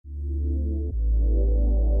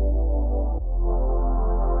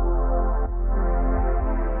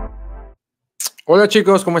Hola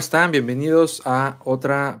chicos, ¿cómo están? Bienvenidos a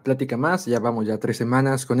otra plática más. Ya vamos 3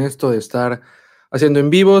 semanas con esto de estar haciendo en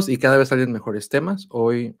vivos y cada vez salen mejores temas.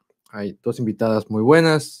 Hoy hay 2 invitadas muy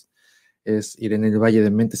buenas. Es Irene del Valle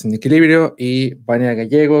de Mentes en Equilibrio y Vania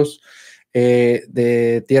Gallegos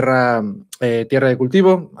de Tierra de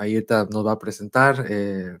Cultivo. Ahorita nos va a presentar.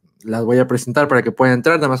 Las voy a presentar para que puedan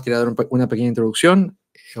entrar. Nada más quería dar una pequeña introducción.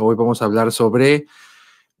 Hoy vamos a hablar sobre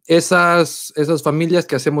esas familias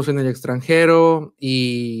que hacemos en el extranjero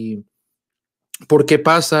y por qué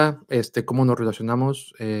pasa, cómo nos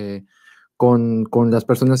relacionamos con las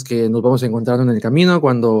personas que nos vamos encontrando en el camino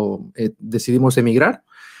cuando decidimos emigrar.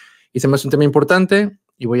 Y se me hace un tema importante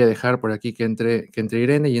y voy a dejar por aquí que entre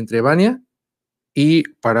Irene y entre Vania y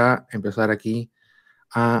para empezar aquí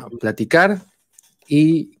a platicar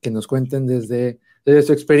y que nos cuenten desde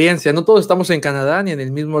su experiencia. No todos estamos en Canadá ni en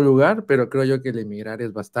el mismo lugar, pero creo yo que el emigrar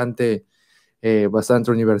es bastante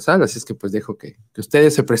universal, así es que pues dejo que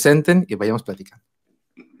ustedes se presenten y vayamos platicando.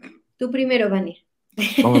 Tú primero, Vania.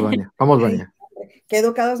 Vamos, Vania. Vamos, Vania. Qué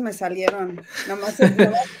educados me salieron. Nomás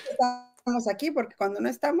estamos aquí porque cuando no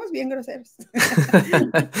estamos, bien groseros.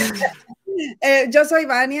 Yo soy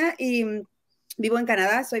Vania y vivo en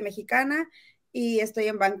Canadá, soy mexicana y estoy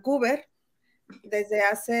en Vancouver desde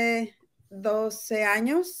hace 12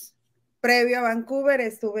 años. Previo a Vancouver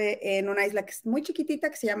estuve en una isla que es muy chiquitita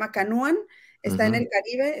que se llama Canoan, está en el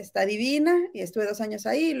Caribe, está divina y estuve 2 años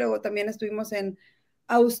ahí. Luego también estuvimos en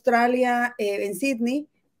Australia, en Sydney,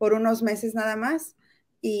 por unos meses nada más.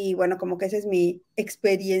 Y bueno, como que esa es mi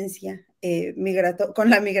experiencia con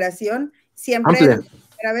la migración. Siempre, la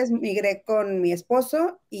primera vez migré con mi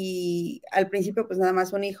esposo y al principio pues nada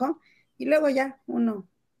más un hijo y luego ya uno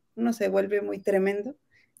se vuelve muy tremendo.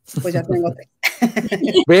 Pues ya tengo 3.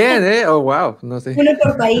 Bien, oh, wow, no sé. Uno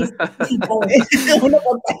por país. Uno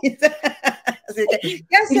por país. Así que,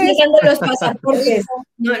 ¿qué haces? Llegando los pasaportes.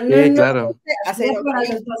 No, claro. No para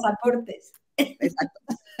los pasaportes. Exacto.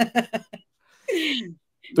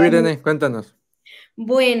 Tú, Irene, cuéntanos.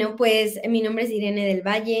 Bueno, pues mi nombre es Irene del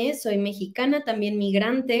Valle, soy mexicana, también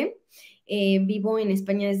migrante. Vivo en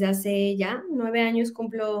España desde hace ya 9 años,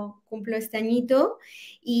 cumplo este añito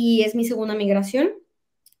y es mi segunda migración.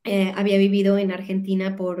 Había vivido en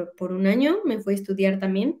Argentina por 1 año, me fui a estudiar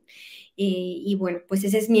también y bueno, pues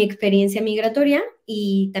esa es mi experiencia migratoria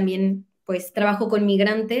y también pues trabajo con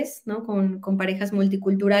migrantes, ¿no? Con parejas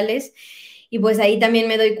multiculturales y pues ahí también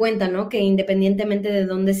me doy cuenta, ¿no? Que independientemente de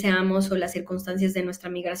dónde seamos o las circunstancias de nuestra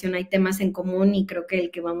migración hay temas en común y creo que el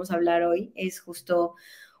que vamos a hablar hoy es justo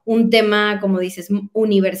un tema, como dices,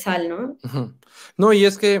 universal, ¿no? No, y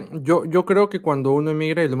es que yo creo que cuando uno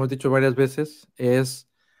emigra, y lo hemos dicho varias veces, es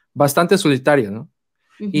bastante solitario, ¿no?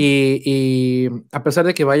 Y a pesar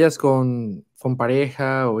de que vayas con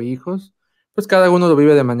pareja o hijos, pues cada uno lo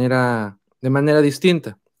vive de manera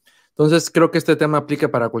distinta. Entonces creo que este tema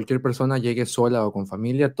aplica para cualquier persona, llegue sola o con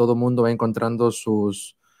familia, todo mundo va encontrando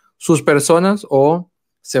sus personas o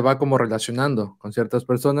se va como relacionando con ciertas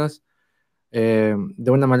personas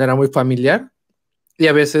de una manera muy familiar y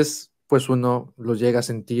a veces pues uno los llega a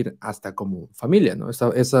sentir hasta como familia, ¿no?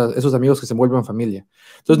 Esos amigos que se vuelven familia.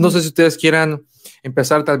 Entonces, no sé si ustedes quieran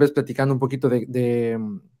empezar tal vez platicando un poquito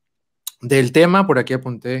del tema. Por aquí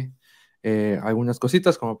apunté algunas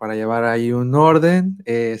cositas como para llevar ahí un orden,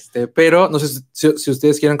 pero no sé si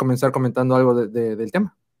ustedes quieran comenzar comentando algo del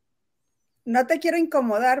tema. No te quiero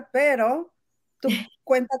incomodar, pero tú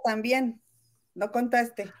cuenta también. No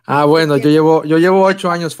contaste. Bueno, yo llevo 8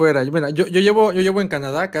 años fuera. Mira, yo llevo en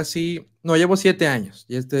Canadá llevo 7 años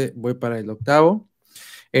y voy para el 8º,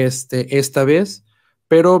 esta vez,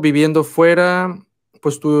 pero viviendo fuera,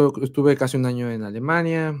 pues estuve casi 1 año en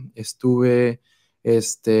Alemania, estuve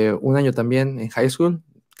 1 año también en high school,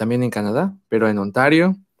 también en Canadá, pero en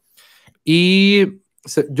Ontario, y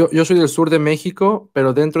yo soy del sur de México,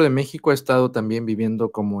 pero dentro de México he estado también viviendo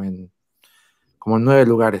como en 9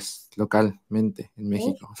 lugares localmente en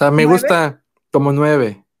México. O sea, me gusta como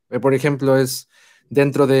 9. Por ejemplo,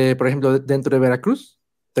 dentro de Veracruz,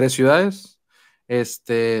 3 ciudades,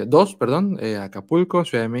 2, perdón, Acapulco,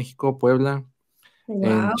 Ciudad de México, Puebla. Wow.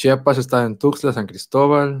 En Chiapas estaba en Tuxtla, San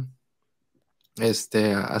Cristóbal,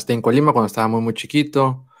 hasta en Colima cuando estaba muy, muy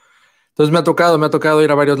chiquito. Entonces me ha tocado ir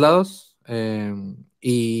a varios lados.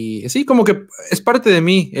 Y sí, como que es parte de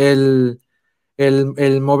mí el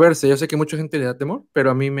moverse. Yo sé que mucha gente le da temor, pero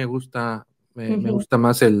a mí me gusta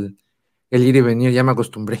más el ir y venir, ya me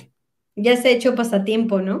acostumbré. Ya se ha hecho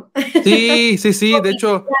pasatiempo, ¿no? Sí,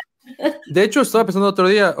 de hecho estaba pensando otro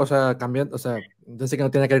día, o sea, cambiando, o sea, yo sé que no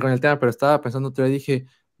tiene que ver con el tema, pero estaba pensando otro día y dije,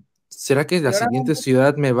 ¿será que la siguiente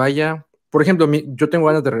ciudad me vaya por ejemplo, yo tengo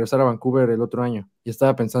ganas de regresar a Vancouver el otro año y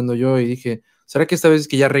estaba pensando yo y dije, ¿será que esta vez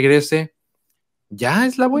que ya regrese, ya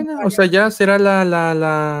es la buena? O sea, ¿ya será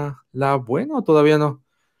la buena o todavía no?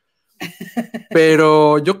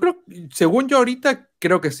 Pero yo creo, según yo ahorita,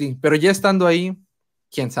 creo que sí, pero ya estando ahí,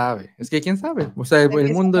 quién sabe, es que quién sabe, o sea, el Empieza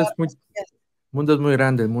a dar mundo es muy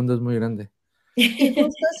grande, el mundo es muy grande. Y justo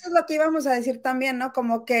eso es lo que íbamos a decir también, ¿no?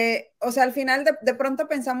 Como que, o sea, al final de pronto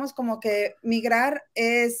pensamos como que migrar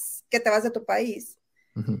es que te vas de tu país.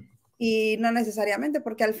 Y no necesariamente,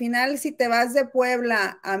 porque al final si te vas de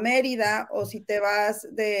Puebla a Mérida o si te vas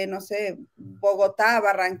de, no sé, Bogotá a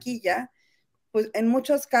Barranquilla, pues en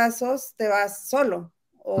muchos casos te vas solo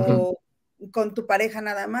o con tu pareja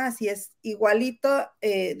nada más y es igualito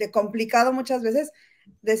de complicado muchas veces.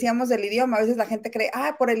 Decíamos del idioma, a veces la gente cree,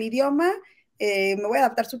 por el idioma me voy a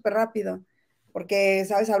adaptar súper rápido, porque,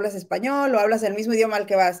 sabes, hablas español o hablas el mismo idioma al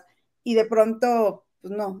que vas y de pronto,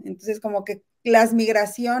 pues no, entonces como que las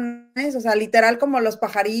migraciones, o sea, literal como los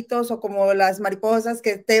pajaritos o como las mariposas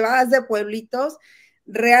que te vas de pueblitos,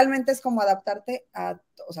 realmente es como adaptarte a,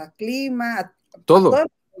 o sea, clima, a todo lo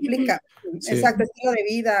que implica. Sí. Exacto, estilo de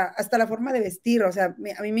vida, hasta la forma de vestir, o sea,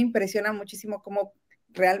 a mí me impresiona muchísimo cómo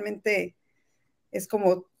realmente es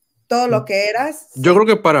como todo lo que eras. Yo creo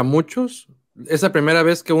que para muchos, es la primera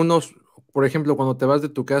vez que uno, por ejemplo, cuando te vas de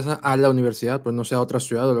tu casa a la universidad, pues no sé, a otra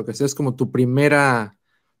ciudad o lo que sea, es como tu primera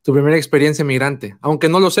experiencia migrante, aunque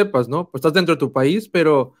no lo sepas, ¿no? Pues estás dentro de tu país,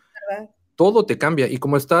 pero ¿verdad? Todo te cambia y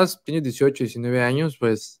como tienes 18, 19 años,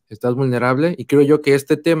 pues estás vulnerable y creo yo que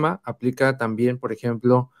este tema aplica también, por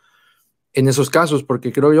ejemplo, en esos casos,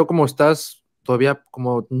 porque creo yo como estás todavía,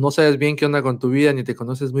 como no sabes bien qué onda con tu vida, ni te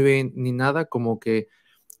conoces muy bien ni nada, como que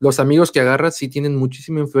los amigos que agarras sí tienen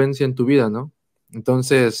muchísima influencia en tu vida, ¿no?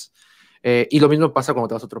 Entonces, y lo mismo pasa cuando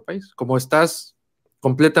te vas a otro país, como estás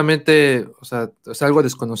completamente, o sea, es algo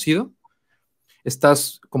desconocido,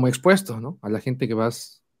 estás como expuesto, ¿no? A la gente que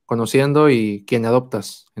vas conociendo y quien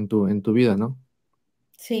adoptas en tu vida, ¿no?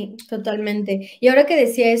 Sí, totalmente. Y ahora que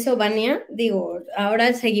decía eso, Vania, digo,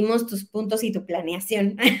 ahora seguimos tus puntos y tu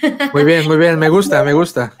planeación. Muy bien, me gusta.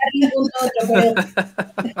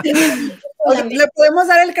 Oye, le podemos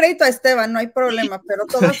dar el crédito a Esteban, no hay problema, pero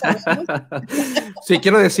todos sabemos. Sí,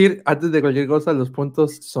 quiero decir, antes de cualquier cosa, los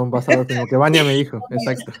puntos son basados en lo que Vania me dijo,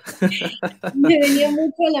 exacto. Me venía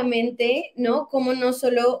mucho a la mente, ¿no? Como no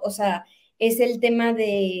solo, o sea, es el tema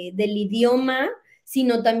del idioma,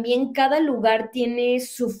 sino también cada lugar tiene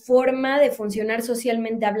su forma de funcionar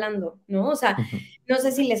socialmente hablando, ¿no? O sea, no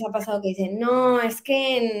sé si les ha pasado que dicen, no, es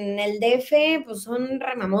que en el DF, pues son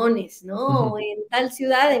remamones, ¿no? O en tal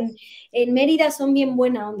ciudad, en Mérida son bien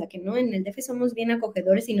buena onda, que no, en el DF somos bien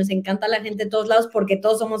acogedores y nos encanta la gente de todos lados porque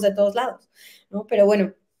todos somos de todos lados, ¿no? Pero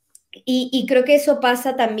bueno, y creo que eso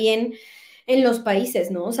pasa también en los países,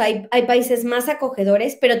 ¿no? O sea, hay países más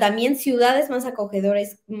acogedores, pero también ciudades más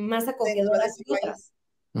acogedoras que otras,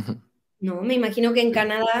 ¿no? Me imagino que en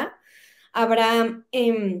Canadá habrá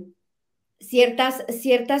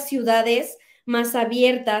ciertas ciudades más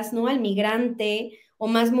abiertas, ¿no? Al migrante o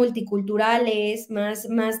más multiculturales,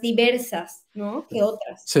 más diversas, ¿no? Que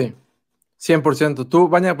otras. Sí, 100%. Tú,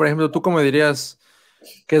 Vania, por ejemplo, ¿tú cómo dirías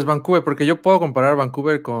que es Vancouver? Porque yo puedo comparar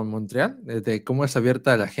Vancouver con Montreal, de cómo es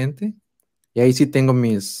abierta la gente, y ahí sí tengo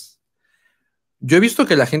Yo he visto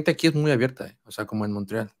que la gente aquí es muy abierta, o sea, como en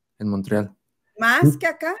Montreal. ¿Más que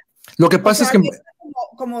acá? Lo que pasa es que...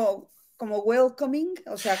 Como welcoming,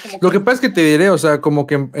 o sea, como... Lo que pasa es que te diré, o sea, como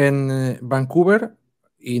que en Vancouver,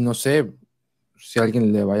 y no sé si a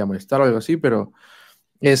alguien le vaya a molestar o algo así, pero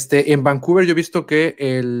en Vancouver yo he visto que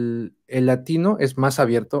el latino es más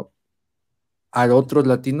abierto a otros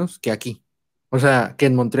latinos que aquí, o sea, que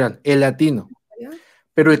en Montreal, el latino.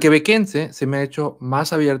 Pero el quebequense se me ha hecho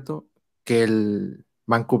más abierto que el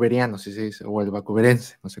vancouveriano, si se dice, o el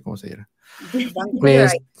vancouverense, no sé cómo se dirá.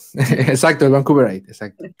 Pues, exacto, el Vancouverite,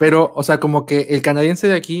 exacto. Pero, o sea, como que el canadiense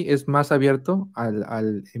de aquí es más abierto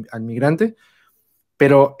al migrante,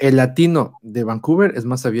 pero el latino de Vancouver es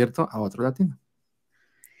más abierto a otro latino.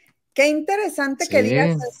 Qué interesante Sí. que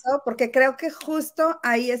digas eso, porque creo que justo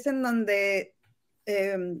ahí es en donde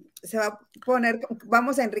se va a poner,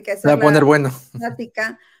 vamos a enriquecer la bueno.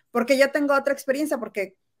 plática, porque yo tengo otra experiencia,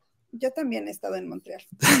 porque yo también he estado en Montreal.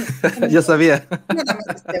 Yo sabía. Nada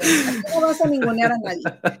más, Esteban, no vas a ningunear a nadie.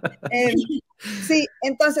 Sí,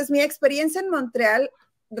 entonces mi experiencia en Montreal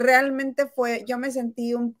realmente fue, yo me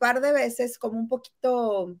sentí un par de veces como un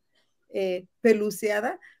poquito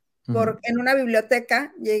peluceada, en una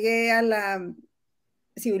biblioteca, llegué a la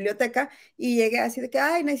biblioteca y llegué así de que,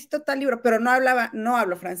 ay, necesito tal libro, pero no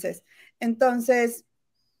hablo francés. Entonces,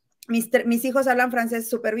 mis hijos hablan francés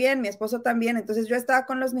súper bien, mi esposo también, entonces yo estaba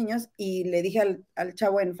con los niños y le dije al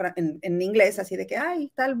chavo en inglés, así de que,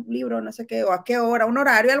 ay, tal libro, no sé qué, o a qué hora, un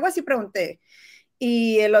horario, algo así pregunté.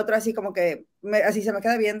 Y el otro así como que, así se me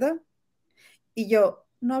queda viendo, y yo,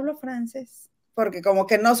 no hablo francés, porque como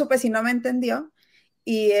que no supe si no me entendió,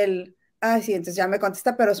 y él, sí, entonces ya me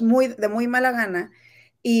contesta, pero es de muy mala gana,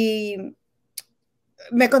 y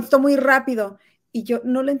me contestó muy rápido, y yo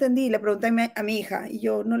no lo entendí, le pregunté a mi hija, y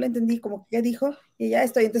yo no lo entendí, como que, ¿qué dijo? Y ya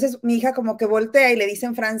estoy, entonces mi hija como que voltea y le dice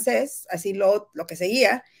en francés, así lo que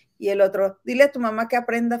seguía, y el otro, dile a tu mamá que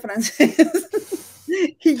aprenda francés.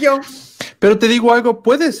 Y yo... Pero te digo algo,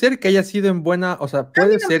 puede ser que haya sido en buena, o sea,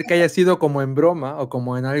 puede ser que haya sido como en broma o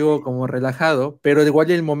como en algo como relajado, pero igual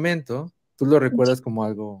y el momento, tú lo recuerdas como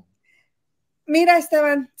algo... Mira,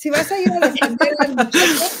 Esteban, si vas a ir a defender al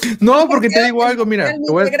muchacho... No, porque te digo algo, mira,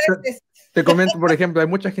 gracias. te comento, por ejemplo, hay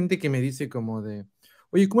mucha gente que me dice como de,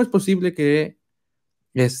 oye, ¿cómo es posible que,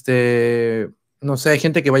 no sé, hay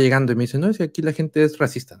gente que va llegando y me dice, no, es que aquí la gente es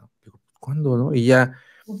racista, ¿no? Digo, ¿cuándo, no? Y ya,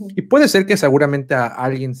 y puede ser que seguramente a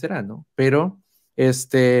alguien será, ¿no? Pero,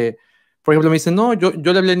 por ejemplo, me dice, no, yo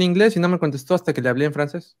le hablé en inglés y no me contestó hasta que le hablé en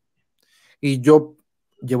francés. Y yo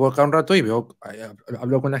llevo acá un rato y veo,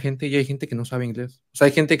 hablo con la gente y hay gente que no sabe inglés. O sea,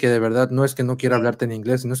 hay gente que de verdad no es que no quiera hablarte en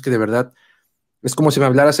inglés, sino es que de verdad es como si me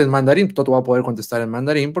hablaras en mandarín. Tú te voy a poder contestar en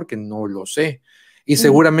mandarín porque no lo sé. Y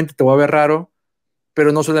seguramente te voy a ver raro,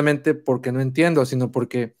 pero no solamente porque no entiendo, sino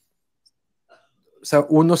porque, o sea,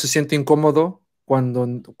 uno se siente incómodo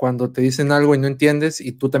cuando te dicen algo y no entiendes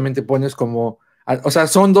y tú también te pones como, o sea,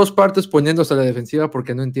 son dos partes poniéndose a la defensiva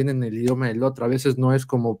porque no entienden el idioma del otro. A veces no es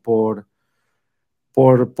como o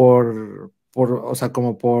sea,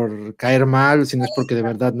 como por caer mal, sino es porque de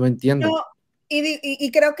verdad no entienden. No,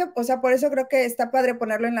 y creo que, o sea, por eso creo que está padre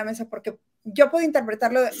ponerlo en la mesa, porque yo puedo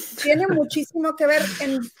interpretarlo, tiene muchísimo que ver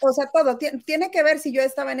o sea, todo, tiene que ver si yo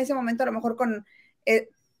estaba en ese momento a lo mejor con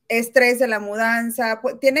estrés de la mudanza,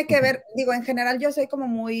 tiene que ver, digo, en general yo soy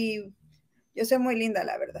muy linda,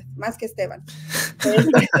 la verdad, más que Esteban.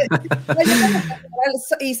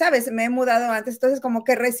 Y sabes, me he mudado antes, entonces como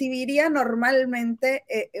que recibiría normalmente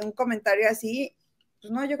un comentario así,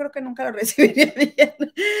 pues no, yo creo que nunca lo recibiría bien,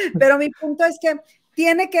 pero mi punto es que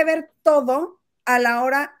tiene que ver todo a la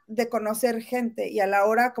hora de conocer gente y a la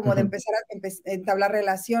hora como de empezar a entablar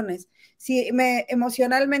relaciones. Si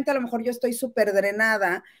emocionalmente a lo mejor yo estoy súper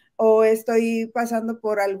drenada o estoy pasando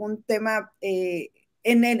por algún tema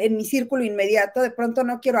en mi círculo inmediato, de pronto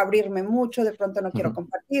no quiero abrirme mucho, de pronto no quiero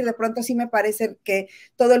compartir, de pronto sí me parece que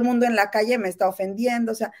todo el mundo en la calle me está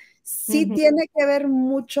ofendiendo, o sea, sí tiene que ver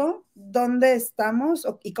mucho dónde estamos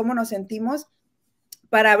y cómo nos sentimos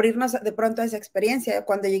para abrirnos de pronto a esa experiencia.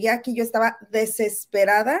 Cuando llegué aquí yo estaba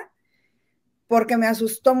desesperada porque me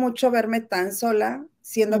asustó mucho verme tan sola,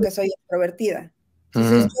 siendo que soy extrovertida.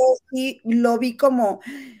 Entonces yo sí lo vi como,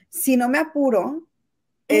 si no me apuro,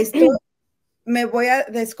 esto me voy a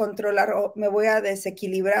descontrolar o me voy a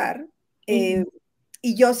desequilibrar.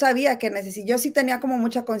 Y yo sabía que yo sí tenía como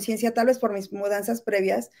mucha conciencia, tal vez por mis mudanzas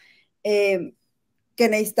previas, que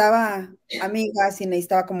necesitaba amigas y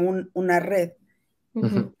necesitaba como una red.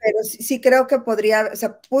 Pero sí creo que o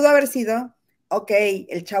sea, pudo haber sido, ok,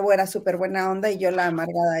 el chavo era súper buena onda y yo la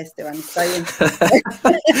amargada Esteban, está bien.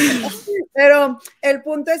 Pero el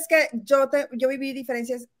punto es que yo viví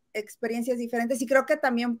experiencias diferentes y creo que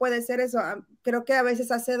también puede ser eso. Creo que a veces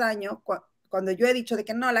hace daño cuando yo he dicho de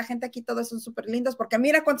que no, la gente aquí todos son súper lindos porque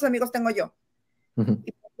mira cuántos amigos tengo yo.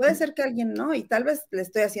 Y puede ser que alguien no, y tal vez le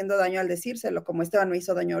estoy haciendo daño al decírselo, como Esteban me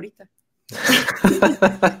hizo daño ahorita.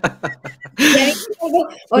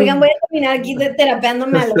 Oigan, voy a terminar aquí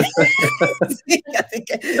terapeándome a los... Sí, así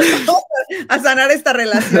que vamos a sanar esta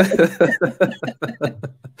relación.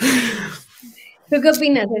 ¿Tú qué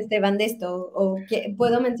opinas, Esteban, de esto? ¿O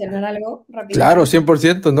puedo mencionar algo rápido? Claro,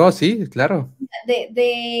 100%, no, sí, claro.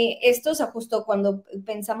 De esto, o sea, justo cuando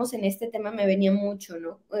pensamos en este tema me venía mucho,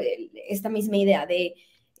 ¿no? Esta misma idea de,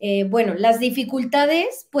 bueno, las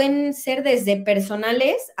dificultades pueden ser desde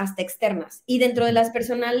personales hasta externas. Y dentro de las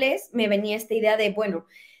personales me venía esta idea de, bueno,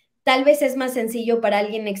 tal vez es más sencillo para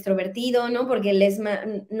alguien extrovertido, ¿no? Porque él es más,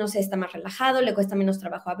 no sé, está más relajado, le cuesta menos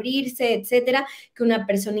trabajo abrirse, etcétera, que una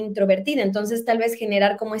persona introvertida. Entonces, tal vez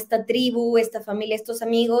generar como esta tribu, esta familia, estos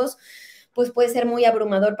amigos, pues puede ser muy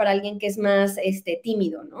abrumador para alguien que es más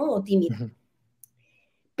tímido, ¿no? O tímida.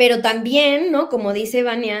 Pero también, ¿no? Como dice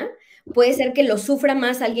Vania, puede ser que lo sufra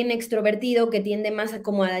más alguien extrovertido que tiende más a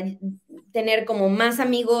como a tener como más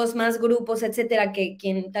amigos, más grupos, etcétera, que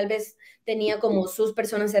quien tal vez tenía como sus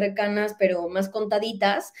personas cercanas, pero más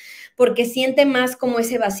contaditas, porque siente más como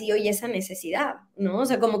ese vacío y esa necesidad, ¿no? O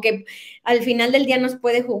sea, como que al final del día nos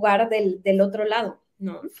puede jugar del otro lado,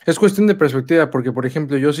 ¿no? Es cuestión de perspectiva, porque, por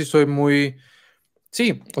ejemplo, yo sí soy muy...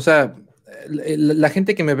 Sí, o sea, la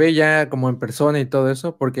gente que me ve ya como en persona y todo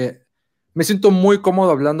eso, porque me siento muy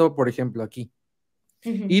cómodo hablando, por ejemplo, aquí.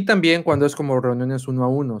 Y también cuando es como reuniones uno a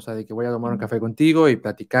uno, o sea, de que voy a tomar un café contigo y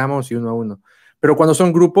platicamos y uno a uno. Pero cuando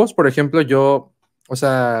son grupos, por ejemplo, yo, o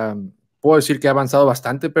sea, puedo decir que he avanzado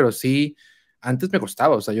bastante, pero sí, antes me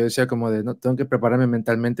costaba, o sea, yo decía como de, no, tengo que prepararme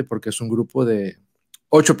mentalmente porque es un grupo de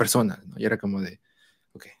 8 personas, ¿no? Y era como de,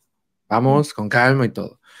 ok, vamos con calma y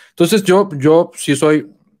todo. Entonces yo sí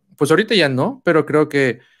soy, pues ahorita ya no, pero creo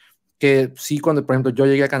que sí, cuando, por ejemplo, yo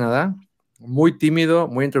llegué a Canadá, muy tímido,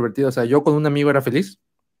 muy introvertido, o sea, yo con un amigo era feliz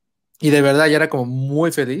y de verdad ya era como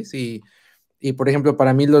muy feliz y, por ejemplo,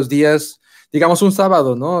 para mí los días, digamos un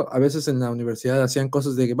sábado, ¿no? A veces en la universidad hacían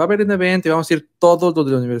cosas de que va a haber un evento y vamos a ir todos los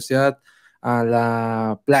de la universidad a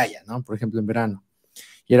la playa, ¿no? Por ejemplo, en verano.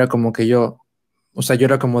 Y era como que yo, o sea, yo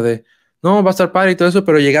era como de, no, va a estar padre y todo eso,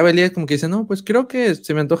 pero llegaba el día como que dice, no, pues creo que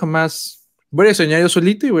se me antoja más, voy a soñar yo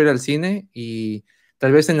solito y voy a ir al cine y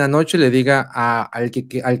tal vez en la noche le diga al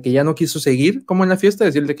que ya no quiso seguir, como en la fiesta,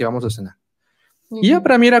 decirle que vamos a cenar. Y ya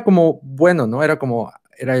para mí era como bueno, ¿no? Era como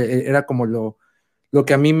lo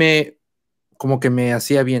que a mí como que me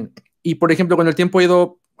hacía bien. Y por ejemplo, con el tiempo he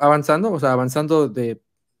ido avanzando, o sea, avanzando de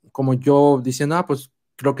como yo diciendo, ah, pues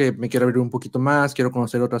creo que me quiero abrir un poquito más, quiero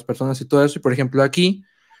conocer otras personas y todo eso. Y por ejemplo, aquí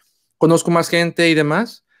conozco más gente y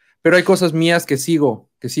demás, pero hay cosas mías que sigo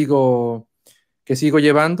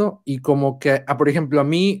llevando y como que, por ejemplo, a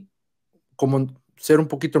mí, como ser un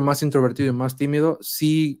poquito más introvertido y más tímido,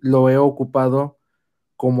 sí lo he ocupado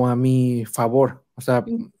como a mi favor. O sea,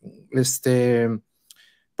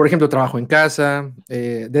 por ejemplo, trabajo en casa,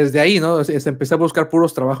 desde ahí, ¿no? Empecé a buscar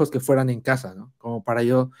puros trabajos que fueran en casa, ¿no? Como para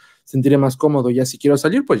yo sentirme más cómodo. Ya si quiero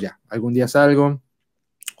salir, pues ya, algún día salgo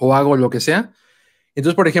o hago lo que sea.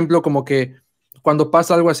 Entonces, por ejemplo, como que cuando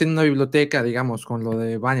pasa algo así en una biblioteca, digamos, con lo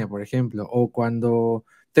de Vania, por ejemplo, o cuando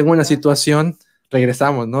tengo una situación,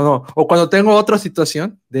 regresamos, no, no, o cuando tengo otra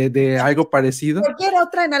situación de algo parecido. Cualquier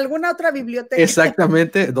otra, en alguna otra biblioteca.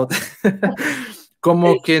 Exactamente,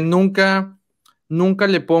 como que nunca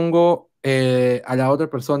le pongo a la otra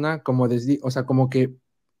persona como o sea, como que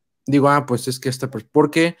digo, ah, pues es que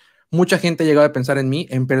porque mucha gente ha llegado a pensar en mí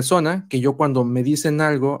en persona, que yo cuando me dicen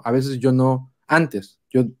algo, a veces yo no, antes,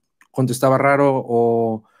 yo contestaba raro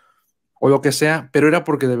o lo que sea, pero era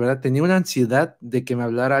porque de verdad tenía una ansiedad de que me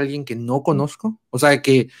hablara alguien que no conozco, o sea,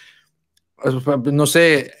 que, no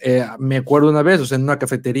sé, me acuerdo una vez, o sea, en una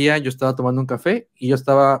cafetería, yo estaba tomando un café y yo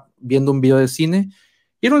estaba viendo un video de cine,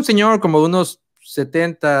 y era un señor como de unos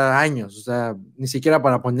 70 años, o sea, ni siquiera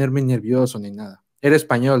para ponerme nervioso ni nada. Era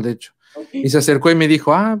español, de hecho. Y se acercó y me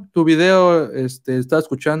dijo, ah, tu video, estaba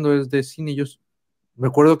escuchando, es de cine. Y yo me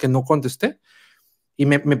acuerdo que no contesté. Y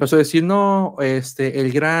me empezó a decir, no,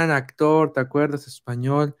 el gran actor, ¿te acuerdas?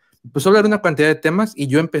 Español. Empezó a hablar una cantidad de temas y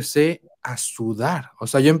yo empecé a sudar. O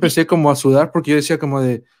sea, yo empecé como a sudar porque yo decía como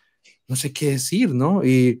de, no sé qué decir, ¿no?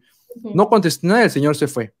 Y no contesté nada, el señor se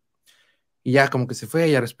fue. Y ya como que se fue,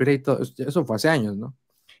 ya respiré y todo. Eso fue hace años, ¿no?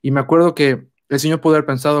 Y me acuerdo que el señor pudo haber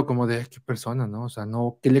pensado como de, qué persona, ¿no? O sea,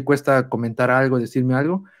 no, ¿qué le cuesta comentar algo, decirme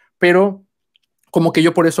algo? Pero como que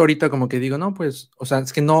yo por eso ahorita como que digo, no, pues, o sea,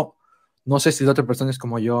 es que no sé si la otra persona es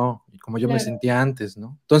como yo me Claro. sentía antes,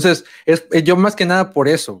 ¿no? Entonces, yo más que nada por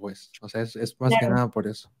eso, pues, o sea, es más que Claro. nada por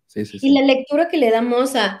eso. Sí, sí, Y sí. la lectura que le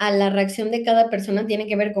damos a la reacción de cada persona tiene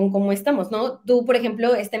que ver con cómo estamos, ¿no? Tú, por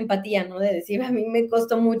ejemplo, esta empatía, ¿no? De decir, a mí me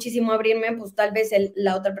costó muchísimo abrirme, pues tal vez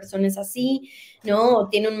la otra persona es así, ¿no? O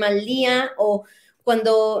tiene un mal día, o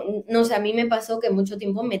cuando, no sé, a mí me pasó que mucho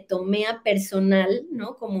tiempo me tomé a personal,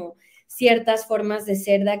 ¿no? Como ciertas formas de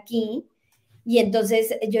ser de aquí. Y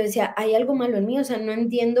entonces yo decía, hay algo malo en mí, o sea, no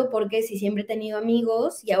entiendo por qué si siempre he tenido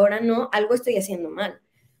amigos y ahora no, algo estoy haciendo mal,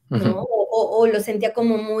 ¿no? Ujú. O lo sentía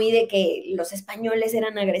como muy de que los españoles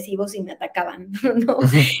eran agresivos y me atacaban, ¿no?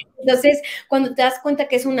 Ujú. Entonces, cuando te das cuenta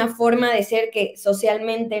que es una forma de ser que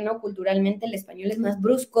socialmente, ¿no? Culturalmente el español es más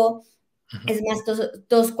brusco, Ujú. es más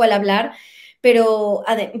tosco al hablar, pero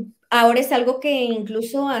ahora es algo que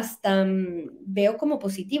incluso hasta veo como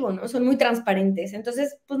positivo, ¿no? Son muy transparentes,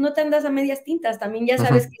 entonces pues no te andas a medias tintas, también ya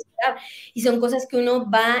sabes Ujú. qué esperar y son cosas que uno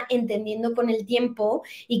va entendiendo con el tiempo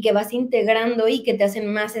y que vas integrando y que te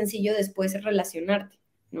hacen más sencillo después relacionarte,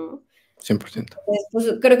 ¿no? 100%. Entonces, pues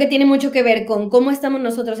creo que tiene mucho que ver con cómo estamos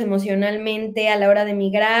nosotros emocionalmente a la hora de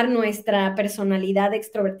migrar, nuestra personalidad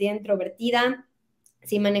extrovertida, introvertida,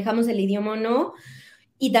 si manejamos el idioma o no,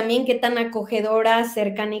 y también qué tan acogedora,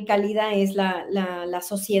 cercana y cálida es la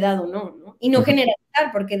sociedad o no, ¿no? Y no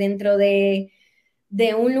generalizar, porque dentro de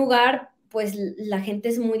un lugar, pues la gente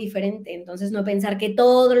es muy diferente, entonces no pensar que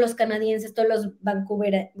todos los canadienses, todos los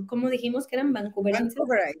Vancouver, ¿cómo dijimos que eran vancouverenses?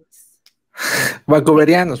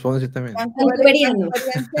 Vancouverianos, podemos decir también. Vancouverianos.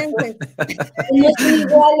 No son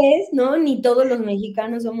iguales, ¿no? Ni todos los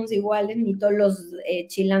mexicanos somos iguales, ni todos los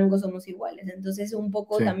chilangos somos iguales, entonces un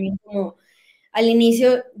poco también como al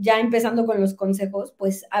inicio, ya empezando con los consejos,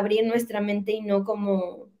 pues abrir nuestra mente y no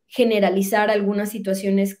como generalizar algunas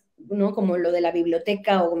situaciones, ¿no? Como lo de la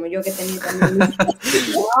biblioteca o como yo que he tenido también.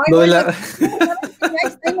 Lo de la...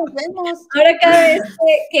 Nos vemos. Ahora cada vez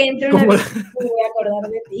que entre una biblioteca me voy a acordar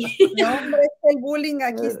de ti. No, hombre, el bullying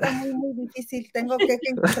aquí está muy, muy difícil. Tengo que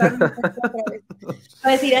encontrarme otra vez.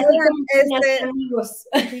 A decir, así como amigos.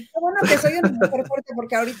 Sí, qué bueno que soy una mujer fuerte,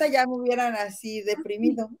 porque ahorita ya me hubieran así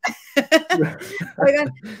deprimido.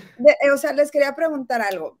 Oigan, o sea, les quería preguntar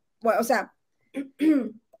algo. Bueno, o sea,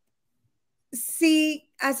 si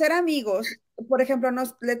hacer amigos, por ejemplo,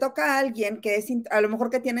 le toca a alguien que es, a lo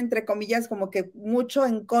mejor que tiene entre comillas como que mucho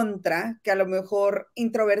en contra, que a lo mejor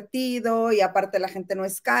introvertido y aparte la gente no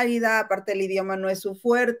es cálida, aparte el idioma no es su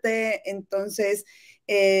fuerte, entonces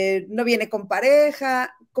no viene con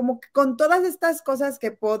pareja, como que con todas estas cosas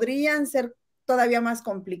que podrían ser todavía más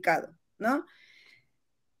complicado, ¿no?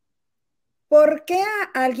 ¿Por qué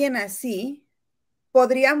a alguien así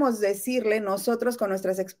podríamos decirle nosotros con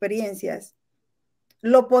nuestras experiencias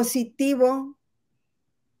lo positivo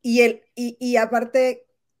y aparte,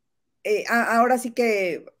 ahora sí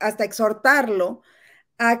que hasta exhortarlo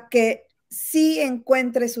a que sí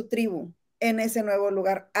encuentre su tribu en ese nuevo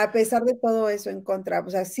lugar, a pesar de todo eso en contra? O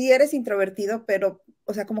sea, sí eres introvertido, pero,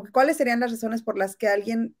 o sea, como que cuáles serían las razones por las que a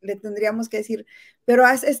alguien le tendríamos que decir, pero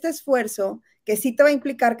haz este esfuerzo que sí te va a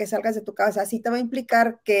implicar que salgas de tu casa, sí te va a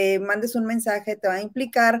implicar que mandes un mensaje, te va a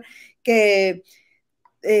implicar que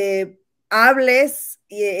hables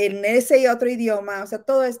en ese y otro idioma, o sea,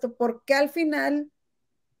 todo esto, porque al final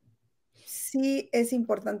sí es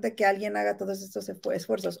importante que alguien haga todos estos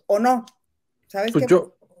esfuerzos, ¿o no? ¿Sabes Pues qué?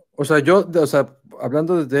 o sea,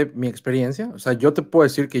 hablando desde mi experiencia, o sea, yo te puedo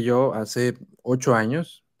decir que yo hace 8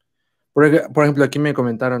 años, por ejemplo, aquí me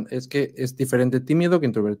comentaron, es que es diferente tímido que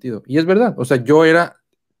introvertido. Y es verdad, o sea, yo era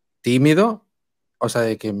tímido, o sea,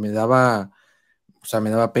 de que o sea, me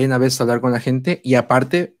daba pena a veces hablar con la gente y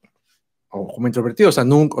aparte, o como introvertido, o sea,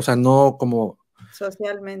 nunca, o sea, no como...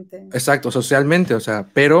 Socialmente. Exacto, socialmente, o sea,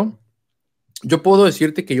 pero yo puedo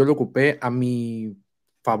decirte que yo lo ocupé a mi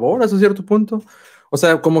favor hasta cierto punto. O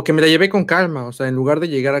sea, como que me la llevé con calma, o sea, en lugar de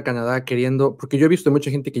llegar a Canadá queriendo, porque yo he visto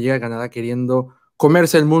mucha gente que llega a Canadá queriendo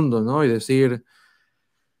comerse el mundo, ¿no? Y decir,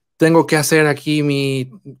 tengo que hacer aquí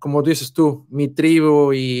como dices tú, mi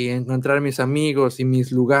tribu y encontrar mis amigos y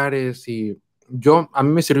mis lugares. Y a mí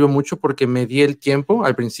me sirvió mucho porque me di el tiempo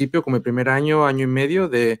al principio, como el primer año, año y medio,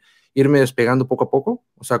 de irme despegando poco a poco,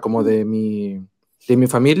 o sea, como de mi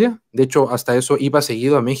familia. De hecho, hasta eso iba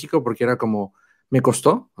seguido a México porque era como, me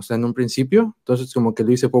costó, o sea, en un principio. Entonces, como que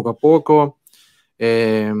lo hice poco a poco.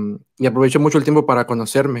 Y aproveché mucho el tiempo para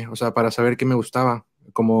conocerme, o sea, para saber qué me gustaba,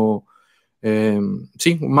 como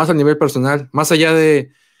sí, más a nivel personal, más allá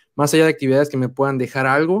de actividades que me puedan dejar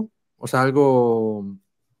algo, o sea, algo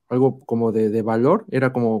como de valor,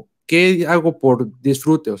 era como, ¿qué hago por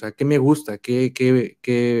disfrute? O sea, ¿qué me gusta? ¿Con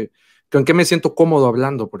qué me siento cómodo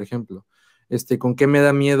hablando, por ejemplo? ¿Con qué me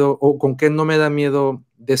da miedo o con qué no me da miedo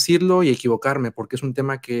decirlo y equivocarme? Porque es un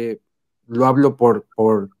tema que lo hablo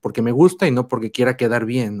porque me gusta y no porque quiera quedar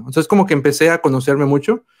bien, ¿no? Entonces, como que empecé a conocerme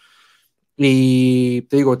mucho. Y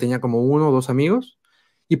te digo, tenía como 1 o 2 amigos.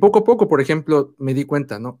 Y poco a poco, por ejemplo, me di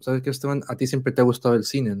cuenta, ¿no? Sabes que Esteban, a ti siempre te ha gustado el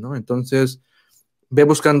cine, ¿no? Entonces, ve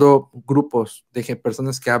buscando grupos de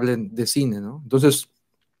personas que hablen de cine, ¿no? Entonces,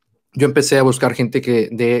 yo empecé a buscar gente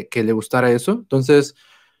que le gustara eso. Entonces,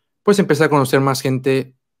 pues empecé a conocer más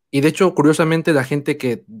gente. Y de hecho, curiosamente, la gente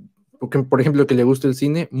por ejemplo, que le gusta el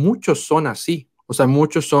cine, muchos son así. O sea,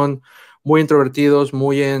 muchos son muy introvertidos,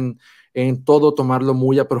 muy en todo tomarlo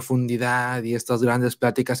muy a profundidad y estas grandes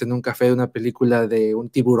pláticas en un café de una película de un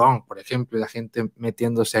tiburón, por ejemplo, y la gente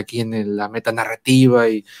metiéndose aquí en la metanarrativa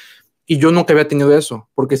y yo nunca había tenido eso,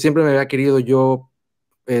 porque siempre me había querido yo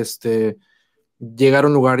llegar a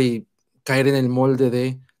un lugar y caer en el molde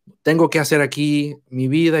de tengo que hacer aquí mi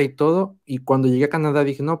vida y todo, y cuando llegué a Canadá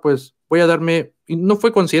dije, no, pues voy a darme, y no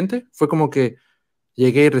fue consciente, fue como que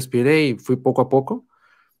llegué y respiré y fui poco a poco,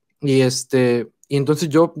 y entonces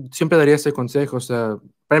yo siempre daría ese consejo, o sea,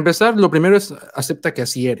 para empezar, lo primero es acepta que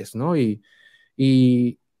así eres, ¿no? Y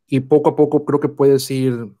poco a poco creo que puedes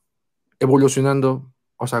ir evolucionando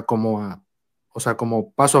o sea,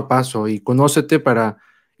 como paso a paso, y conócete para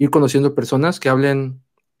ir conociendo personas que hablen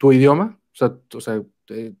tu idioma, sí,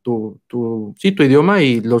 tu idioma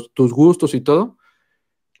y tus gustos y todo,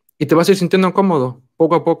 y te vas a ir sintiendo cómodo,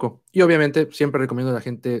 poco a poco. Y obviamente siempre recomiendo a la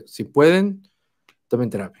gente, si pueden, tomen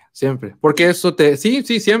terapia, siempre, porque sí,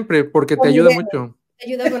 sí, siempre, porque te ayuda mucho. Te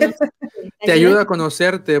ayuda a conocerte. Te ayuda a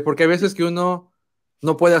conocerte, porque hay veces que uno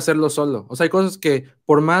no puede hacerlo solo. O sea, hay cosas que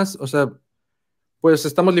por más, o sea, pues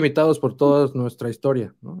estamos limitados por toda nuestra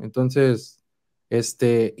historia, ¿no? Entonces,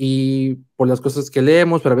 y por las cosas que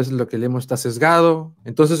leemos, pero a veces lo que leemos está sesgado.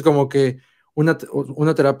 Entonces, como que una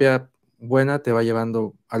terapia buena te va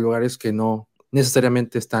llevando a lugares que no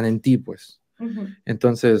necesariamente están en ti, pues.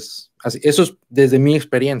 Entonces, eso es desde mi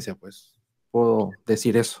experiencia, pues, puedo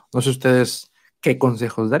decir eso. No sé ustedes qué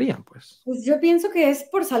consejos darían, pues. Pues yo pienso que es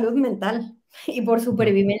por salud mental y por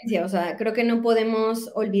supervivencia. O sea, creo que no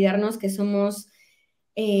podemos olvidarnos que somos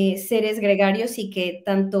seres gregarios y que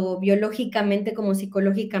tanto biológicamente como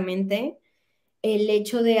psicológicamente el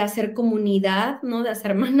hecho de hacer comunidad, ¿no? De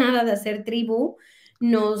hacer manada, de hacer tribu,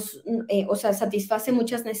 o sea, satisface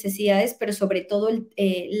muchas necesidades, pero sobre todo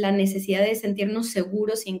la necesidad de sentirnos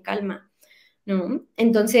seguros y en calma, ¿no?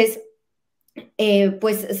 Entonces,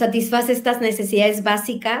 pues satisface estas necesidades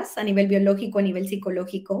básicas a nivel biológico, a nivel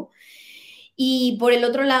psicológico. Y por el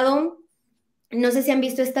otro lado, no sé si han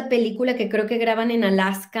visto esta película que creo que graban en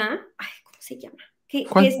Alaska. Ay, ¿cómo se llama? Que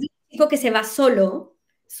es un chico que se va solo,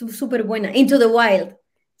 súper buena, Into the Wild.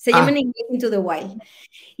 Se llama en inglés Into the Wild.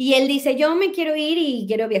 Y él dice, yo me quiero ir y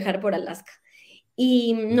quiero viajar por Alaska.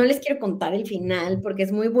 Y no les quiero contar el final porque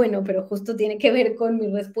es muy bueno, pero justo tiene que ver con mi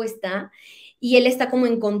respuesta. Y él está como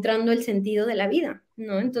encontrando el sentido de la vida,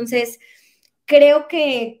 ¿no? Entonces, creo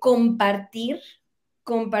que compartir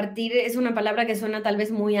es una palabra que suena tal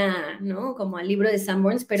vez muy ¿no? Como al libro de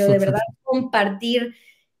Sanborns, pero de verdad compartir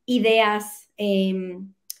ideas,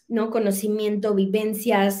 ¿no? Conocimiento,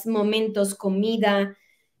 vivencias, momentos, comida.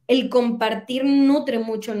 El compartir nutre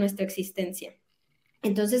mucho nuestra existencia.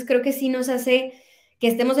 Entonces creo que sí nos hace que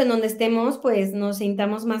estemos en donde estemos, pues nos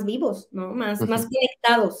sintamos más vivos, ¿no? Más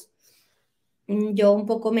conectados. Yo un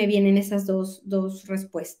poco me vienen esas dos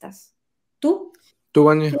respuestas. ¿Tú? ¿Tú,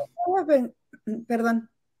 Vania? Perdón.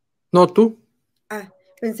 No, tú.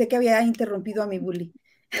 Pensé que había interrumpido a mi bully.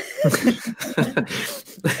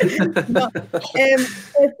 No, es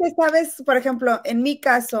que, sabes, por ejemplo, en mi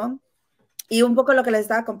caso, y un poco lo que les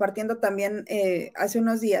estaba compartiendo también hace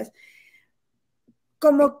unos días,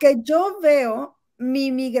 como que yo veo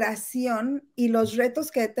mi migración y los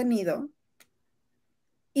retos que he tenido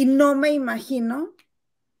y no me imagino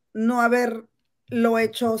no haberlo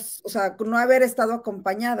hecho, o sea, no haber estado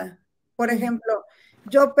acompañada. Por ejemplo,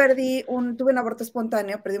 yo tuve un aborto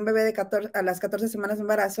espontáneo, perdí un bebé a las 14 semanas de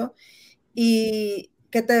embarazo y,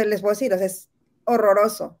 ¿qué les puedo decir? O sea, es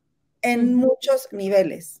horroroso en muchos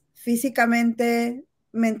niveles, físicamente,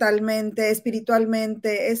 mentalmente,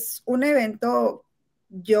 espiritualmente. Es un evento,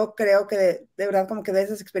 yo creo que de verdad como que de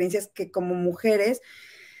esas experiencias que como mujeres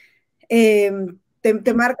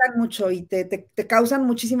te marcan mucho y te causan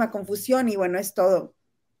muchísima confusión y bueno, es todo.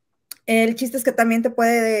 El chiste es que también te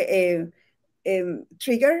puede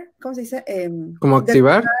trigger, ¿cómo se dice? ¿Como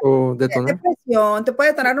activar o detonar? Depresión, te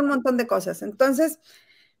puede detonar un montón de cosas. Entonces,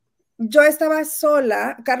 yo estaba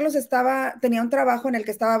sola, Carlos tenía un trabajo en el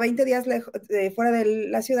que estaba 20 días fuera de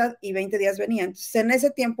la ciudad y 20 días venía. Entonces, en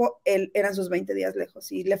ese tiempo, eran sus 20 días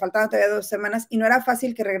lejos y le faltaban todavía 2 semanas y no era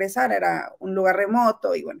fácil que regresara, era un lugar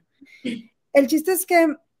remoto y bueno. El chiste es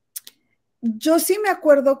que yo sí me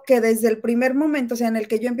acuerdo que desde el primer momento, o sea, en el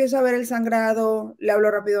que yo empiezo a ver el sangrado, le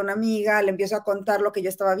hablo rápido a una amiga, le empiezo a contar lo que yo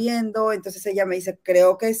estaba viendo, entonces ella me dice,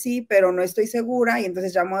 creo que sí, pero no estoy segura, y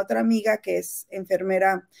entonces llamo a otra amiga que es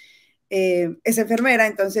enfermera,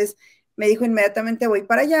 entonces me dijo inmediatamente, voy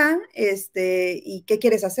para allá, ¿y qué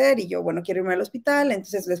quieres hacer? Y yo, bueno, quiero irme al hospital,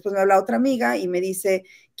 entonces después me habla otra amiga y me dice,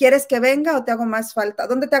 ¿quieres que venga o te hago más falta?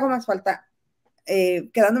 ¿Dónde te hago más falta?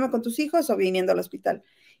 ¿Quedándome con tus hijos o viniendo al hospital?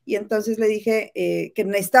 Y entonces le dije que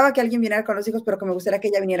necesitaba que alguien viniera con los hijos, pero que me gustaría que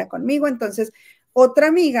ella viniera conmigo. Entonces, otra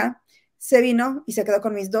amiga se vino y se quedó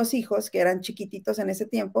con mis 2 hijos, que eran chiquititos en ese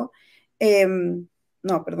tiempo.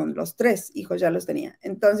 No, perdón, los 3 hijos ya los tenía.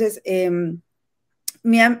 Entonces,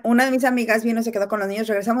 una de mis amigas vino y se quedó con los niños.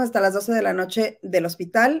 Regresamos hasta las 12 de la noche del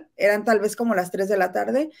hospital. Eran tal vez como las 3 de la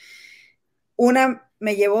tarde. Una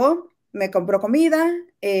me llevó, me compró comida,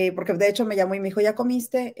 porque de hecho me llamó y me dijo, ¿ya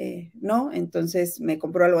comiste? No, entonces me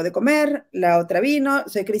compró algo de comer. La otra vino,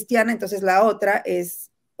 soy cristiana, entonces la otra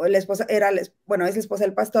es la esposa, es la esposa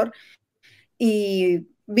del pastor, y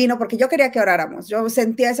vino porque yo quería que oráramos. Yo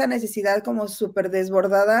sentía esa necesidad como súper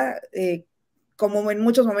desbordada, como en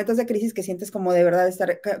muchos momentos de crisis que sientes como de verdad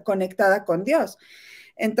estar conectada con Dios.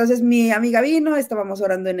 Entonces mi amiga vino, estábamos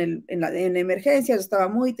orando en emergencia, yo estaba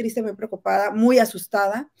muy triste, muy preocupada, muy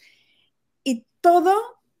asustada, y todo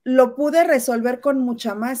lo pude resolver con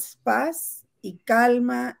mucha más paz y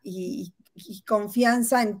calma y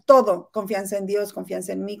confianza en todo, confianza en Dios,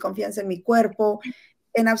 confianza en mí, confianza en mi cuerpo,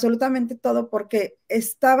 en absolutamente todo, porque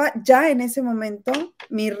estaba ya en ese momento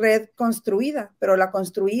mi red construida, pero la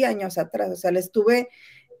construí años atrás, o sea, la estuve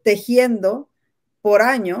tejiendo por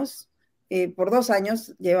años, por 2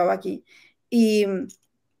 años llevaba aquí, y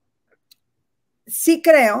sí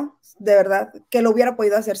creo, de verdad, que lo hubiera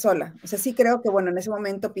podido hacer sola. O sea, sí creo que, bueno, en ese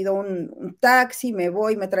momento pido un taxi, me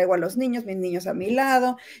voy, me traigo a los niños, mis niños a mi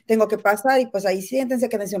lado, tengo que pasar y pues ahí siéntense,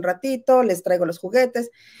 quédense un ratito, les traigo los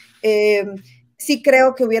juguetes. Sí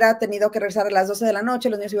creo que hubiera tenido que regresar a las 12 de la noche,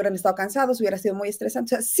 los niños hubieran estado cansados, hubiera sido muy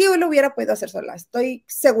estresante. O sea, sí lo hubiera podido hacer sola, estoy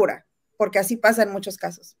segura, porque así pasa en muchos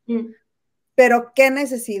casos. Pero qué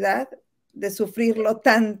necesidad de sufrirlo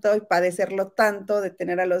tanto y padecerlo tanto, de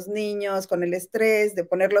tener a los niños con el estrés, de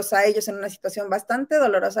ponerlos a ellos en una situación bastante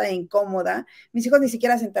dolorosa e incómoda. Mis hijos ni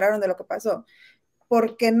siquiera se enteraron de lo que pasó,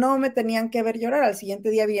 porque no me tenían que ver llorar. Al siguiente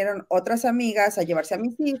día vinieron otras amigas a llevarse a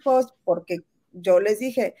mis hijos, porque yo les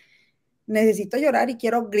dije, necesito llorar y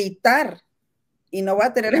quiero gritar, y no voy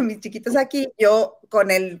a tener a mis chiquitos aquí, yo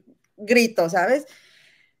con el grito, ¿sabes?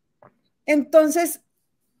 Entonces,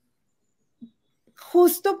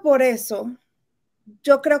 justo por eso,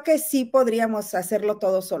 yo creo que sí podríamos hacerlo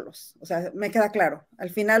todos solos. O sea, me queda claro.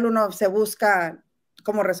 Al final uno se busca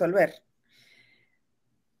cómo resolver.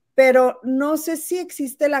 Pero no sé si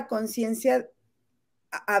existe la conciencia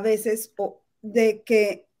a veces de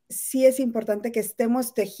que sí es importante que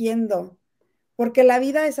estemos tejiendo, porque la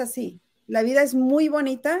vida es así. La vida es muy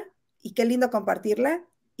bonita y qué lindo compartirla,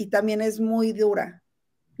 y también es muy dura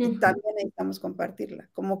y también necesitamos compartirla.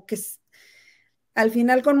 Como que al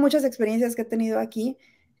final, con muchas experiencias que he tenido aquí,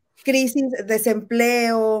 crisis,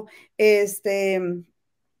 desempleo,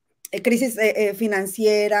 crisis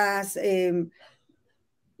financieras,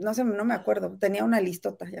 no sé, no me acuerdo, tenía una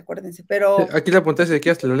listota, ya acuérdense, pero... Aquí le apunté, si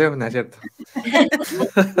quieres te lo leo, no es cierto.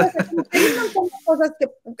 Cosas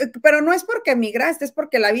pero no es porque migraste, es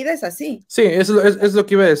porque la vida es así. Sí, es lo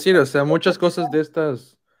que iba a decir, o sea, muchas cosas de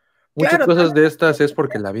estas es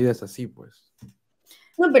porque la vida es así, pues.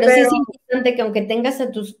 No, pero sí es importante que aunque tengas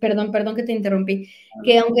a tus, perdón que te interrumpí,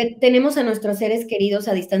 que aunque tenemos a nuestros seres queridos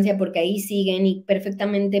a distancia porque ahí siguen y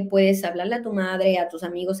perfectamente puedes hablarle a tu madre, a tus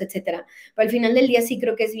amigos, etcétera, pero al final del día sí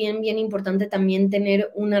creo que es bien importante también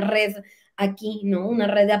tener una red aquí, ¿no? Una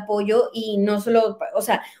red de apoyo y no solo, o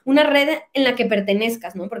sea, una red en la que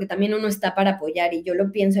pertenezcas, ¿no? Porque también uno está para apoyar y yo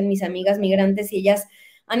lo pienso en mis amigas migrantes y ellas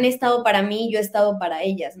han estado para mí, yo he estado para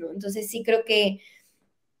ellas, ¿no? Entonces sí creo que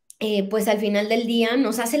pues al final del día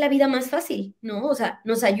nos hace la vida más fácil, ¿no? O sea,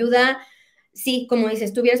 nos ayuda, sí, como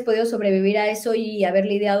dices, tú hubieras podido sobrevivir a eso y haber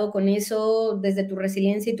lidiado con eso desde tu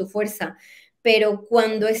resiliencia y tu fuerza, pero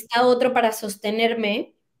cuando está otro para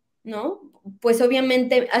sostenerme, ¿no? Pues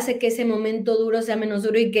obviamente hace que ese momento duro sea menos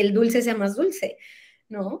duro y que el dulce sea más dulce,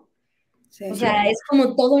 ¿no? Sí. O sea, es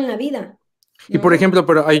como todo en la vida. Y por ejemplo,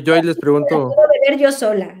 pero yo ahí les pregunto... Puedo beber yo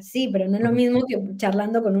sola, sí, pero no es lo mismo que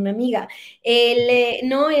charlando con una amiga.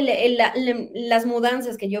 Las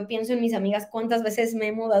mudanzas que yo pienso en mis amigas, cuántas veces me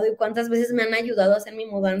he mudado y cuántas veces me han ayudado a hacer mi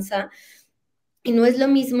mudanza. Y no es lo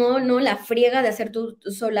mismo, ¿no? La friega de hacer tú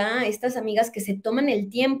sola, estas amigas que se toman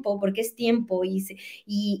el tiempo, porque es tiempo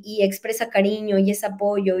y expresa cariño y es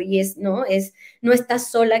apoyo y no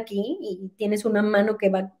estás sola aquí y tienes una mano que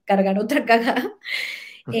va a cargar otra caja.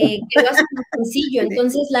 Que lo hace más sencillo.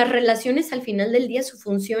 Entonces, las relaciones al final del día, su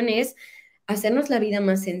función es hacernos la vida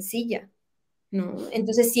más sencilla, ¿no?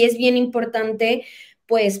 Entonces, sí es bien importante,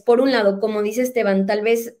 pues, por un lado, como dice Esteban, tal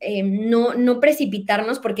vez no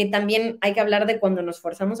precipitarnos, porque también hay que hablar de cuando nos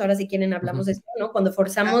forzamos, ahora si quieren hablamos de esto, ¿no? Cuando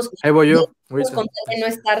forzamos Ahí voy yo, con tal de no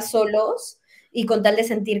estar solos y con tal de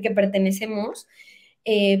sentir que pertenecemos,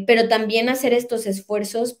 pero también hacer estos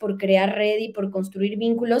esfuerzos por crear red y por construir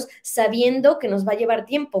vínculos, sabiendo que nos va a llevar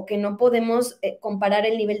tiempo, que no podemos comparar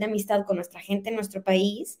el nivel de amistad con nuestra gente en nuestro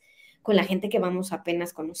país con la gente que vamos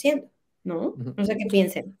apenas conociendo, ¿no? No sé qué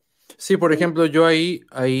piensen. Sí, por ejemplo, yo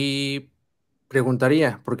ahí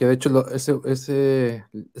preguntaría, porque de hecho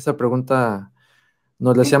esa pregunta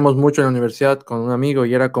nos la hacíamos mucho en la universidad con un amigo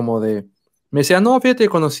y era como de, me decía, no, fíjate,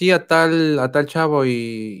 conocí a tal chavo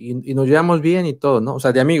y nos llevamos bien y todo, ¿no? O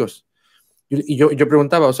sea, de amigos. Y yo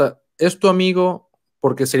preguntaba, o sea, ¿es tu amigo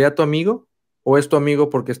porque sería tu amigo o es tu amigo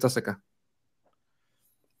porque estás acá?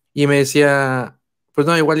 Y me decía, pues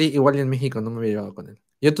no, igual y en México no me había llevado con él.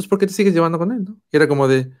 Y entonces, ¿por qué te sigues llevando con él, no? Y era como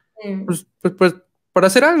de, pues para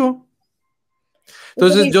hacer algo.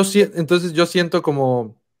 Entonces yo siento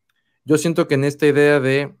que en esta idea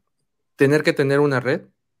de tener que tener una red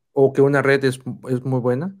o que una red es muy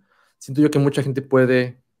buena, siento yo que mucha gente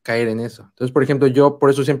puede caer en eso. Entonces, por ejemplo, yo por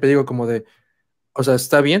eso siempre digo como de, o sea,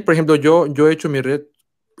 está bien. Por ejemplo, yo he hecho mi red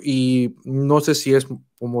y no sé si es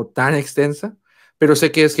como tan extensa, pero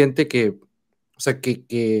sé que es gente que, o sea,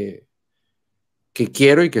 que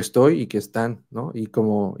quiero y que estoy y que están, ¿no? Y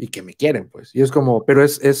que me quieren, pues. Y es como, pero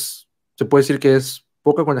se puede decir que es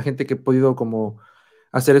poca con la gente que he podido como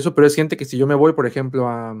hacer eso, pero es gente que si yo me voy, por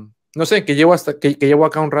ejemplo, no sé, que llevo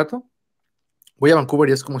acá un rato, voy a Vancouver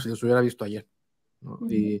y es como si los hubiera visto ayer, ¿no?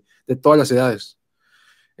 Y de todas las edades.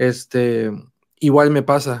 Este, igual me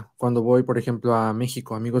pasa cuando voy, por ejemplo, a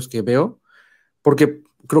México, amigos que veo, porque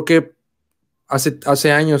creo que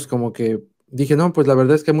hace años como que dije, no, pues la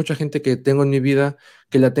verdad es que hay mucha gente que tengo en mi vida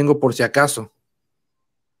que la tengo por si acaso,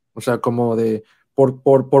 o sea, como de,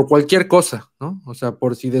 por cualquier cosa, ¿no? O sea,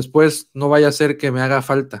 por si después no vaya a ser que me haga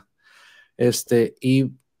falta.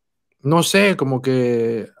 Y no sé, como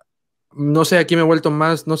que, no sé, aquí me he vuelto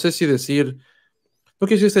más, no sé si decir, no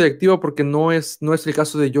quiero decir selectivo porque no es el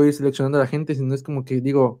caso de yo ir seleccionando a la gente, sino es como que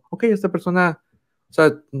digo, ok, esta persona, o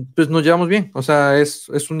sea, pues nos llevamos bien, o sea, es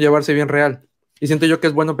un llevarse bien real. Y siento yo que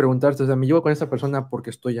es bueno preguntarse, o sea, ¿me llevo con esta persona porque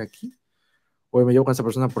estoy aquí? ¿O me llevo con esta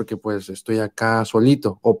persona porque pues estoy acá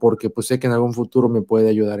solito? ¿O porque pues sé que en algún futuro me puede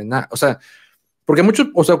ayudar en nada? O sea, porque mucho,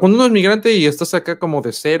 o sea, cuando uno es migrante y estás acá como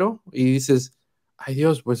de cero y dices, ay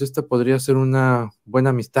Dios, pues esta podría ser una buena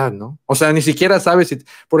amistad, ¿no? O sea, ni siquiera sabes si,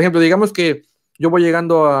 por ejemplo, digamos que yo voy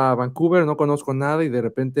llegando a Vancouver, no conozco nada y de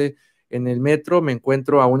repente en el metro me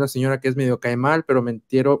encuentro a una señora que es medio cae mal, pero me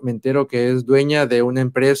entero que es dueña de una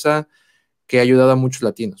empresa que ha ayudado a muchos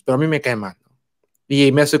latinos, pero a mí me cae mal, ¿no?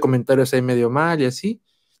 Y me hace comentarios ahí medio mal y así.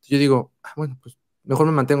 Yo digo, bueno, pues mejor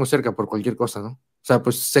me mantengo cerca por cualquier cosa, ¿no? O sea,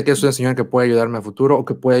 pues sé que es una señora que puede ayudarme a futuro o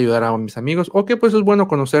que puede ayudar a mis amigos o que pues es bueno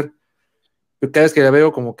conocer. Pero cada vez que la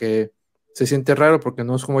veo como que se siente raro porque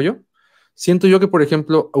no es como yo. Siento yo que, por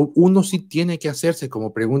ejemplo, uno sí tiene que hacerse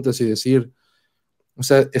como preguntas y decir, o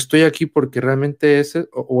sea, estoy aquí porque realmente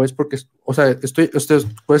o es porque, o sea,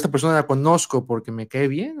 por esta persona la conozco porque me cae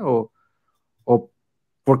bien o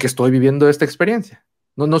porque estoy viviendo esta experiencia.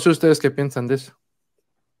 No sé ustedes qué piensan de eso.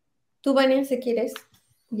 Tú, Vania, si quieres,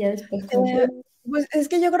 ya después tú. Pues es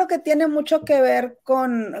que yo creo que tiene mucho que ver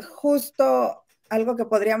con justo algo que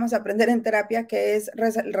podríamos aprender en terapia, que es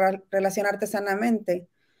relacionarte sanamente.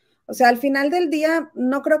 O sea, al final del día,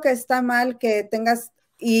 no creo que está mal que tengas,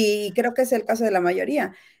 y creo que es el caso de la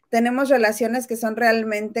mayoría, tenemos relaciones que son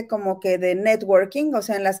realmente como que de networking, o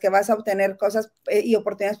sea, en las que vas a obtener cosas y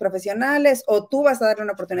oportunidades profesionales, o tú vas a darle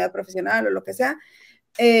una oportunidad profesional o lo que sea,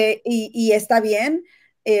 y está bien.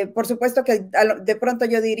 Por supuesto que de pronto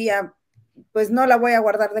yo diría, pues no la voy a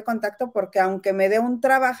guardar de contacto porque aunque me dé un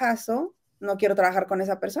trabajazo, no quiero trabajar con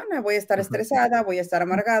esa persona, voy a estar estresada, voy a estar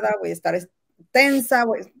amargada, voy a estar tensa,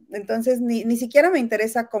 entonces ni siquiera me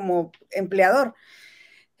interesa como empleador.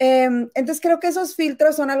 Entonces creo que esos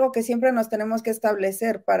filtros son algo que siempre nos tenemos que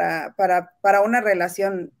establecer para una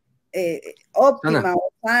relación óptima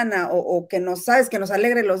o sana o que nos, sabes, que nos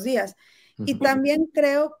alegre los días. Y también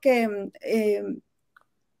creo que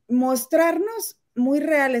mostrarnos muy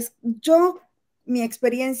reales. Mi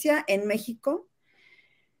experiencia en México,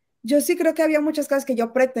 yo sí creo que había muchas cosas que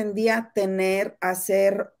yo pretendía tener,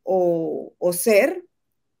 hacer o ser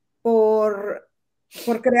por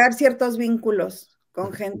crear ciertos vínculos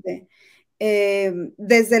con gente.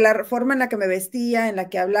 Desde la forma en la que me vestía, en la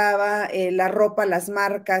que hablaba, la ropa, las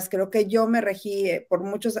marcas, creo que yo me regí por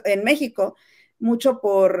muchos, en México, mucho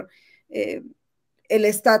por el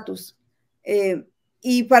estatus.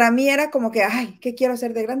 Y para mí era como que, ay, ¿qué quiero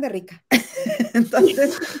ser de grande? Rica.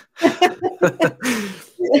 Entonces,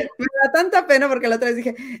 me da tanta pena porque la otra vez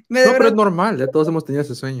dije, no, pero es normal, ya todos hemos tenido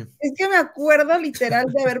ese sueño. Es que me acuerdo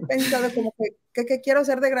literal de haber pensado como que quiero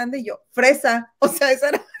ser de grande y yo, fresa, o sea, esa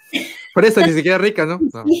era. Fresa, ni siquiera rica, ¿no?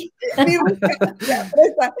 No. Ni rica, ya,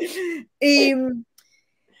 fresa.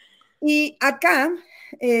 Y acá,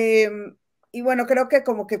 y bueno, creo que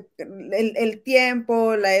como que el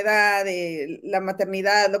tiempo, la edad, la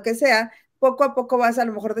maternidad, lo que sea, poco a poco vas a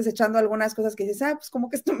lo mejor desechando algunas cosas que dices, pues como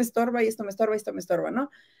que esto me estorba y esto me estorba y esto me estorba, ¿no?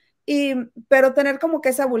 Pero tener como que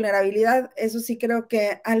esa vulnerabilidad, eso sí creo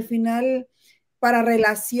que al final para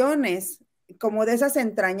relaciones como de esas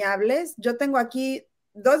entrañables, yo tengo aquí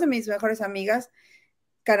dos de mis mejores amigas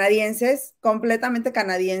canadienses, completamente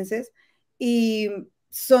canadienses, y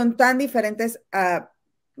son tan diferentes a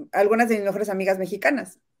algunas de mis mejores amigas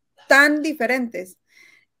mexicanas, tan diferentes.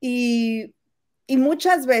 Y Y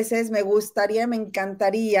muchas veces me gustaría, me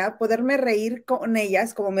encantaría poderme reír con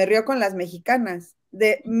ellas como me río con las mexicanas,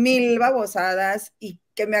 de mil babosadas y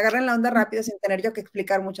que me agarren la onda rápido sin tener yo que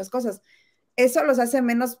explicar muchas cosas. ¿Eso los hace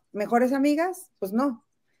mejores amigas? Pues no.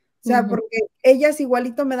 O sea, porque ellas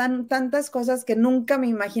igualito me dan tantas cosas que nunca me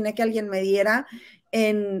imaginé que alguien me diera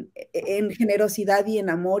en generosidad y en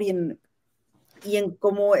amor y en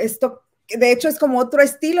como esto, de hecho es como otro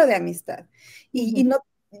estilo de amistad. Y no,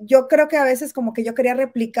 yo creo que a veces como que yo quería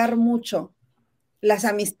replicar mucho las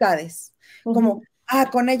amistades, como,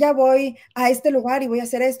 con ella voy a este lugar y voy a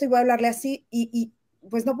hacer esto y voy a hablarle así, y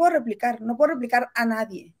pues no puedo replicar a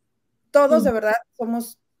nadie. Todos de verdad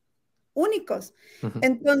somos únicos.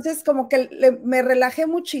 Entonces, como que me relajé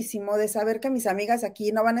muchísimo de saber que mis amigas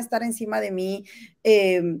aquí no van a estar encima de mí,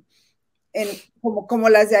 como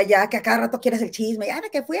las de allá, que a cada rato quieres el chisme, y ahora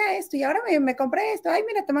que fui a esto, y ahora me compré esto, ay,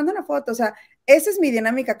 mira, te mando una foto. O sea, esa es mi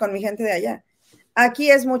dinámica con mi gente de allá. Aquí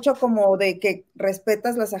es mucho como de que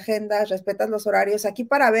respetas las agendas, respetas los horarios. Aquí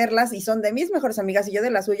para verlas, y son de mis mejores amigas y yo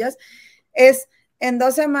de las suyas, es en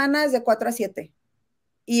 2 semanas de 4 a 7.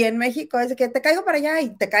 Y en México es de que te caigo para allá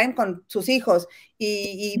y te caen con sus hijos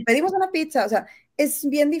y pedimos una pizza. O sea, es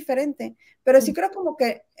bien diferente. Pero sí creo como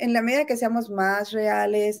que en la medida que seamos más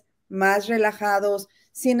reales, más relajados,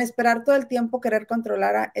 sin esperar todo el tiempo querer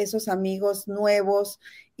controlar a esos amigos nuevos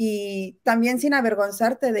y también sin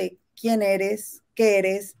avergonzarte de quién eres, qué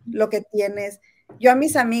eres, lo que tienes. Yo a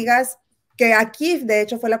mis amigas, que aquí de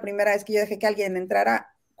hecho fue la primera vez que yo dejé que alguien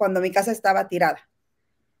entrara cuando mi casa estaba tirada.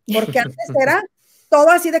 Porque antes era todo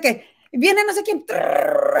así de que viene no sé quién.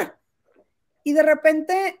 Y de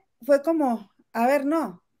repente fue como, a ver,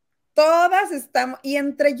 no, todas estamos, y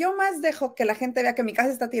entre yo más dejo que la gente vea que mi casa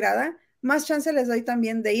está tirada, más chance les doy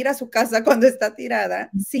también de ir a su casa cuando está tirada,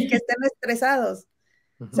 sin que estén estresados.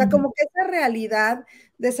 O sea, como que esa realidad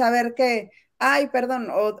de saber que, ay, perdón,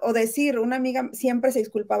 o decir, una amiga siempre se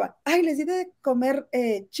disculpaba, ay, les di de comer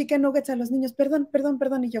chicken nuggets a los niños,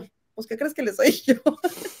 perdón, y yo, pues, ¿qué crees que les doy yo?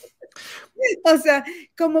 O sea,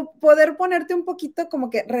 como poder ponerte un poquito, como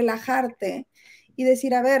que relajarte y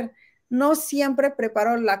decir, a ver, no siempre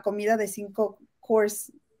preparo la comida de 5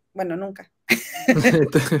 course, bueno, nunca.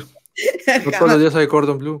 No todos los días hay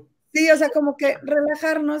cordon bleu. Sí, o sea, como que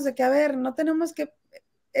relajarnos de que, a ver, no tenemos que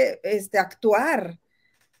actuar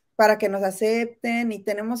para que nos acepten y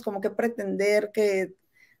tenemos como que pretender que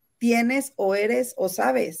tienes o eres o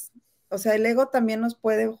sabes. O sea, el ego también nos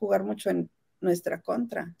puede jugar mucho en nuestra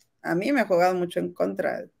contra. A mí me ha jugado mucho en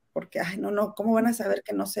contra porque, ay, no, ¿cómo van a saber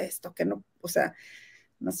que no sé esto? Que no, o sea,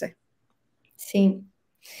 no sé. Sí.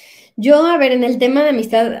 Yo, a ver, en el tema de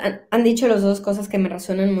amistad han dicho los dos cosas que me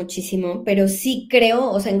resuenan muchísimo, pero sí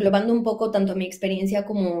creo, o sea, englobando un poco tanto mi experiencia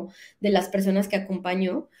como de las personas que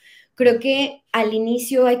acompaño, creo que al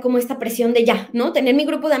inicio hay como esta presión de ya, ¿no? Tener mi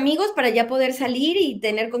grupo de amigos para ya poder salir y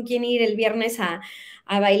tener con quién ir el viernes a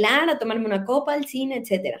bailar, a tomarme una copa, al cine,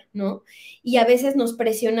 etcétera, ¿no? Y a veces nos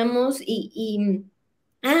presionamos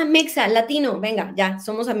mexa, latino, venga, ya,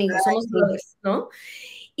 somos amigos, somos brothers, ¿no?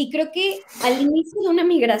 Y creo que al inicio de una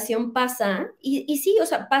migración pasa, y sí, o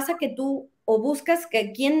sea, pasa que tú o buscas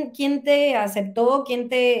que quién te aceptó,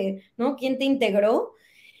 ¿no? Quién te integró,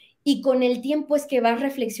 y con el tiempo es que vas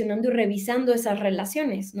reflexionando y revisando esas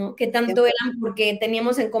relaciones, ¿no? Que tanto eran porque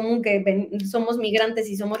teníamos en común que somos migrantes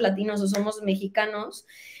y somos latinos o somos mexicanos,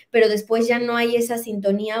 pero después ya no hay esa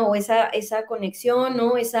sintonía o esa conexión,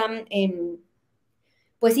 ¿no?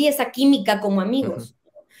 Pues sí, esa química como amigos.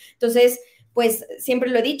 Entonces, pues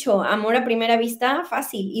siempre lo he dicho, amor a primera vista,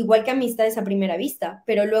 fácil, igual que amistades a primera vista,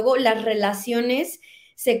 pero luego las relaciones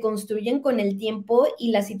se construyen con el tiempo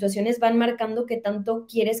y las situaciones van marcando qué tanto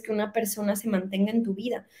quieres que una persona se mantenga en tu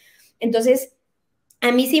vida. Entonces,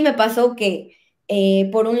 a mí sí me pasó que,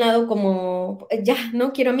 por un lado, como, ya,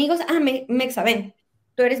 no quiero amigos, Mexa, ven,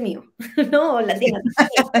 tú eres mío, ¿no? O latina.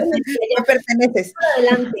 No perteneces.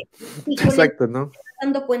 Adelante. Y con exacto, ¿no?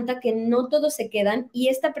 dando cuenta que no todos se quedan, y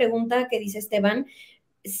esta pregunta que dice Esteban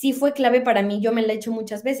sí fue clave para mí, yo me la he hecho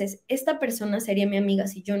muchas veces. ¿Esta persona sería mi amiga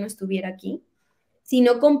si yo no estuviera aquí? Si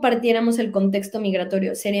no compartiéramos el contexto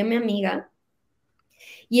migratorio, ¿sería mi amiga?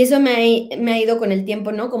 Y eso me ha ido con el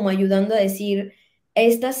tiempo, ¿no? Como ayudando a decir,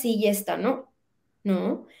 esta sí y esta no,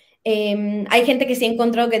 ¿no? Hay gente que sí he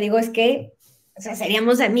encontrado que digo, es que, o sea,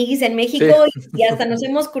 seríamos amiguis en México y hasta nos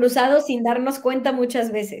hemos cruzado sin darnos cuenta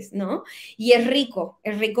muchas veces, ¿no? Y es rico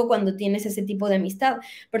cuando tienes ese tipo de amistad.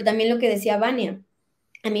 Pero también lo que decía Vania,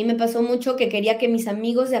 A mí me pasó mucho que quería que mis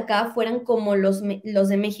amigos de acá fueran como los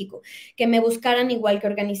de México, que me buscaran igual, que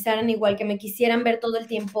organizaran igual, que me quisieran ver todo el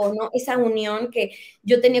tiempo, ¿no? Esa unión que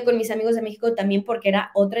yo tenía con mis amigos de México también porque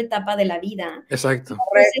era otra etapa de la vida. Exacto.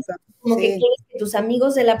 Entonces, como que Sí. quieres que tus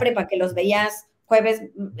amigos de la prepa, que los veías jueves,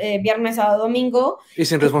 viernes, sábado, domingo, Y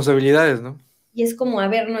sin responsabilidades, ¿no? y es como, a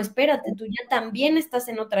ver, no, espérate, tú ya también estás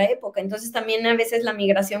en otra época. Entonces también a veces la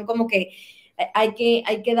migración como que hay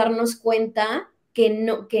que darnos cuenta que,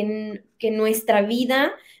 no, que nuestra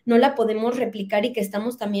vida no la podemos replicar y que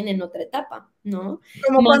estamos también en otra etapa, ¿no?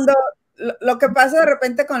 Como cuando lo que pasa de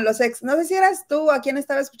repente con los ex, no sé si eras tú a quien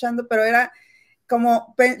estaba escuchando, pero era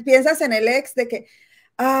como piensas en el ex de que,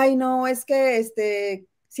 ay, no, es que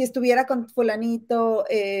si estuviera con fulanito,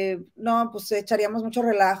 no, pues echaríamos mucho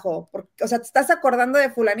relajo. Porque, o sea, te estás acordando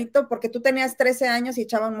de fulanito porque tú tenías 13 años y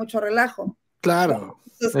echaban mucho relajo. Claro.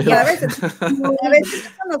 Entonces, y a veces eso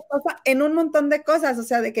nos pasa en un montón de cosas, o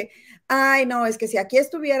sea, de que, ay, no, es que si aquí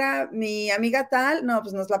estuviera mi amiga tal, no,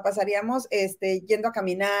 pues nos la pasaríamos yendo a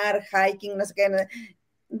caminar, hiking, no sé qué.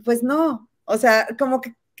 Pues no, o sea, como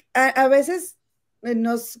que a veces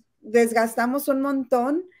nos desgastamos un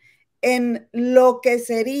montón en lo que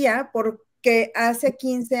sería, porque hace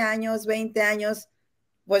 15 años, 20 años,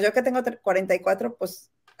 pues yo que tengo 44,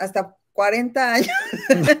 pues hasta 40 años.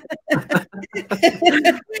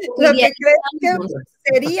 Lo que crees que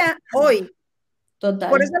sería hoy. Total.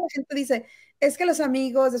 Por eso la gente dice, es que los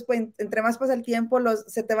amigos, después, entre más pasa el tiempo,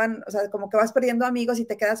 se te van, o sea, como que vas perdiendo amigos y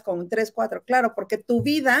te quedas con 3, 4. Claro, porque tu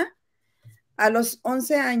vida a los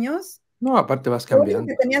 11 años, No, aparte vas lo cambiando.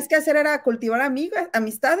 único que tenías que hacer era cultivar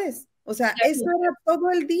amistades. O sea, eso era todo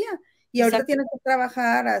el día. Y ahorita Exacto. tienes que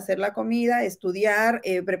trabajar, hacer la comida, estudiar,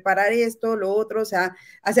 preparar esto, lo otro, o sea,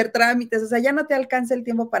 hacer trámites. O sea, ya no te alcanza el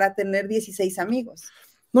tiempo para tener 16 amigos.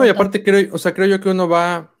 No, y aparte creo yo que uno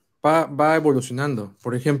va evolucionando.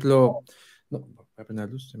 Por ejemplo, no, voy a prender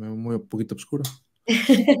la luz, se me ve muy un poquito oscuro.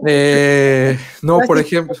 No, por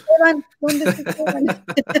ejemplo. ¿Dónde se quedan?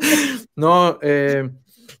 No,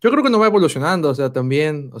 yo creo que uno va evolucionando, o sea,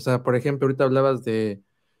 también, o sea, por ejemplo, ahorita hablabas de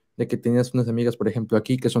que tenías unas amigas, por ejemplo,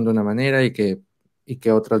 aquí que son de una manera y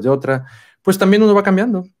que otras de otra. Pues también uno va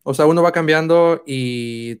cambiando, o sea, uno va cambiando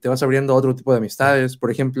y te vas abriendo a otro tipo de amistades.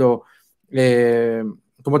 Por ejemplo,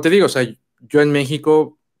 como te digo, o sea, yo en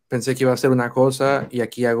México pensé que iba a ser una cosa y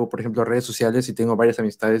aquí hago, por ejemplo, redes sociales y tengo varias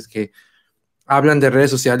amistades que hablan de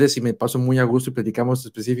redes sociales y me paso muy a gusto y platicamos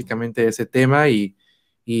específicamente de ese tema y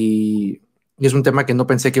es un tema que no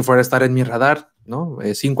pensé que fuera a estar en mi radar, ¿no?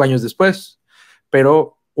 5 años después,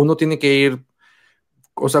 pero uno tiene que ir,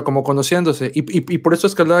 o sea, como conociéndose y por eso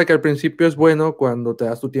es que hablaba que al principio es bueno cuando te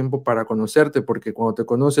das tu tiempo para conocerte, porque cuando te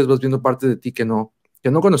conoces vas viendo partes de ti que no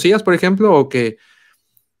conocías, por ejemplo, o que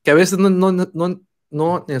a veces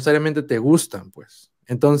no necesariamente te gustan, pues.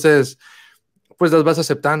 Entonces, pues las vas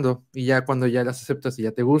aceptando y ya cuando ya las aceptas y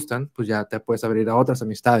ya te gustan, pues ya te puedes abrir a otras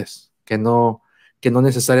amistades que no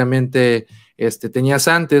necesariamente tenías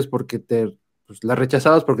antes porque pues, las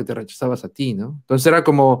rechazabas porque te rechazabas a ti, ¿no? Entonces era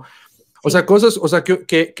como, o sea, cosas, o sea,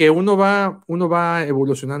 que uno va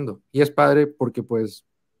evolucionando y es padre porque pues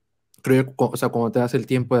creo que, o sea, cuando te das el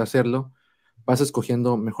tiempo de hacerlo, vas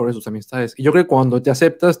escogiendo mejores tus amistades. Y yo creo que cuando te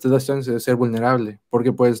aceptas, te das chance de ser vulnerable,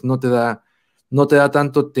 porque pues no te da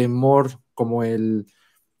tanto temor como el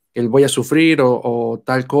voy a sufrir o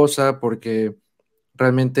tal cosa, porque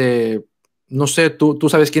realmente, no sé, tú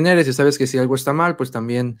sabes quién eres y sabes que si algo está mal, pues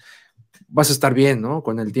también vas a estar bien, ¿no?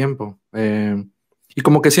 Con el tiempo. Y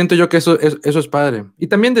como que siento yo que eso es padre. Y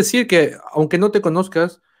también decir que aunque no te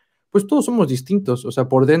conozcas, pues todos somos distintos, o sea,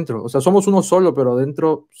 por dentro, o sea, somos uno solo, pero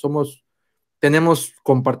dentro tenemos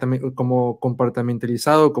como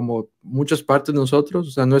compartimentalizado como muchas partes de nosotros,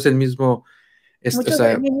 o sea, no es el mismo, o Muchos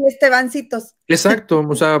sea, mini Estebancitos. exacto,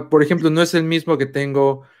 o sea, por ejemplo, no es el mismo que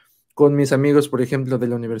tengo con mis amigos, por ejemplo, de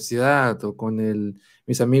la universidad o con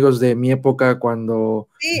mis amigos de mi época cuando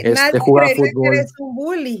Sí, nadie jugaba creería que fútbol. eres un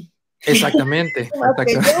bully. Exactamente, Más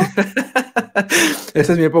que yo.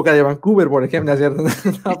 Esa es mi época de Vancouver, por ejemplo, ¿no es cierto?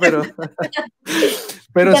 No,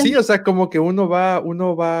 pero sí, o sea, como que uno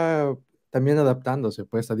va también adaptándose,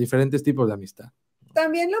 pues, a diferentes tipos de amistad.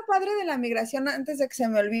 También lo padre de la migración, antes de que se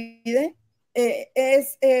me olvide,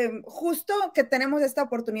 es justo que tenemos esta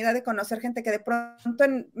oportunidad de conocer gente que de pronto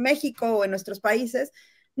en México o en nuestros países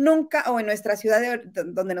nunca, o en nuestra ciudad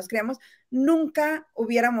donde nos criamos, nunca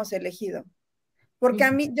hubiéramos elegido. Porque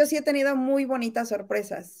a mí, yo sí he tenido muy bonitas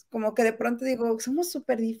sorpresas, como que de pronto digo, somos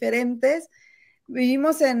súper diferentes,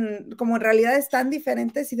 vivimos como en realidades tan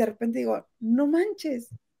diferentes y de repente digo, no manches,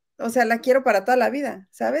 o sea, la quiero para toda la vida,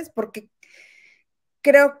 ¿sabes? Porque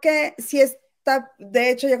creo que sí es de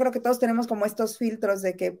hecho, yo creo que todos tenemos como estos filtros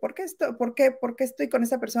de que, ¿por qué estoy con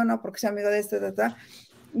esta persona? ¿O por qué soy amigo de este?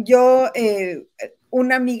 Yo,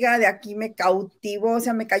 una amiga de aquí me cautivó, o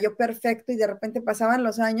sea, me cayó perfecto y de repente pasaban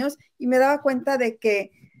los años y me daba cuenta de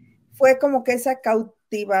que fue como que esa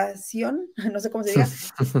cautivación, no sé cómo se diga,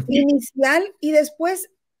 inicial, y después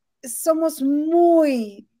somos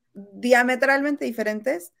muy diametralmente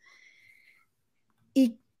diferentes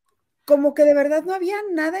y como que de verdad no había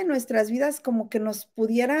nada en nuestras vidas como que nos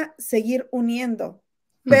pudiera seguir uniendo,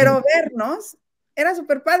 pero vernos era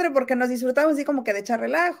súper padre porque nos disfrutábamos así como que de echar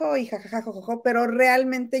relajo y jajaja, jojojo, pero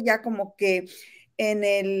realmente ya como que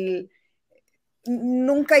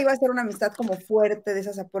nunca iba a ser una amistad como fuerte, de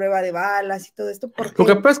esas a prueba de balas y todo esto, porque... Lo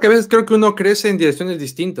que pasa es que a veces creo que uno crece en direcciones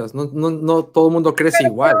distintas, no todo el mundo crece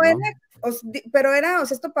igual, ¿no? O sea,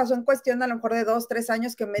 esto pasó en cuestión a lo mejor de 2, 3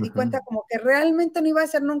 años que me di cuenta como que realmente no iba a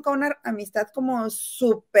ser nunca una amistad como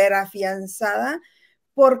súper afianzada,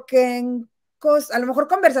 porque a lo mejor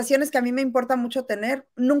conversaciones que a mí me importa mucho tener,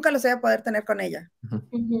 nunca los voy a poder tener con ella.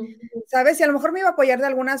 ¿Sabes? Y a lo mejor me iba a apoyar de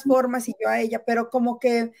algunas formas y yo a ella, pero como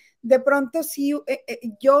que de pronto sí,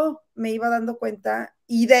 yo me iba dando cuenta,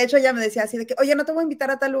 y de hecho ella me decía así de que, oye, no te voy a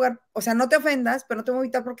invitar a tal lugar, o sea, no te ofendas, pero no te voy a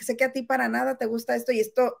invitar porque sé que a ti para nada te gusta esto,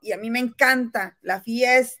 y a mí me encanta la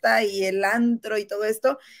fiesta y el antro y todo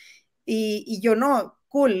esto, y yo no,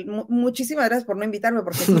 cool, muchísimas gracias por no invitarme,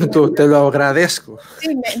 porque sí, te lo agradezco.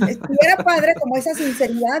 Sí, era padre como esa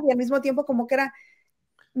sinceridad y al mismo tiempo como que era,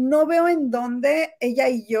 no veo en dónde ella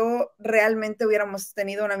y yo realmente hubiéramos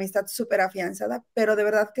tenido una amistad súper afianzada, pero de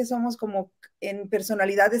verdad que somos como en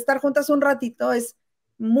personalidad, estar juntas un ratito es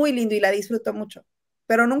muy lindo y la disfruto mucho,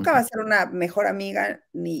 pero nunca va a ser una mejor amiga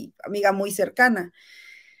ni amiga muy cercana.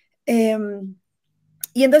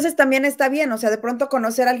 Y entonces también está bien, o sea, de pronto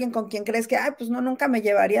conocer a alguien con quien crees que, ay, pues no, nunca me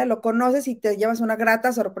llevaría, lo conoces y te llevas una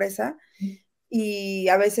grata sorpresa y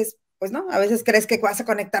a veces, pues no, a veces crees que vas a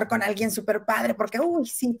conectar con alguien súper padre porque, uy,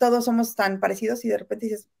 sí, todos somos tan parecidos y de repente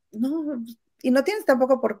dices, no, y no tienes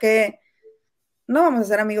tampoco por qué, no vamos a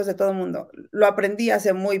ser amigos de todo el mundo. Lo aprendí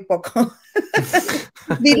hace muy poco.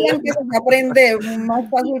 Dirían que eso se aprende más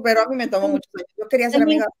fácil, pero a mí me tomó mucho tiempo. Yo quería ser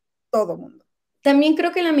amiga de todo el mundo. También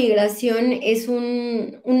creo que la migración es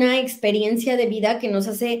una experiencia de vida que nos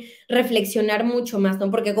hace reflexionar mucho más, ¿no?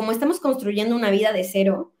 Porque como estamos construyendo una vida de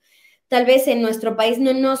cero, tal vez en nuestro país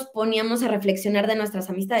no nos poníamos a reflexionar de nuestras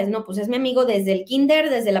amistades, no, pues es mi amigo desde el kinder,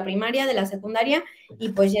 desde la primaria, de la secundaria, y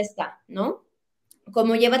pues ya está, ¿no?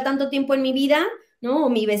 Como lleva tanto tiempo en mi vida, ¿no? O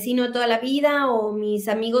mi vecino de toda la vida, o mis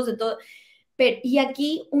amigos de todo. Y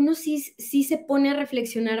aquí uno sí se pone a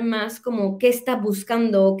reflexionar más como qué está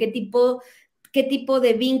buscando, qué tipo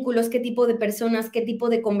de vínculos, qué tipo de personas, qué tipo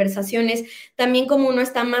de conversaciones. También como uno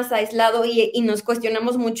está más aislado y nos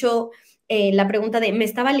cuestionamos mucho la pregunta de, ¿me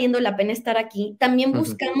está valiendo la pena estar aquí? También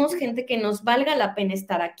buscamos gente que nos valga la pena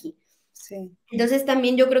estar aquí. Sí. Entonces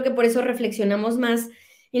también yo creo que por eso reflexionamos más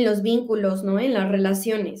en los vínculos, ¿no? En las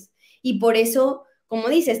relaciones. Y por eso, como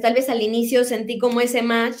dices, tal vez al inicio sentí como ese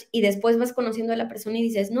match y después vas conociendo a la persona y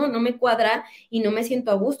dices, no me cuadra y no me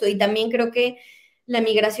siento a gusto. Y también creo que la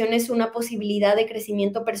migración es una posibilidad de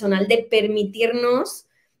crecimiento personal, de permitirnos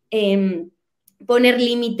poner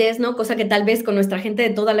límites, ¿no? Cosa que tal vez con nuestra gente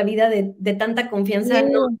de toda la vida, de tanta confianza,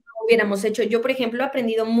 no hubiéramos hecho. Yo, por ejemplo, he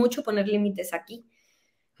aprendido mucho a poner límites aquí.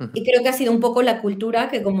 Y creo que ha sido un poco la cultura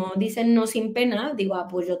que, como dicen, no sin pena, digo,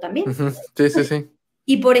 pues yo también. Sí.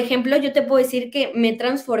 Y, por ejemplo, yo te puedo decir que me he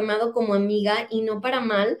transformado como amiga y no para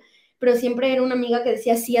mal, pero siempre era una amiga que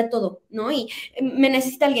decía sí a todo, ¿no? Y me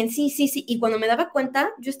necesita alguien, sí. Y cuando me daba cuenta,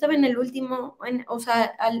 yo estaba en el último, o sea,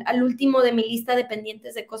 al último de mi lista de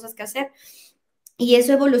pendientes de cosas que hacer. Y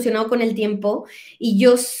eso ha evolucionado con el tiempo. Y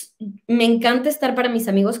me encanta estar para mis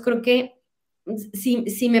amigos. Creo que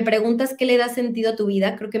si me preguntas qué le da sentido a tu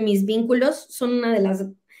vida, creo que mis vínculos son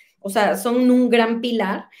son un gran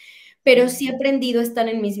pilar, pero sí he aprendido a estar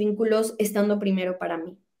en mis vínculos estando primero para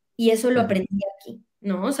mí. Y eso lo aprendí aquí,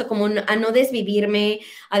 ¿no? O sea, como a no desvivirme,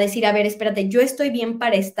 a decir, a ver, espérate, yo estoy bien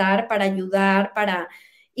para estar, para ayudar,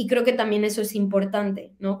 y creo que también eso es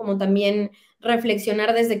importante, ¿no? Como también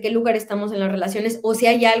reflexionar desde qué lugar estamos en las relaciones o si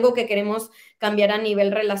hay algo que queremos cambiar a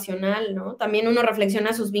nivel relacional, ¿no? También uno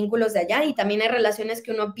reflexiona sus vínculos de allá y también hay relaciones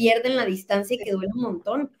que uno pierde en la distancia y que duele un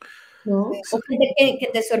montón, ¿no? O gente que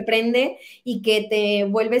te sorprende y que te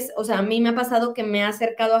vuelves, o sea, a mí me ha pasado que me ha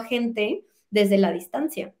acercado a gente desde la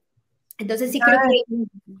distancia. Entonces sí creo que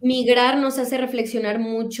migrar nos hace reflexionar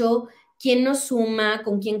mucho quién nos suma,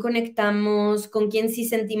 con quién conectamos, con quién sí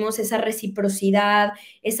sentimos esa reciprocidad,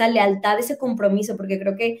 esa lealtad, ese compromiso, porque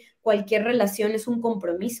creo que cualquier relación es un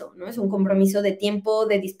compromiso, ¿no? Es un compromiso de tiempo,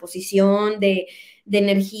 de disposición, de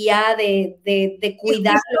energía, de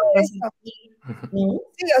cuidar lo que vas a decir, ¿no?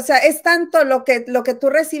 Sí, o sea, es tanto lo que tú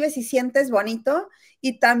recibes y sientes bonito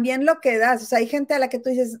y también lo que das. O sea, hay gente a la que tú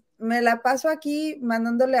dices, me la paso aquí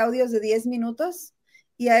mandándole audios de 10 minutos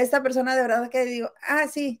y a esta persona de verdad que digo, ah,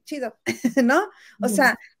 sí, chido, ¿no? O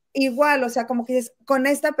sea, igual, o sea, como que dices, con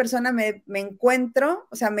esta persona me encuentro,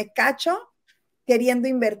 o sea, me cacho queriendo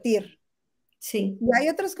invertir. Sí. Y hay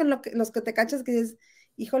otros con los que te cachas que dices,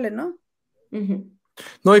 híjole, ¿no?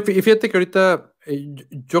 No, y fíjate que ahorita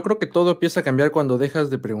yo creo que todo empieza a cambiar cuando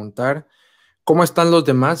dejas de preguntar cómo están los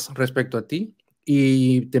demás respecto a ti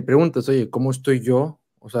y te preguntas, oye, ¿cómo estoy yo?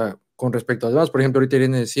 O sea, con respecto a los demás. Por ejemplo, ahorita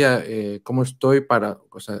Irene decía, ¿cómo estoy para,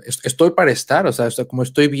 o sea, estoy para estar? O sea, como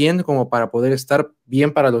estoy bien como para poder estar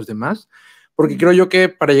bien para los demás. Porque creo yo que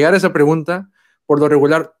para llegar a esa pregunta, por lo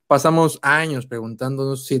regular, pasamos años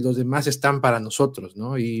preguntándonos si los demás están para nosotros,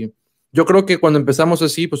 ¿no? Y yo creo que cuando empezamos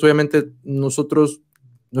así, pues obviamente nosotros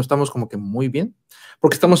no estamos como que muy bien,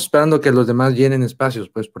 porque estamos esperando que los demás llenen espacios,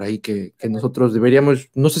 pues por ahí que nosotros deberíamos,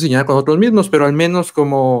 no sé si llenar con nosotros mismos, pero al menos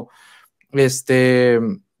como, pues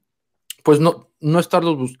no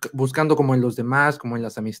estarlos buscando como en los demás, como en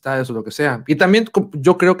las amistades o lo que sea. Y también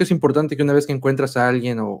yo creo que es importante que una vez que encuentras a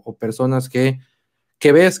alguien o personas que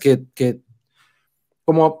ves que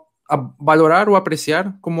como a valorar o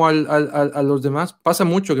apreciar como a los demás, pasa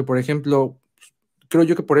mucho que, por ejemplo, creo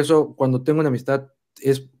yo que por eso cuando tengo una amistad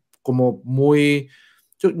es como muy,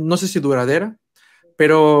 yo no sé si duradera,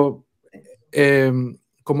 pero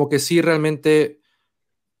como que sí realmente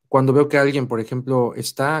cuando veo que alguien, por ejemplo,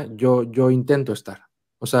 está, yo intento estar.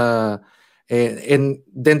 O sea,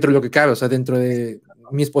 dentro de lo que cabe, o sea, dentro de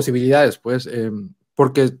mis posibilidades, pues,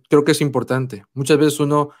 porque creo que es importante. Muchas veces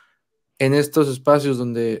uno en estos espacios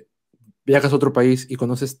donde viajas a otro país y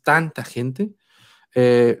conoces tanta gente,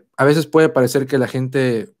 a veces puede parecer que la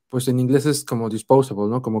gente, pues en inglés es como disposable,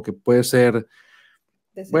 ¿no? Como que puede ser,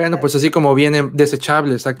 Desechable. bueno, pues así como viene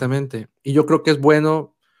desechable, exactamente. Y yo creo que es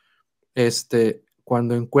bueno,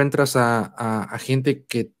 cuando encuentras a gente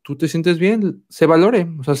que tú te sientes bien, se valore,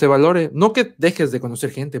 o sea, se valore. No que dejes de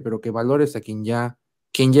conocer gente, pero que valores a quien ya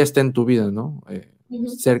está en tu vida, ¿no?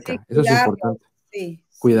 Cerca. Sí, Eso es cuidarlo. importante. Sí,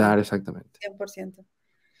 Cuidar, exactamente. 100%.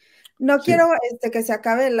 No Sí. quiero que se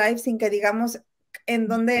acabe el live sin que digamos en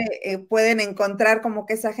dónde pueden encontrar como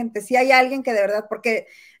que esa gente. Si hay alguien que de verdad, porque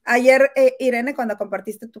ayer, Irene, cuando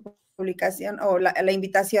compartiste tu publicación o la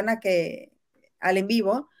invitación al en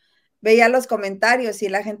vivo, veía los comentarios y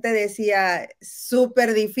la gente decía,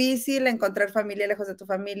 súper difícil encontrar familia lejos de tu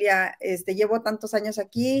familia, llevo tantos años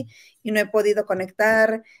aquí y no he podido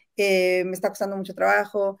conectar, me está costando mucho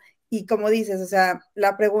trabajo. Y como dices, o sea,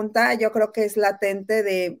 la pregunta yo creo que es latente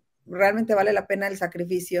de, ¿realmente vale la pena el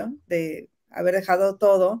sacrificio de haber dejado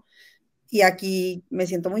todo? Y aquí me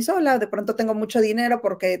siento muy sola, de pronto tengo mucho dinero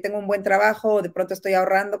porque tengo un buen trabajo, de pronto estoy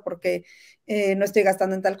ahorrando porque no estoy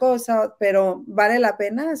gastando en tal cosa, pero ¿vale la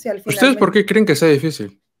pena si al final ¿Ustedes por qué creen que sea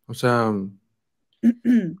difícil? O sea,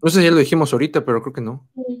 no sé si ya lo dijimos ahorita, pero creo que no.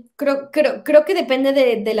 Creo que depende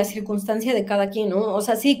de la circunstancia de cada quien, ¿no? O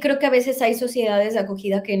sea, sí, creo que a veces hay sociedades de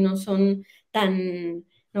acogida que no son tan,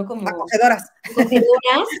 ¿no? Como acogedoras,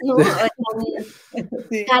 ¿no?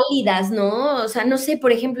 sí. Cálidas, ¿no? O sea, no sé,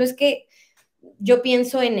 por ejemplo, es que yo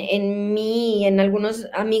pienso en mí y en algunos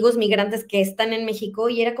amigos migrantes que están en México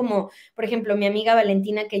y era como, por ejemplo, mi amiga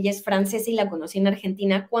Valentina, que ella es francesa y la conocí en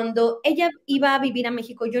Argentina, cuando ella iba a vivir a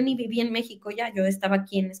México, yo ni vivía en México ya, yo estaba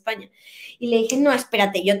aquí en España. Y le dije, no,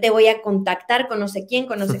 espérate, yo te voy a contactar con no sé quién,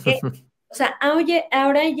 con no sé qué. O sea, oye,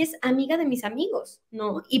 ahora ella es amiga de mis amigos,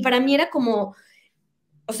 ¿no? Y para mí era como,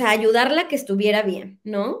 o sea, ayudarla a que estuviera bien,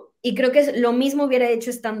 ¿no? Y creo que lo mismo hubiera hecho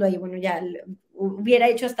estando ahí, bueno, ya hubiera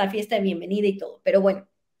hecho hasta fiesta de bienvenida y todo, pero bueno,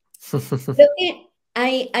 creo que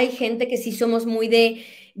hay gente que sí somos muy de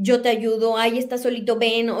yo te ayudo, ahí está solito,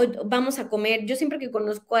 ven, vamos a comer. Yo siempre que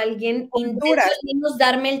conozco a alguien, intento Honduras. al menos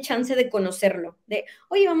darme el chance de conocerlo, de,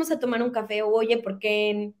 oye, vamos a tomar un café, o oye, ¿por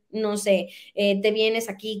qué, no sé, te vienes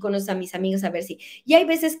aquí, conoces a mis amigos a ver si? Y hay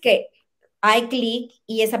veces que hay clic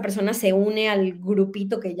y esa persona se une al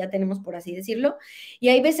grupito que ya tenemos, por así decirlo, y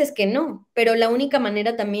hay veces que no, pero la única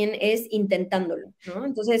manera también es intentándolo, ¿no?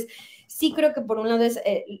 Entonces, sí creo que por un lado es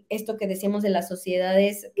esto que decíamos de las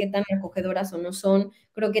sociedades, qué tan acogedoras o no son,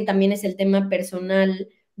 creo que también es el tema personal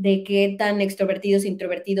de qué tan extrovertidos,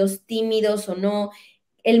 introvertidos, tímidos o no,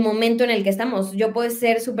 el momento en el que estamos. Yo puedo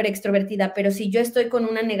ser súper extrovertida, pero si yo estoy con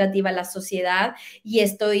una negativa a la sociedad y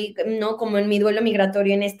estoy, ¿no? Como en mi duelo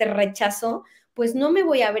migratorio, en este rechazo, pues no me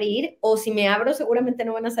voy a abrir, o si me abro seguramente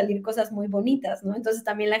no van a salir cosas muy bonitas, ¿no? Entonces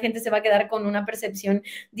también la gente se va a quedar con una percepción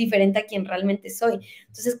diferente a quien realmente soy.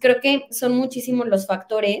 Entonces creo que son muchísimos los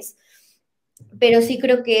factores, pero sí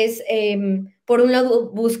creo que es, por un lado,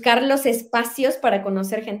 buscar los espacios para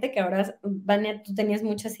conocer gente, que ahora, Vania, tú tenías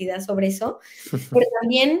muchas ideas sobre eso, pero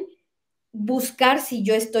también buscar si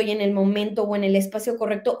yo estoy en el momento o en el espacio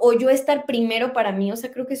correcto, o yo estar primero para mí. O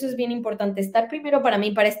sea, creo que eso es bien importante, estar primero para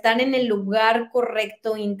mí, para estar en el lugar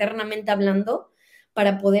correcto internamente hablando,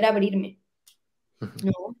 para poder abrirme,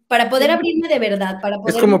 ¿no? Para poder abrirme de verdad, para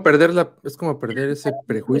poder... Es como perder ese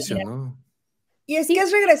prejuicio, ¿no? Y es que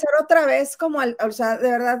es regresar otra vez como o sea, de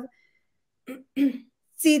verdad,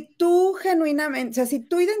 si tú genuinamente, o sea, si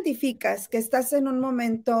tú identificas que estás en un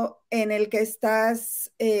momento en el que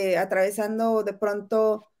estás atravesando de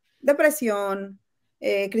pronto depresión,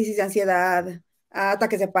 crisis de ansiedad,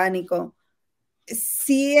 ataques de pánico,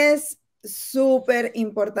 sí es súper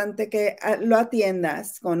importante que lo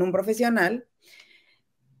atiendas con un profesional,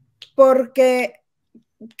 porque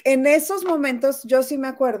en esos momentos yo sí me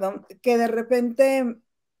acuerdo que de repente,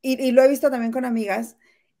 y lo he visto también con amigas,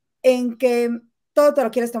 en que todo te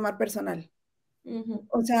lo quieres tomar personal.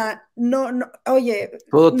 O sea, no, oye.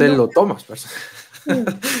 Todo te no, lo tomas personal.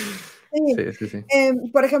 Sí. Sí.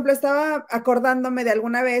 Por ejemplo, estaba acordándome de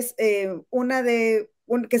alguna vez, que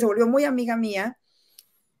se volvió muy amiga mía.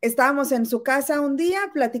 Estábamos en su casa un día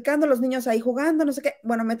platicando, los niños ahí jugando, no sé qué.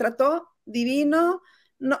 Bueno, me trató divino,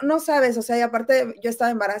 no sabes, o sea, y aparte yo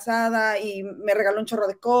estaba embarazada y me regaló un chorro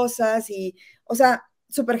de cosas y, o sea,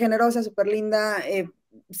 súper generosa, súper linda,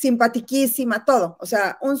 simpatiquísima, todo. O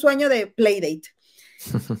sea, un sueño de playdate.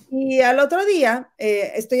 Y al otro día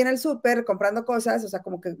estoy en el súper comprando cosas, o sea,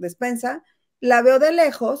 como que despensa, la veo de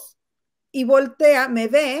lejos y voltea, me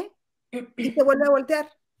ve y se vuelve a voltear.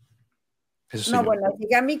 No, bueno,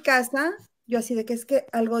 llegué a mi casa, yo así de que es que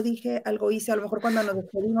algo dije, algo hice, a lo mejor cuando nos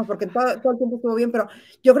despedimos, porque todo el tiempo estuvo bien, pero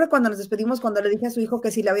yo creo que cuando nos despedimos, cuando le dije a su hijo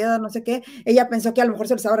que si le había dado no sé qué, ella pensó que a lo mejor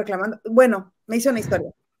se lo estaba reclamando. Bueno, me hizo una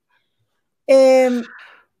historia.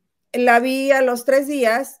 La vi a los 3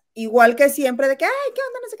 días, igual que siempre, de que, ay, ¿qué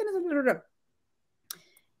onda? No sé qué, no sé qué.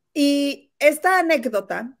 Y esta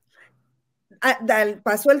anécdota,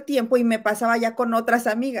 pasó el tiempo y me pasaba ya con otras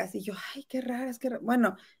amigas. Y yo, ay, qué raras, qué raras.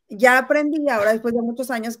 Bueno, ya aprendí ahora, después de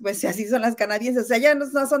muchos años, pues así son las canadienses. O sea, ya no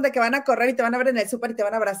son de que van a correr y te van a ver en el súper y te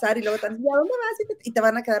van a abrazar y luego te van a decir, ¿a dónde vas? Y te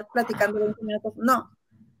van a quedar platicando 20 minutos. No,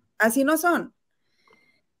 así no son.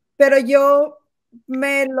 Pero yo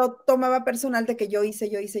me lo tomaba personal de que yo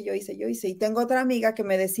hice. Y tengo otra amiga que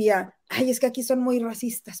me decía, ay, es que aquí son muy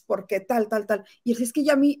racistas, porque tal. Y es que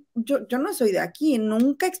yo no soy de aquí,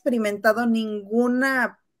 nunca he experimentado ningún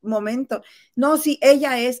momento. No, sí,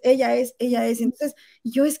 ella es. Entonces,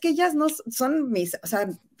 yo es que ellas no son mis, o sea,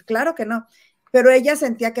 claro que no. Pero ella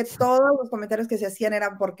sentía que todos los comentarios que se hacían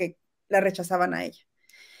eran porque la rechazaban a ella.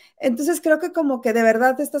 Entonces creo que como que de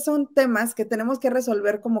verdad estos son temas que tenemos que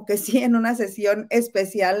resolver como que sí en una sesión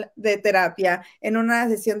especial de terapia, en una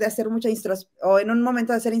sesión de hacer o en un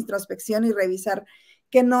momento de hacer introspección y revisar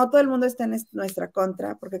que no todo el mundo está en nuestra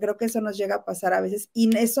contra, porque creo que eso nos llega a pasar a veces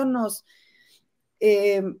y eso nos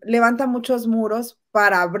levanta muchos muros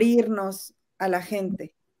para abrirnos a la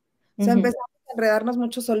gente. O sea, empezamos a enredarnos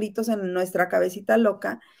mucho solitos en nuestra cabecita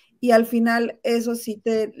loca y al final eso sí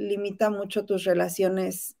te limita mucho tus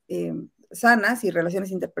relaciones sanas y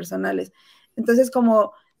relaciones interpersonales. Entonces,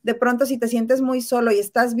 como de pronto si te sientes muy solo y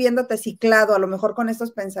estás viéndote ciclado, a lo mejor con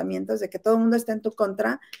estos pensamientos de que todo el mundo está en tu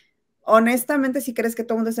contra, honestamente, si crees que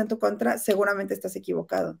todo el mundo está en tu contra, seguramente estás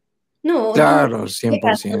equivocado. No, claro, tú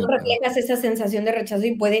 100%. reflejas esa sensación de rechazo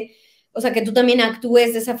y puede, o sea, que tú también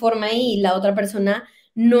actúes de esa forma y la otra persona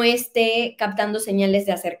no esté captando señales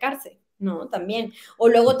de acercarse, ¿no? También. O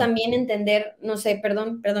luego también entender, no sé,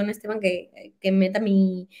 perdón, Esteban, que meta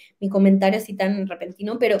mi comentario así tan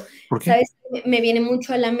repentino, pero, ¿sabes? Me viene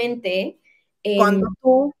mucho a la mente. Cuando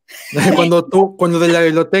tú... Cuando de la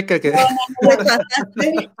biblioteca que...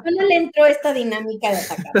 No le entró esta dinámica de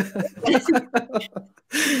atacar.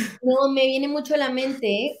 No, me viene mucho a la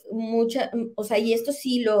mente, o sea, y esto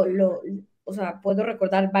sí o sea, puedo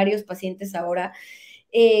recordar varios pacientes ahora,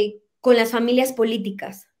 con las familias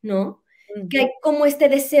políticas, ¿no? Que hay como este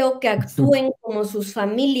deseo que actúen como sus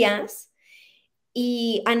familias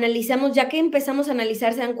y analizamos, ya que empezamos a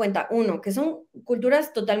analizar, se dan cuenta, uno, que son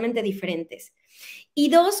culturas totalmente diferentes. Y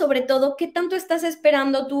dos, sobre todo, ¿qué tanto estás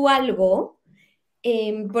esperando tú algo?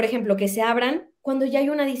 Por ejemplo, que se abran cuando ya hay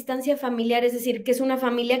una distancia familiar, es decir, que es una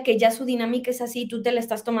familia que ya su dinámica es así, tú te la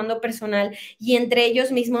estás tomando personal y entre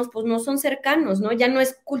ellos mismos pues no son cercanos, ¿no? Ya no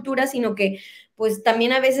es cultura, sino que pues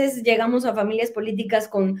también a veces llegamos a familias políticas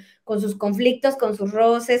con sus conflictos, con sus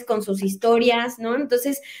roces, con sus historias, ¿no?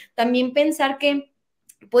 Entonces, también pensar que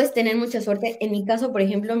puedes tener mucha suerte. En mi caso, por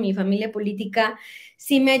ejemplo, mi familia política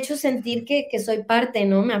sí me ha hecho sentir que soy parte,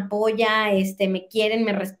 ¿no? Me apoya, me quieren,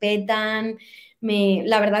 me respetan.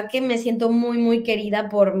 La verdad que me siento muy, muy querida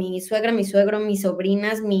por mi suegra, mi suegro, mis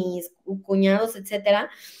sobrinas, mis cuñados, etcétera.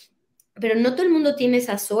 Pero no todo el mundo tiene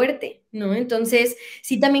esa suerte, ¿no? Entonces,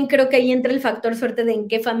 sí también creo que ahí entra el factor suerte de en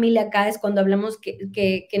qué familia caes cuando hablamos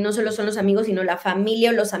que no solo son los amigos, sino la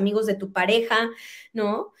familia o los amigos de tu pareja,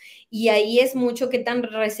 ¿no? Y ahí es mucho qué tan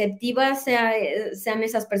receptivas sean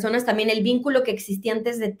esas personas, también el vínculo que existía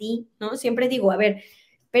antes de ti, ¿no? Siempre digo, a ver,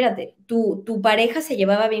 espérate, ¿tu pareja se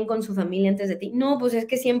llevaba bien con su familia antes de ti? No, pues es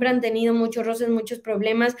que siempre han tenido muchos roces, muchos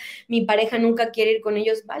problemas, mi pareja nunca quiere ir con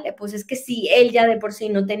ellos, vale, pues es que si él ya de por sí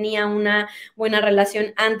no tenía una buena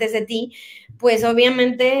relación antes de ti, pues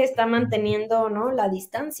obviamente está manteniendo, ¿no?, la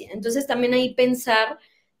distancia. Entonces también ahí pensar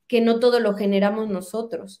que no todo lo generamos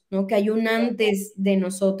nosotros, ¿no? Que hay un antes de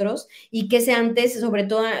nosotros y que ese antes, sobre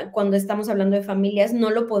todo cuando estamos hablando de familias, no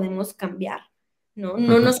lo podemos cambiar, ¿no?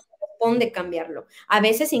 No nos corresponde cambiarlo. A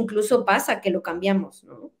veces incluso pasa que lo cambiamos,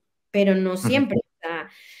 ¿no? Pero no siempre. O sea,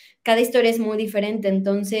 cada historia es muy diferente,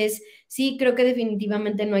 entonces sí creo que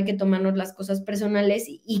definitivamente no hay que tomarnos las cosas personales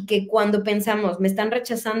y que cuando pensamos, me están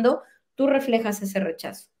rechazando, tú reflejas ese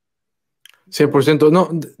rechazo. 100%. No,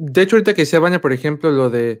 de hecho, ahorita que decía Vania, por ejemplo, lo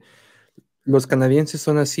de los canadienses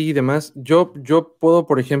son así y demás, yo puedo,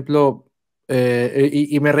 por ejemplo,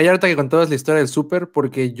 y me reí ahorita que contabas la historia del súper,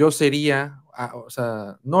 porque yo sería, o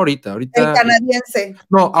sea, no ahorita, El ahorita, canadiense.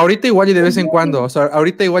 no, ahorita igual y de vez en cuando, o sea,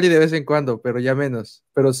 ahorita igual y de vez en cuando, pero ya menos,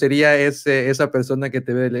 pero sería esa persona que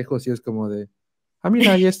te ve de lejos y es como de, ah,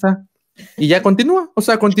 mira, ahí está, y ya continúa, o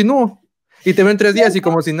sea, continúo, y te veo en 3 días y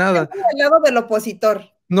como si nada. Siempre del lado del opositor.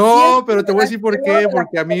 No, Siempre pero te voy a decir por del lado qué, de la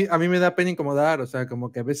porque a mí me da pena incomodar, o sea,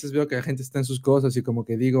 como que a veces veo que la gente está en sus cosas y como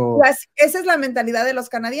que digo, esa es la mentalidad de los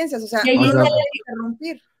canadienses, o sea, Y ahí o no sea, lo voy a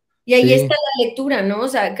interrumpir. Y ahí sí, está la lectura, ¿no? O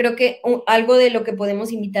sea, creo que algo de lo que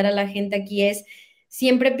podemos invitar a la gente aquí es,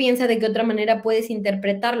 siempre piensa de qué otra manera puedes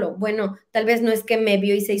interpretarlo. Bueno, tal vez no es que me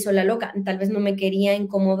vio y se hizo la loca, tal vez no me quería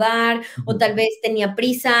incomodar, o tal vez tenía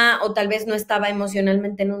prisa, o tal vez no estaba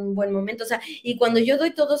emocionalmente en un buen momento. O sea, y cuando yo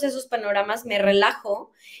doy todos esos panoramas, me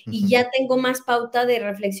relajo y ya tengo más pauta de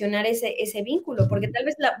reflexionar ese vínculo, porque tal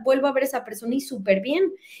vez vuelvo a ver a esa persona y súper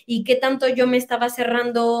bien, y qué tanto yo me estaba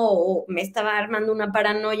cerrando o me estaba armando una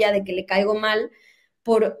paranoia de que le caigo mal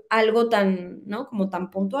por algo tan, ¿no?, como tan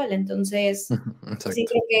puntual. Entonces, sí exacto.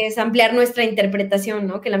 creo que es ampliar nuestra interpretación,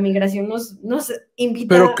 ¿no? Que la migración nos Pero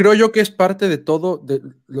invita. creo yo que es parte de todo, de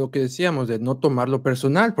lo que decíamos, de no tomarlo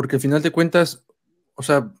personal, porque al final de cuentas, o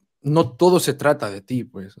sea, no todo se trata de ti,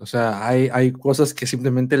 pues, o sea, hay cosas que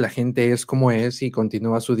simplemente la gente es como es y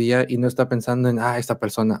continúa su día y no está pensando en, esta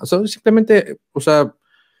persona, o sea, simplemente, o sea,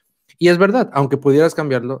 y es verdad, aunque pudieras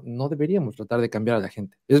cambiarlo, no deberíamos tratar de cambiar a la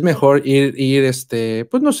gente. Es mejor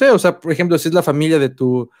pues no sé, o sea, por ejemplo, si es la familia de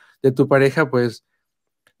tu pareja, pues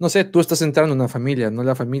no sé, tú estás entrando en una familia, no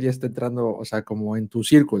la familia está entrando, o sea, como en tu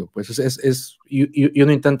círculo, pues y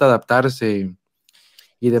uno intenta adaptarse y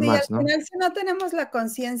Sí, al demás, ¿no? final, si no tenemos la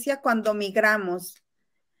conciencia cuando migramos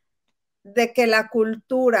de que la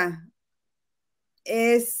cultura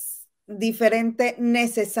es diferente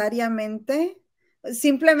necesariamente,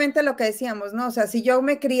 simplemente lo que decíamos, ¿no? O sea, si yo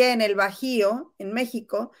me crié en el Bajío, en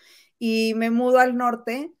México, y me mudo al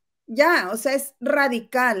norte, ya, o sea, es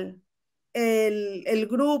radical el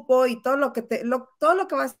grupo y todo lo que todo lo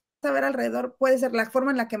que vas a ver alrededor puede ser la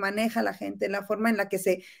forma en la que maneja la gente, la forma en la que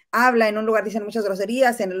se habla, en un lugar dicen muchas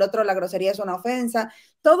groserías, en el otro la grosería es una ofensa,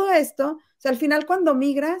 todo esto, o sea, al final cuando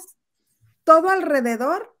migras, todo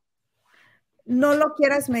alrededor no lo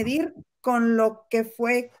quieras medir con lo que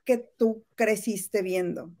fue que tú creciste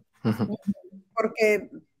viendo, Ujú.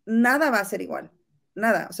 porque nada va a ser igual,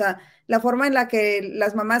 nada. O sea, la forma en la que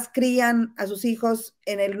las mamás crían a sus hijos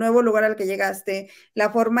en el nuevo lugar al que llegaste,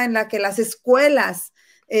 la forma en la que las escuelas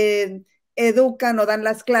educan o dan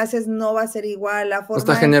las clases no va a ser igual, la Hasta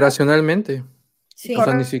forma en generacionalmente, Sí. o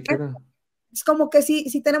sea, ni correcto. siquiera. Es como que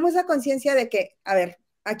si tenemos esa conciencia de que, a ver,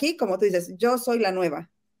 aquí, como tú dices, yo soy la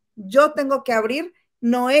nueva, yo tengo que abrir,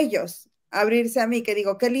 no ellos, abrirse a mí, que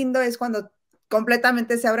digo, qué lindo es cuando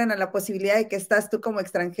completamente se abren a la posibilidad de que estás tú como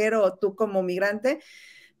extranjero o tú como migrante,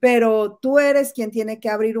 pero tú eres quien tiene que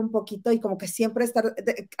abrir un poquito y como que siempre estar,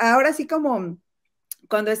 ahora sí como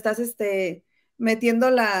cuando estás metiendo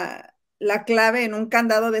la clave en un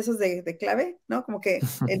candado de esos de clave, ¿no? Como que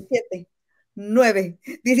el 7, 9,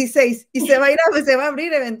 16, y se va a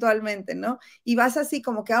abrir eventualmente, ¿no? Y vas así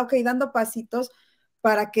como que, ok, dando pasitos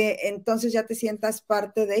para que entonces ya te sientas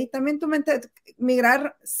parte de, y también tu mente,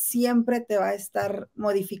 migrar siempre te va a estar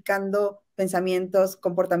modificando pensamientos,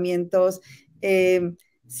 comportamientos,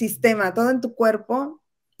 sistema, todo en tu cuerpo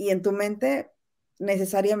y en tu mente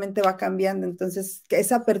necesariamente va cambiando. Entonces,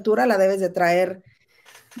 esa apertura la debes de traer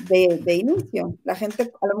de inicio. La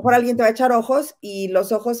gente, a lo mejor alguien te va a echar ojos y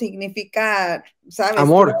los ojos significa, ¿sabes?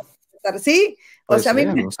 Amor. Sí, o Puede sea, a mí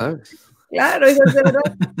ser, no sabes. claro, eso es de verdad.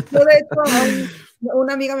 Yo de hecho,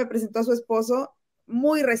 una amiga me presentó a su esposo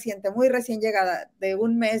muy reciente, muy recién llegada, de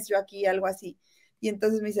un mes yo aquí, algo así. Y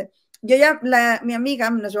entonces me dice, yo ya, mi amiga,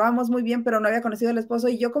 nos llevábamos muy bien, pero no había conocido al esposo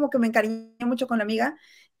y yo como que me encariñé mucho con la amiga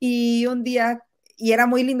y un día, y era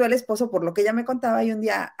muy lindo el esposo por lo que ella me contaba y un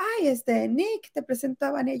día, ay, Nick, te presento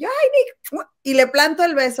a Vania, y yo, ay, Nick, y le planto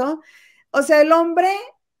el beso. O sea, el hombre,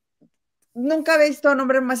 nunca he visto a un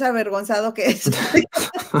hombre más avergonzado que eso. Y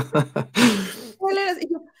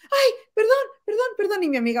yo, ay, perdón, y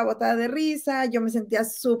mi amiga botada de risa, yo me sentía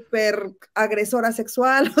súper agresora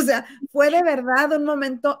sexual, o sea, fue de verdad un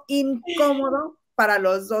momento incómodo para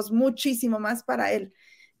los dos, muchísimo más para él.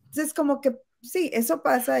 Entonces, como que, sí, eso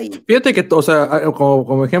pasa y... Fíjate que, o sea,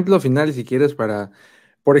 como ejemplo final, si quieres,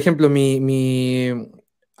 por ejemplo,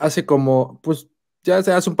 hace como, pues, ya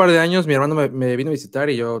hace un par de años, mi hermano me vino a visitar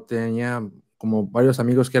y yo tenía como varios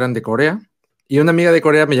amigos que eran de Corea, y una amiga de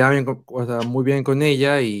Corea me llevaba bien, o sea, muy bien con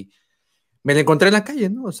ella, y me la encontré en la calle,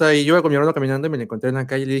 ¿no? O sea, y yo iba con mi hermano caminando y me la encontré en la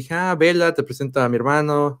calle y le dije, Vela, te presento a mi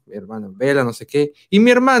hermano, Vela, no sé qué. Y mi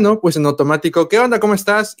hermano, pues en automático, ¿qué onda? ¿Cómo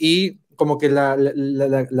estás? Y como que le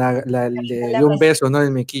dio un beso, ¿no?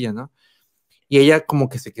 En mejilla, ¿no? Y ella como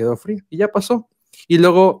que se quedó fría y ya pasó. Y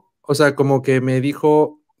luego, o sea, como que me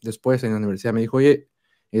dijo, después en la universidad, me dijo, oye,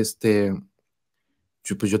 pues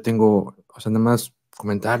yo tengo, o sea, nada más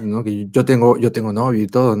comentar, ¿no? Que yo tengo novio y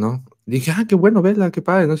todo, ¿no? Dije, qué bueno, Vela, qué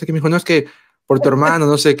padre, no sé qué. Me dijo, no, es que por tu hermano,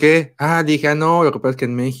 no sé qué. Dije, no, lo que pasa es que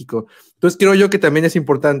en México. Entonces creo yo que también es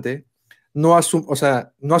importante o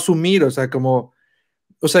sea, no asumir, o sea, como,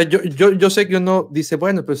 o sea, yo sé que uno dice,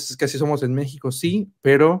 bueno, pues es que así somos en México, sí,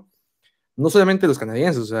 pero no solamente los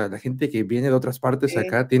canadienses, o sea, la gente que viene de otras partes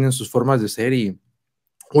acá tienen sus formas de ser y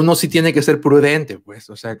uno sí tiene que ser prudente, pues,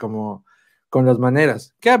 o sea, como con las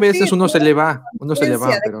maneras, que a veces Sí, uno se le va,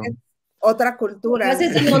 pero... Otra cultura.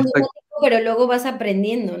 Haces el monólogo, pero luego vas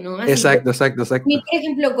aprendiendo, ¿no? Así exacto. A mí, por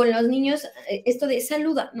ejemplo, con los niños, esto de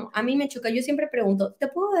saluda, no, a mí me choca. Yo siempre pregunto, ¿te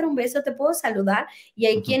puedo dar un beso? ¿Te puedo saludar? Y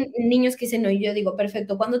hay niños que dicen no, y yo digo,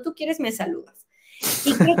 perfecto, cuando tú quieres me saludas.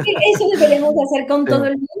 Y creo que eso deberíamos hacer con todo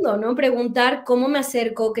el mundo, ¿no? Preguntar cómo me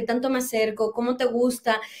acerco, qué tanto me acerco, cómo te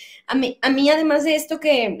gusta. A mí además de esto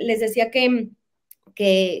que les decía que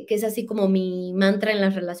es así como mi mantra en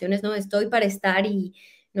las relaciones, ¿no? Estoy para estar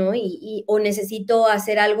 ¿no? O necesito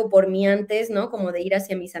hacer algo por mí antes, ¿no? Como de ir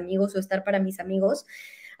hacia mis amigos o estar para mis amigos.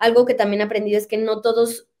 Algo que también he aprendido es que no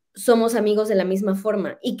todos somos amigos de la misma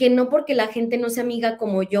forma y que no porque la gente no sea amiga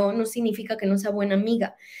como yo, no significa que no sea buena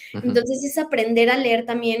amiga. Entonces es aprender a leer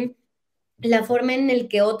también la forma en el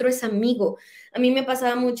que otro es amigo. A mí me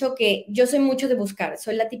pasaba mucho que yo soy mucho de buscar,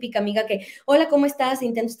 soy la típica amiga que, hola, ¿cómo estás?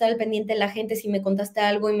 Intento estar al pendiente de la gente, si me contaste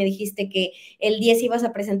algo y me dijiste que el 10 ibas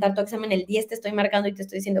a presentar tu examen, el 10 te estoy marcando y te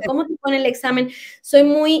estoy diciendo, ¿cómo te pone el examen? Soy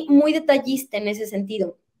muy, muy detallista en ese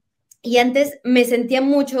sentido. Y antes me sentía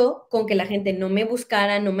mucho con que la gente no me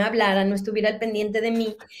buscara, no me hablara, no estuviera al pendiente de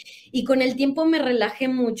mí. Y con el tiempo me relajé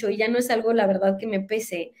mucho y ya no es algo, la verdad, que me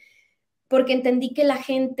pese, porque entendí que la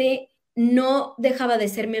gente no dejaba de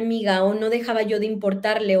ser mi amiga o no dejaba yo de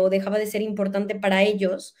importarle o dejaba de ser importante para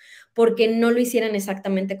ellos porque no lo hicieran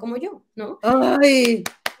exactamente como yo, ¿no? ¡Ay!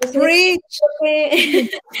 ¡Preach!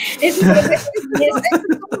 Es un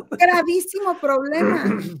gravísimo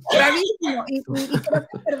problema, gravísimo. Y creo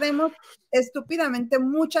que perdemos estúpidamente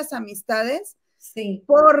muchas amistades. Sí.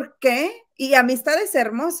 ¿Por qué? Y amistades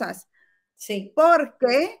hermosas. Sí.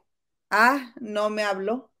 Porque, no me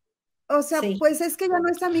habló. O sea, pues es que ya no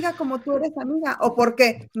es amiga como tú eres amiga, o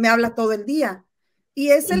porque me habla todo el día. Y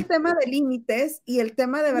es el tema de límites y el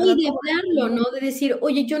tema de verdad. Y de hablarlo, ¿no? De decir,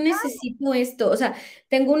 oye, yo necesito esto. O sea,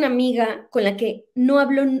 tengo una amiga con la que no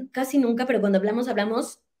hablo casi nunca, pero cuando hablamos,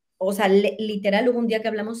 o sea, literal, hubo un día que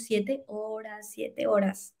hablamos 7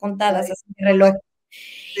 horas contadas, así de reloj.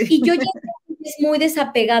 Y yo ya es muy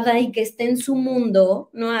desapegada y que esté en su mundo,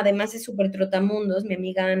 ¿no? Además es súper trotamundos, mi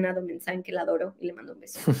amiga Ana Domenzán, que la adoro y le mando un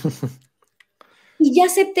beso. Y ya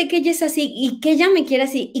acepté que ella es así y que ella me quiere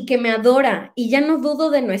así y que me adora y ya no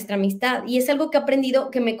dudo de nuestra amistad. Y es algo que he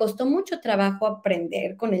aprendido, que me costó mucho trabajo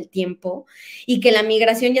aprender con el tiempo y que la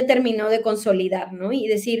migración ya terminó de consolidar, ¿no? Y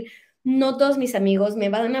decir, no todos mis amigos me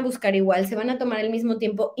van a buscar igual, se van a tomar el mismo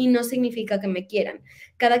tiempo y no significa que me quieran.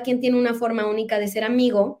 Cada quien tiene una forma única de ser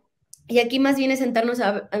amigo y aquí más bien es sentarnos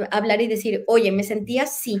a hablar y decir, oye, me sentía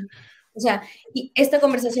así. O sea, y esta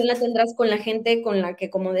conversación la tendrás con la gente con la que,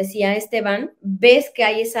 como decía Esteban, ves que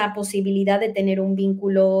hay esa posibilidad de tener un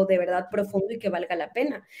vínculo de verdad profundo y que valga la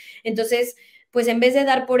pena. Entonces, pues en vez de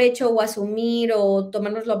dar por hecho o asumir o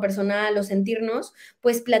tomarnos lo personal o sentirnos,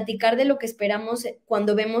 pues platicar de lo que esperamos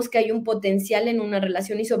cuando vemos que hay un potencial en una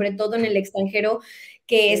relación y sobre todo en el extranjero,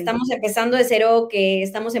 que estamos empezando de cero, que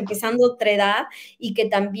estamos empezando otra edad y que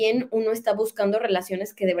también uno está buscando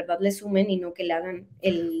relaciones que de verdad le sumen y no que le hagan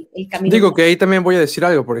el camino. Digo que ahí también voy a decir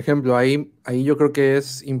algo, por ejemplo, ahí yo creo que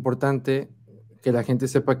es importante que la gente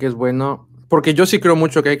sepa que es bueno, porque yo sí creo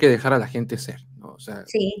mucho que hay que dejar a la gente ser, ¿no? O sea,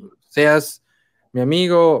 Sí. seas mi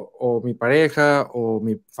amigo o mi pareja o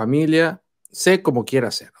mi familia, sé como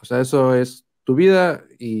quieras ser, o sea, eso es tu vida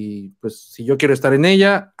y pues si yo quiero estar en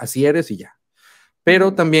ella, así eres y ya.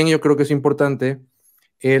 Pero también yo creo que es importante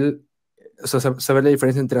el, o sea, saber la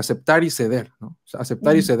diferencia entre aceptar y ceder, ¿no? O sea,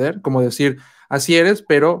 aceptar y ceder, como decir, así eres,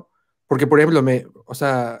 pero, porque por ejemplo, o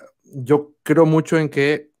sea, yo creo mucho en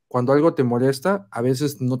que cuando algo te molesta, a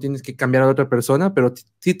veces no tienes que cambiar a la otra persona, pero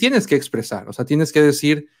sí tienes que expresar, o sea, tienes que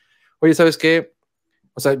decir, oye, ¿sabes qué?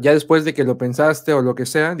 O sea, ya después de que lo pensaste o lo que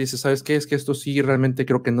sea, dices, ¿sabes qué? Es que esto sí realmente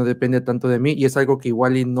creo que no depende tanto de mí y es algo que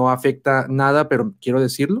igual y no afecta nada, pero quiero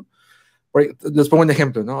decirlo. Les pongo un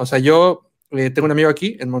ejemplo, ¿no? O sea, yo tengo un amigo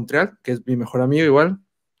aquí en Montreal, que es mi mejor amigo igual,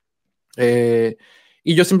 eh,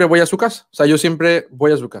 y yo siempre voy a su casa, o sea, yo siempre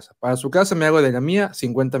voy a su casa. Para su casa me hago de la mía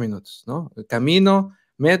 50 minutos, ¿no? Camino,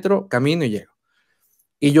 metro, camino y llego.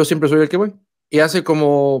 Y yo siempre soy el que voy. Y hace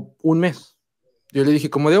como un mes, yo le dije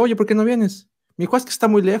como de, oye, ¿por qué no vienes? Me dijo, es que está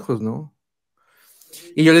muy lejos, ¿no?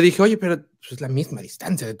 Y yo le dije, oye, pero pues, es la misma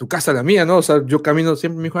distancia de tu casa a la mía, ¿no? O sea, yo camino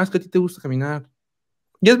siempre. Me dijo, es que a ti te gusta caminar.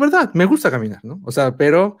 Y es verdad, me gusta caminar, ¿no? O sea,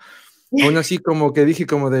 pero aún así como que dije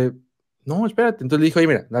como de, no, espérate. Entonces le dije, oye,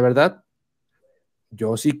 mira, la verdad,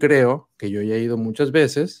 yo sí creo que yo ya he ido muchas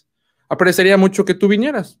veces. Apreciaría mucho que tú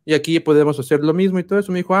vinieras y aquí podemos hacer lo mismo y todo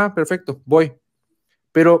eso. Me dijo, ah, perfecto, voy.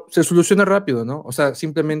 Pero se soluciona rápido, ¿no? O sea,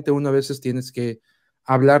 simplemente uno a veces tienes que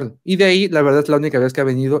hablar. Y de ahí, la verdad, es la única vez que ha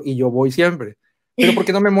venido y yo voy siempre. Pero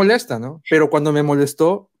porque no me molesta, ¿no? Pero cuando me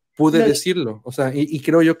molestó, pude decirlo. O sea, y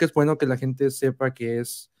creo yo que es bueno que la gente sepa que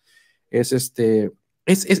es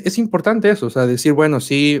importante eso, o sea, decir, bueno,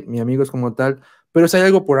 sí, mi amigo es como tal, pero si hay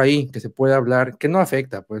algo por ahí que se puede hablar, que no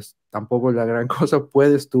afecta, pues tampoco la gran cosa,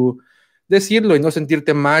 puedes tú decirlo y no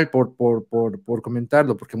sentirte mal por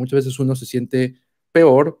comentarlo, porque muchas veces uno se siente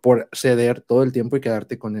peor por ceder todo el tiempo y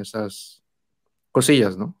quedarte con esas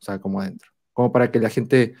cosillas, ¿no? O sea, como adentro, como para que la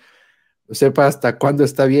gente sepa hasta cuándo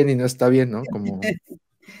está bien y no está bien, ¿no?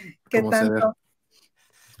 ¿Qué Como ceder. tanto?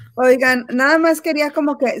 Oigan, nada más quería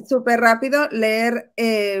como que súper rápido leer,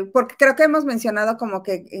 porque creo que hemos mencionado como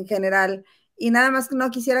que en general, y nada más no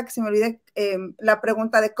quisiera que se me olvide la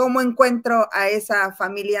pregunta de cómo encuentro a esa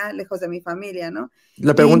familia lejos de mi familia, ¿no?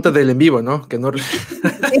 La Y pregunta del en vivo, ¿no? Que no... me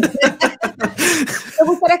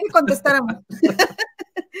gustaría que contestáramos.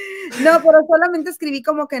 No, pero solamente escribí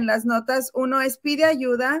como que en las notas, uno es pide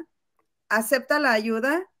ayuda, acepta la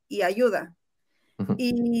ayuda y ayuda.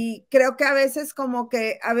 Y creo que a veces como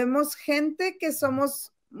que habemos gente que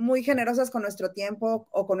somos muy generosas con nuestro tiempo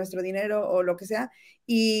o con nuestro dinero o lo que sea.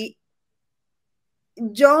 Y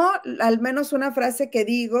yo, al menos una frase que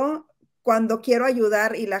digo cuando quiero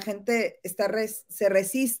ayudar y la gente se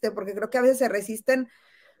resiste, porque creo que a veces se resisten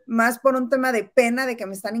más por un tema de pena de que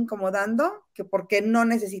me están incomodando que porque no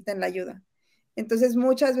necesitan la ayuda. Entonces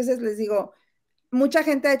muchas veces les digo, mucha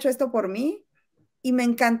gente ha hecho esto por mí y me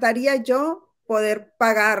encantaría yo poder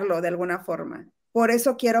pagarlo de alguna forma. Por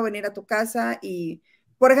eso quiero venir a tu casa y,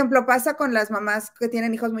 por ejemplo, pasa con las mamás que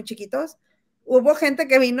tienen hijos muy chiquitos. Hubo gente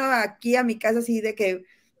que vino aquí a mi casa así de que,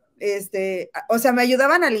 o sea, me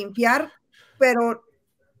ayudaban a limpiar, pero,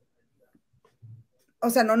 o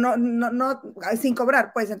sea, no, sin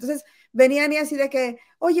cobrar, pues. Entonces venían y así de que,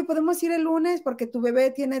 oye, podemos ir el lunes porque tu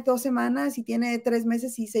bebé tiene 2 semanas y tiene 3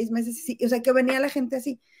 meses y 6 meses. Y, o sea, que venía la gente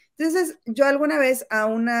así. Entonces, yo alguna vez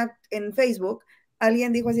en Facebook,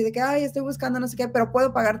 alguien dijo así de que, ay, estoy buscando no sé qué, pero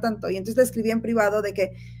puedo pagar tanto. Y entonces le escribí en privado de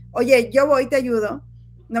que, oye, yo voy, te ayudo,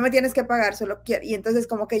 no me tienes que pagar, solo quiero. Y entonces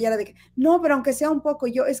como que ella era de que, no, pero aunque sea un poco,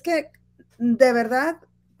 yo, es que de verdad,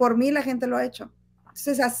 por mí la gente lo ha hecho.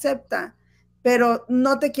 Entonces acepta, pero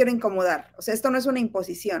no te quiero incomodar. O sea, esto no es una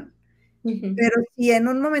imposición. Pero si en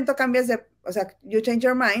un momento cambias de, o sea, you change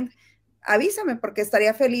your mind, avísame porque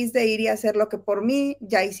estaría feliz de ir y hacer lo que por mí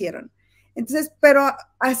ya hicieron. Entonces, pero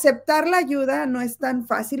aceptar la ayuda no es tan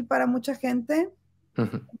fácil para mucha gente.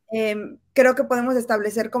 Creo que podemos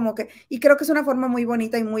establecer como que, y creo que es una forma muy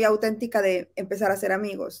bonita y muy auténtica de empezar a ser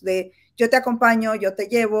amigos, de yo te acompaño, yo te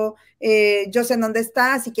llevo, yo sé en dónde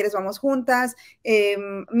estás, si quieres vamos juntas,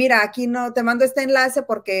 mira, aquí no, te mando este enlace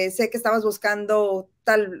porque sé que estabas buscando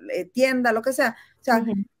tal tienda, lo que sea. O sea,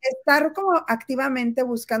 estar como activamente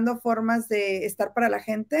buscando formas de estar para la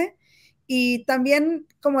gente y también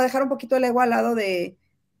como dejar un poquito el ego al lado de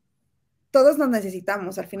todos nos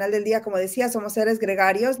necesitamos. Al final del día, como decía, somos seres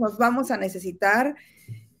gregarios, nos vamos a necesitar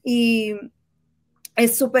y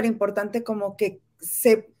es súper importante como que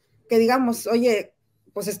digamos, oye,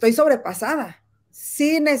 pues estoy sobrepasada,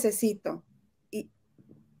 sí necesito, y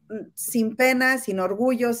sin pena, sin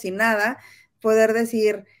orgullo, sin nada, poder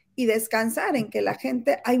decir y descansar en que la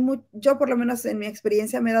gente, yo por lo menos en mi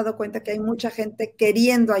experiencia me he dado cuenta que hay mucha gente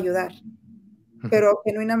queriendo ayudar, pero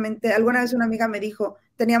genuinamente, alguna vez una amiga me dijo,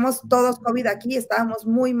 teníamos todos COVID aquí, estábamos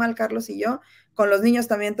muy mal, Carlos y yo, con los niños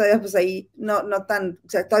también todavía, pues ahí, no tan, o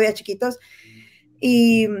sea, todavía chiquitos,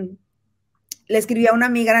 y le escribí a una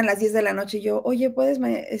amiga, eran las 10 de la noche, y yo, oye,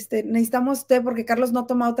 necesitamos té, porque Carlos no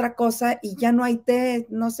toma otra cosa, y ya no hay té,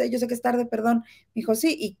 no sé, yo sé que es tarde, perdón. Me dijo,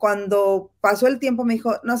 sí, y cuando pasó el tiempo me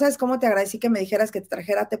dijo, no sabes cómo te agradecí que me dijeras que te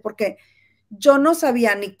trajera té, porque yo no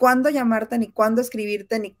sabía ni cuándo llamarte, ni cuándo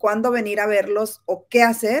escribirte, ni cuándo venir a verlos o qué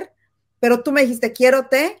hacer, pero tú me dijiste, quiero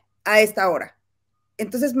té a esta hora.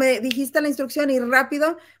 Entonces me dijiste la instrucción y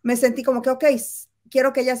rápido me sentí como que, ok,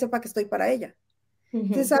 quiero que ella sepa que estoy para ella.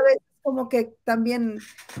 Entonces, ¿sabes? Como que también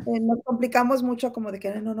nos complicamos mucho como de que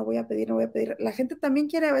no voy a pedir, no voy a pedir. La gente también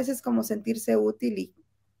quiere a veces como sentirse útil y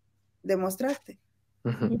demostrarte.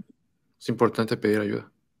 Es importante pedir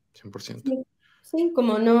ayuda, 100%. Sí,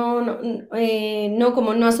 como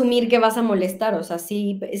como no asumir que vas a molestar, o sea,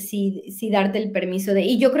 sí darte el permiso de...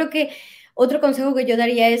 Y yo creo que otro consejo que yo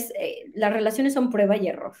daría es, las relaciones son prueba y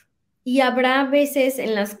error. Y habrá veces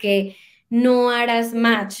en las que no harás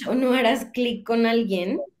match o no harás clic con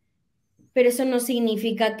alguien, pero eso no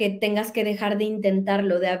significa que tengas que dejar de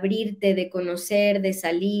intentarlo, de abrirte, de conocer, de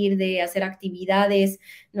salir, de hacer actividades,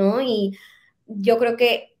 ¿no? Y yo creo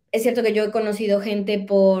que es cierto que yo he conocido gente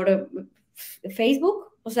por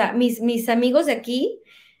Facebook, o sea, mis amigos de aquí,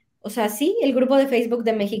 o sea, sí, el grupo de Facebook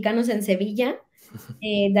de mexicanos en Sevilla,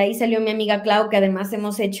 de ahí salió mi amiga Clau, que además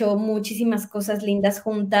hemos hecho muchísimas cosas lindas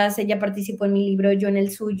juntas, ella participó en mi libro, yo en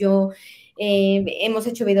el suyo, hemos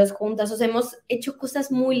hecho videos juntas, o sea, hemos hecho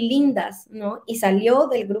cosas muy lindas, ¿no? Y salió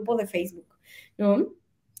del grupo de Facebook, ¿no?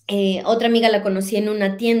 Otra amiga la conocí en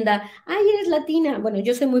una tienda, ay, eres latina, bueno,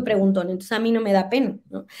 yo soy muy preguntón, entonces a mí no me da pena,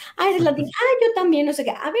 ¿no? Ah, eres latina, ah, yo también, no sé qué,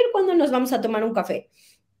 a ver cuándo nos vamos a tomar un café.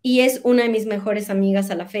 Y es una de mis mejores amigas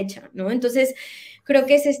a la fecha, ¿no? Entonces, creo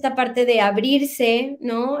que es esta parte de abrirse,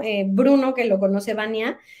 ¿no? Bruno, que lo conoce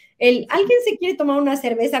Vania, alguien se quiere tomar una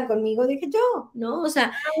cerveza conmigo, dije yo, ¿no? O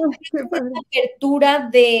sea, esta apertura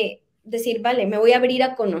de decir, vale, me voy a abrir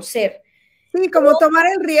a conocer. Sí, como tomar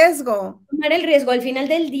el riesgo. Tomar el riesgo al final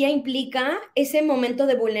del día implica ese momento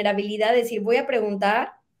de vulnerabilidad, decir, voy a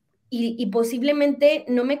preguntar y posiblemente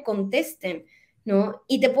no me contesten, ¿no?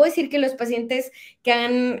 Y te puedo decir que los pacientes que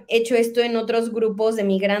han hecho esto en otros grupos de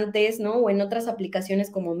migrantes, ¿no? O en otras aplicaciones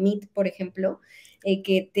como Meet, por ejemplo,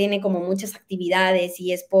 que tiene como muchas actividades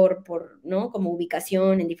y es ¿no? Como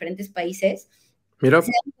ubicación en diferentes países. Mira.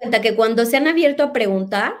 Se dan cuenta que cuando se han abierto a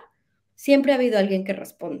preguntar, siempre ha habido alguien que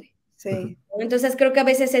responde. Sí. Entonces creo que a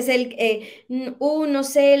veces es no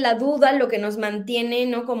sé, la duda lo que nos mantiene,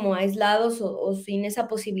 ¿no? Como aislados o sin esa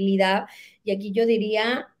posibilidad. Y aquí yo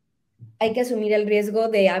diría, hay que asumir el riesgo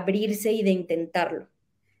de abrirse y de intentarlo.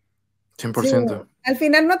 100%. Sí. Al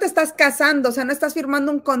final no te estás casando, o sea, no estás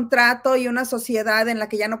firmando un contrato y una sociedad en la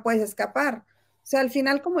que ya no puedes escapar. O sea, al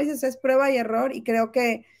final, como dices, es prueba y error y creo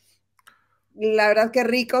que la verdad que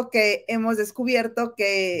rico que hemos descubierto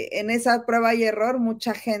que en esa prueba y error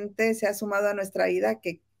mucha gente se ha sumado a nuestra vida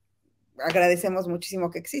que agradecemos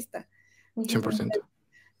muchísimo que exista. 100%.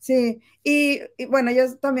 Sí, y bueno,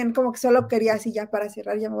 yo también como que solo quería, así ya para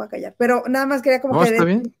cerrar, ya me voy a callar, pero nada más quería como No, está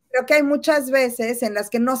bien. creo que hay muchas veces en las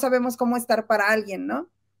que no sabemos cómo estar para alguien, ¿no?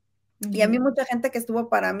 Y a mí mucha gente que estuvo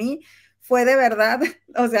para mí fue de verdad,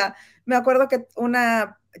 o sea, me acuerdo que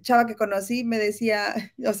una chava que conocí me decía,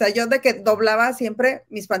 o sea, yo de que doblaba siempre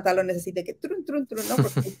mis pantalones así de que trun, trun, trun, ¿no?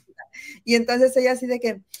 Y entonces ella así de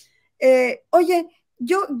que, oye,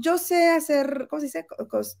 yo sé hacer, ¿cómo se dice?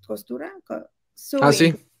 Costura.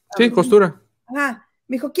 Sí, sí, costura. Ajá,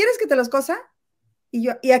 me dijo, ¿quieres que te los cosa?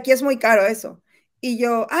 Y aquí es muy caro eso. Y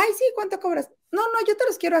yo, ay, sí, ¿cuánto cobras? No, no, yo te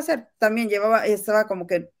los quiero hacer. También estaba como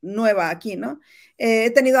que nueva aquí, ¿no?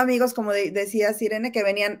 He tenido amigos, como decía Sirene, que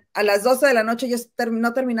venían a las 12 de la noche, yo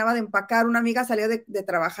no terminaba de empacar, una amiga salió de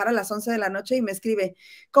trabajar a las 11 de la noche y me escribe,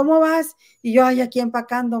 ¿cómo vas? Y yo, ay, aquí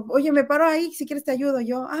empacando. Oye, me paro ahí, si quieres te ayudo.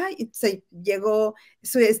 Yo, ay, se llegó,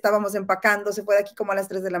 estábamos empacando, se fue de aquí como a las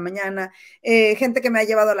 3 de la mañana, gente que me ha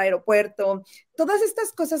llevado al aeropuerto, todas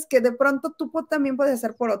estas cosas que de pronto tú también puedes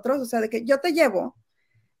hacer por otros, o sea, de que yo te llevo,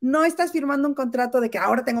 no estás firmando un contrato de que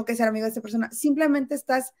ahora tengo que ser amigo de esta persona, simplemente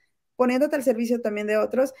estás poniéndote al servicio también de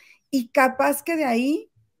otros y capaz que de ahí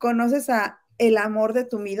conoces a el amor de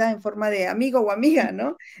tu vida en forma de amigo o amiga,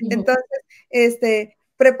 ¿no? Entonces,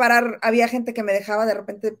 había gente que me dejaba de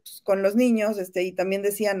repente pues, con los niños, y también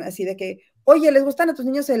decían así de que, oye, ¿les gustan a tus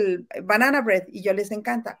niños el banana bread? Y yo les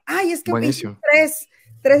encanta. Ay, es que Buenísimo.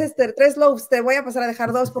 tres loaves, te voy a pasar a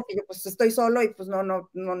dejar 2 porque yo pues estoy solo y pues no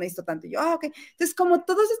necesito tanto. Y yo, ok. Entonces, como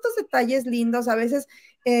todos estos detalles lindos, a veces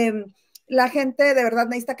la gente de verdad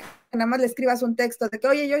necesita que nada más le escribas un texto de que,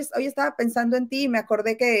 oye, yo hoy estaba pensando en ti y me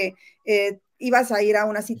acordé que ibas a ir a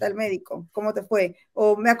una cita al médico, ¿cómo te fue?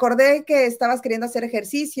 O me acordé que estabas queriendo hacer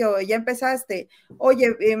ejercicio, ya empezaste,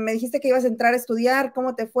 oye, me dijiste que ibas a entrar a estudiar,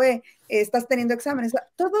 ¿cómo te fue? Estás teniendo exámenes.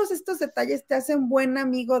 Todos estos detalles te hacen buen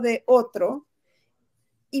amigo de otro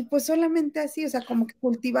y pues solamente así, o sea, como que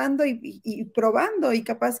cultivando y probando y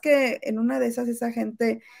capaz que en una de esas esa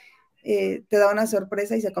gente te da una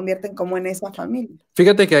sorpresa y se convierten como en esa familia.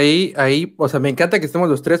 Fíjate que ahí, o sea, me encanta que estemos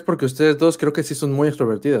los tres porque ustedes dos creo que sí son muy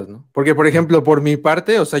extrovertidas, ¿no? Porque, por ejemplo, por mi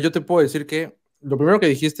parte, o sea, yo te puedo decir que lo primero que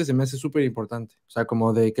dijiste se me hace súper importante, o sea,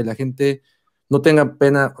 como de que la gente no tenga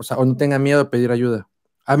pena, o sea, o no tenga miedo a pedir ayuda.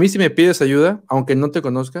 A mí si me pides ayuda, aunque no te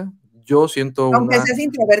conozca, yo siento aunque una... seas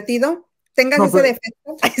introvertido, tengas No, ese pero...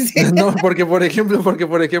 defecto. no, porque por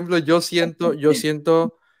ejemplo, yo siento,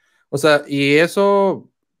 o sea, y eso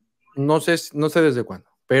no sé desde cuándo,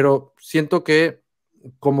 pero siento que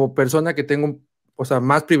como persona que tengo, o sea,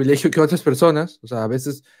 más privilegio que otras personas, o sea, a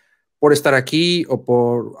veces por estar aquí o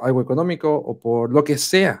por algo económico o por lo que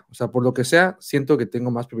sea, o sea, por lo que sea, siento que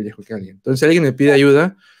tengo más privilegio que alguien. Entonces, si alguien me pide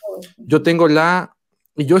ayuda, yo tengo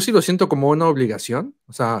y yo sí lo siento como una obligación,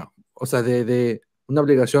 o sea, de una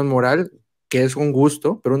obligación moral, que es un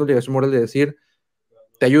gusto, pero una obligación moral de decir,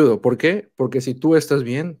 te ayudo. ¿Por qué? Porque si tú estás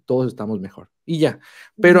bien, todos estamos mejor. Y ya.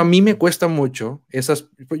 Pero a mí me cuesta mucho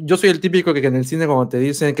yo soy el típico que en el cine cuando te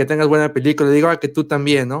dicen que tengas buena película, le digo que tú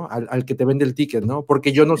también, ¿no? Al que te vende el ticket, ¿no?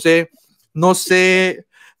 Porque yo no sé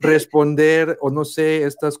responder o no sé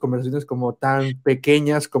estas conversaciones como tan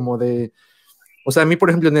pequeñas como o sea, a mí, por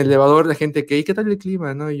ejemplo, en el elevador, la gente que, ¿y qué tal el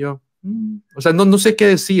clima? ¿No? Y yo, o sea, no sé qué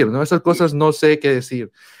decir, ¿no? Esas cosas no sé qué decir.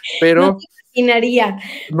 No Pero, te imaginaría.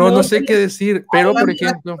 no sé qué decir, pero, por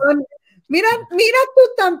ejemplo... Mira tú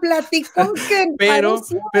tan platicón que Pero,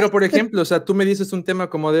 pareció. por ejemplo, o sea, tú me dices un tema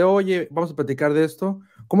como de, oye, vamos a platicar de esto,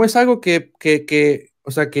 como es algo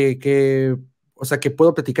o sea, que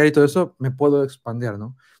puedo platicar y todo eso, me puedo expandir,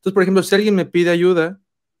 ¿no? Entonces, por ejemplo, si alguien me pide ayuda,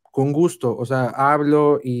 con gusto, o sea,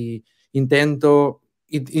 hablo y intento,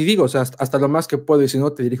 y digo, o sea, hasta lo más que puedo, y si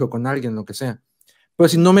no, te dirijo con alguien, lo que sea. Pero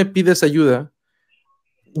si no me pides ayuda,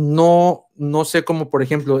 no sé cómo, por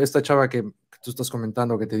ejemplo, esta chava que tú estás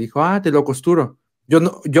comentando, que te dijo, te lo costuro.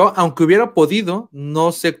 Yo, aunque hubiera podido,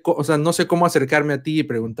 no sé, o sea, no sé cómo acercarme a ti y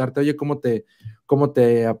preguntarte, oye, ¿cómo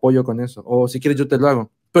te apoyo con eso? O si quieres, yo te lo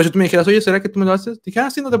hago. Pero si tú me dijeras, oye, ¿será que tú me lo haces? Dije,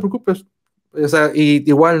 sí, no te preocupes. O sea, y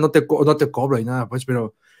igual no te cobro y nada, pues,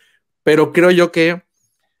 pero creo yo que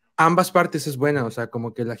ambas partes es buena, o sea,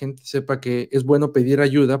 como que la gente sepa que es bueno pedir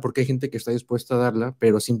ayuda porque hay gente que está dispuesta a darla,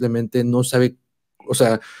 pero simplemente no sabe, o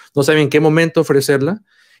sea, no sabe en qué momento ofrecerla.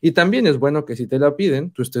 Y también es bueno que si te la piden,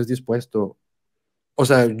 tú estés dispuesto. O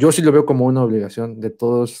sea, yo sí lo veo como una obligación de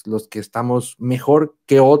todos los que estamos mejor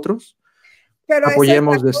que otros, Pero esa es la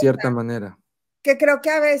apoyemos de cierta cosa, manera. que creo que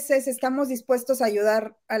a veces estamos dispuestos a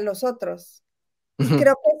ayudar a los otros. Y Ujú.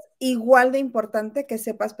 creo que es igual de importante que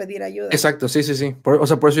sepas pedir ayuda. Exacto, sí, sí, sí. O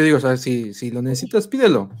sea, por eso yo digo, o sea, si lo necesitas,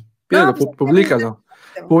 pídelo, No, pues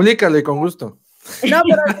públicalo y con gusto. no,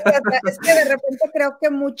 pero es que de repente creo que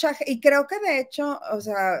y creo que de hecho, o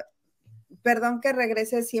sea, perdón que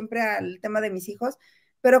regrese siempre al tema de mis hijos,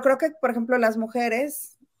 pero creo que, por ejemplo, las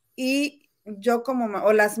mujeres y yo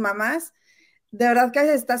o las mamás, de verdad que a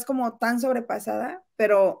veces estás como tan sobrepasada,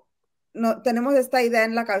 pero no tenemos esta idea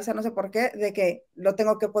en la cabeza, no sé por qué, de que lo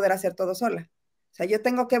tengo que poder hacer todo sola. O sea, yo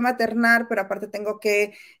tengo que maternar, pero aparte tengo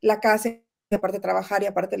que la casa, y aparte trabajar, y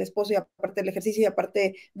aparte el esposo, y aparte el ejercicio, y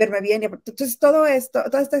aparte verme bien. Entonces, todo esto,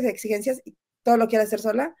 todas estas exigencias, y todo lo quiero hacer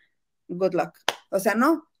sola, good luck. O sea,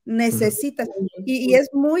 no, necesitas. Y es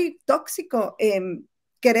muy tóxico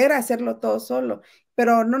querer hacerlo todo solo,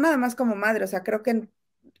 pero no nada más como madre, o sea, creo que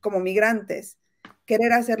como migrantes,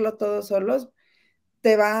 querer hacerlo todo solos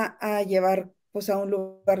te va a llevar pues a un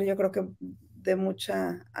lugar, yo creo que de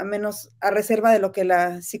mucha, a menos, a reserva de lo que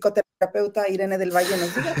la psicoterapeuta Irene del Valle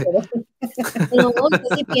nos diga, pero... No,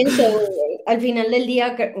 yo sí pienso, al final del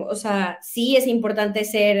día, o sea, sí es importante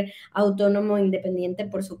ser autónomo, independiente,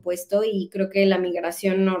 por supuesto, y creo que la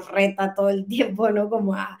migración nos reta todo el tiempo, ¿no?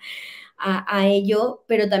 Como a ello,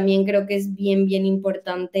 pero también creo que es bien, bien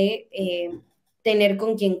importante tener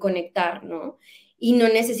con quien conectar, ¿no? Y no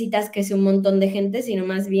necesitas que sea un montón de gente, sino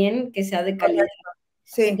más bien que sea de calidad.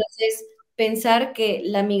 Sí. Entonces, pensar que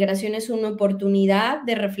la migración es una oportunidad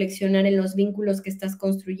de reflexionar en los vínculos que estás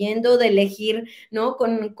construyendo, de elegir, ¿no?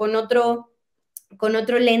 Con otro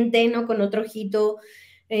lente, ¿no? Con otro ojito,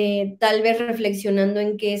 tal vez reflexionando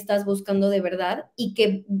en qué estás buscando de verdad y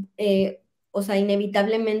que, o sea,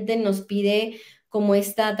 inevitablemente nos pide como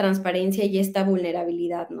esta transparencia y esta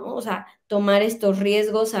vulnerabilidad, ¿no? O sea, tomar estos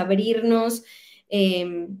riesgos, abrirnos,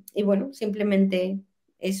 y bueno, simplemente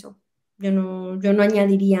eso. Yo no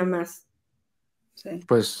añadiría más. Sí.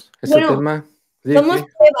 Pues, ese Bueno, tema... Sí, somos sí.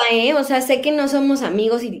 prueba, ¿eh? O sea, sé que no somos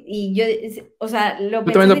amigos y yo, o sea, lo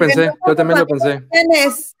Yo también lo pensé. pensé, yo también lo pensé.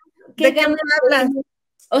 ¿Tienes? ¿Qué ¿De qué ganas me hablas?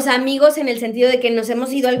 O sea, amigos en el sentido de que nos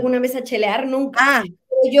hemos ido alguna vez a chelear, nunca. Ah,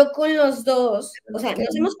 Pero yo con los dos, o sea,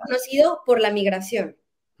 nos hemos conocido por la migración,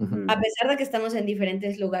 Ujú. a pesar de que estamos en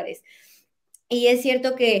diferentes lugares. Y es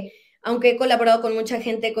cierto que, aunque he colaborado con mucha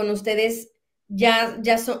gente, con ustedes, ya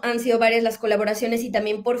han sido varias las colaboraciones y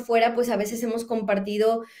también por fuera, pues a veces hemos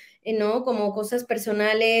compartido, ¿no? Como cosas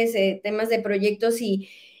personales, temas de proyectos y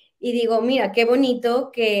digo, mira, qué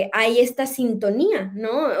bonito que hay esta sintonía,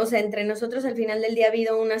 ¿no? O sea, entre nosotros al final del día ha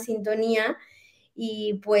habido una sintonía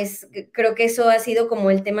y pues creo que eso ha sido como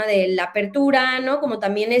el tema de la apertura, ¿no? Como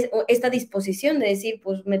también es esta disposición de decir,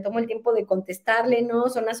 pues me tomo el tiempo de contestarle, ¿no?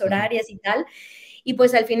 Zonas horarias y tal. Y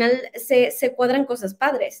pues al final se cuadran cosas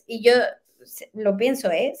padres. Y yo lo pienso,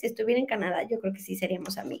 ¿eh? Si estuviera en Canadá, yo creo que sí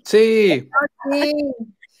seríamos amigos. Sí, sí.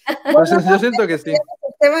 pues yo siento que sí.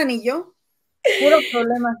 Esteban y yo, puro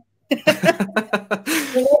problema.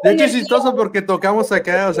 De hecho es chistoso porque tocamos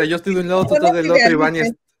acá, o sea, yo estoy de un lado, tú estás del otro, Iván, y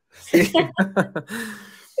sí.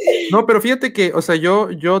 No, pero fíjate que, o sea, yo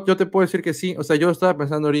te puedo decir que sí, o sea, yo estaba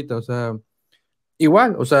pensando ahorita, o sea,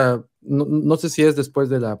 igual, o sea, no sé si es después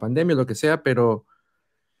de la pandemia o lo que sea, pero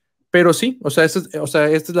sí, o sea, esta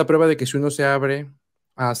es la prueba de que si uno se abre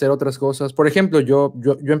a hacer otras cosas, por ejemplo, yo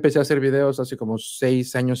empecé a hacer videos hace como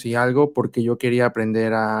 6 años y algo porque yo quería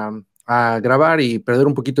aprender a grabar y perder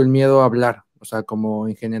un poquito el miedo a hablar, o sea, como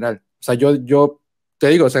en general. O sea, yo te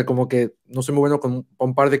digo, o sea, como que no soy muy bueno con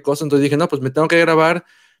un par de cosas, entonces dije, no, pues me tengo que grabar,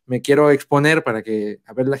 me quiero exponer para que,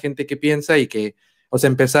 a ver la gente qué piensa y que, o sea,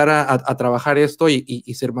 empezar a trabajar esto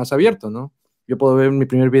y ser más abierto, ¿no? Yo puedo ver mi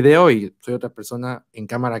primer video y soy otra persona en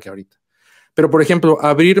cámara que ahorita. Pero, por ejemplo,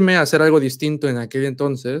 abrirme a hacer algo distinto en aquel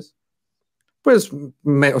entonces, pues,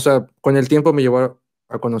 o sea, con el tiempo me llevó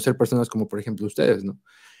a conocer personas como, por ejemplo, ustedes, ¿no?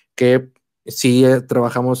 Que sí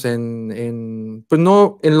trabajamos pues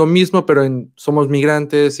no en lo mismo, pero somos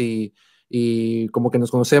migrantes y como que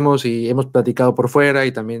nos conocemos y hemos platicado por fuera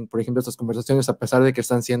y también, por ejemplo, estas conversaciones, a pesar de que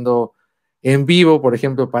están siendo en vivo, por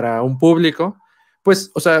ejemplo, para un público,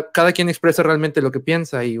 pues, o sea, cada quien expresa realmente lo que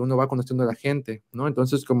piensa y uno va conociendo a la gente, ¿no?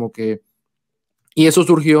 Entonces, como que, y eso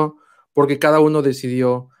surgió porque cada uno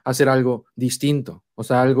decidió hacer algo distinto, o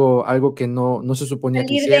sea, algo que no se suponía que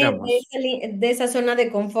Salir hiciéramos. de esa zona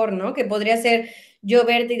de confort, ¿no? Que podría ser yo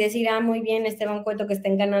verte y decir, ah, muy bien, Esteban Cueto que está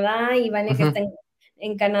en Canadá, y Vane que está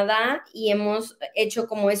en Canadá, y hemos hecho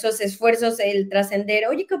como esos esfuerzos, el trascender,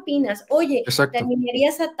 oye, ¿qué opinas? Oye, ¿te Exacto.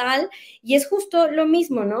 animarías a tal? Y es justo lo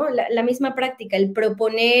mismo, ¿no? La misma práctica, el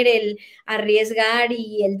proponer, el arriesgar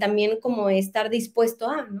y el también como estar dispuesto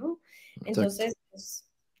a, ¿no? Entonces, pues,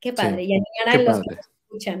 qué Sí, padre. Y animar qué a los que padre. nos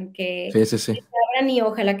escuchan, que Sí, sí, sí. abran y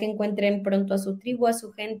ojalá que encuentren pronto a su tribu, a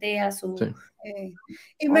su gente, a su... Sí.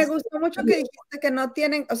 Y me gustó mucho que dijiste que no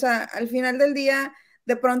tienen, o sea, al final del día,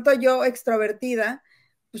 de pronto yo extrovertida,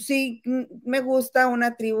 pues sí, me gusta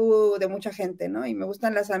una tribu de mucha gente, ¿no? Y me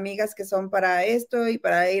gustan las amigas que son para esto y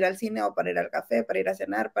para ir al cine o para ir al café, para ir a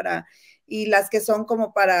cenar, y las que son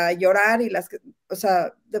como para llorar y las que, o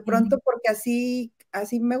sea, de pronto porque así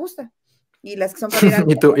me gusta. Y las que son para ir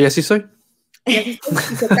al Y así soy. y así estoy,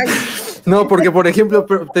 y se calla. No, porque por ejemplo,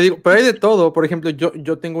 te digo, pero hay de todo. Por ejemplo,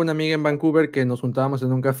 yo tengo una amiga en Vancouver que nos juntábamos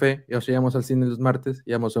en un café, y o sea, íbamos al cine los martes,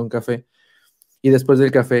 íbamos a un café, y después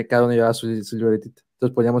del café cada uno llevaba su libretita.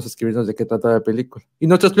 Entonces podíamos escribirnos de qué trataba la película. Y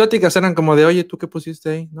nuestras pláticas eran como de, oye, ¿tú qué pusiste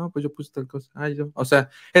ahí? No, pues yo puse tal cosa. Ah, yo. O sea,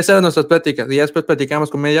 esas eran nuestras pláticas. Y ya después platicábamos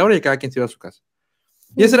con media hora y cada quien se iba a su casa.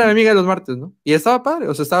 Y esa era mi amiga de los martes, ¿no? Y estaba padre,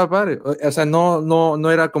 o sea, estaba padre. O sea,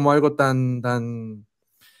 no era como algo tan,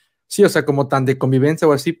 sí, o sea, como tan de convivencia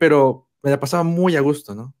o así, pero me la pasaba muy a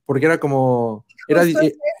gusto, ¿no? Porque era como, Justo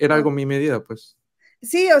es era algo eso. mi medida, pues.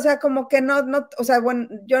 Sí, o sea, como que o sea, bueno,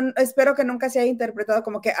 yo espero que nunca se haya interpretado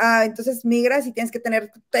como que, entonces migras y tienes que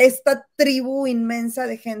tener esta tribu inmensa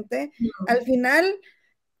de gente. Al final,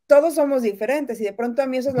 todos somos diferentes y de pronto a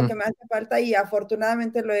mí eso es lo que me hace falta y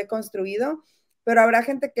afortunadamente lo he construido, pero habrá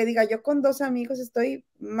gente que diga, yo con 2 amigos estoy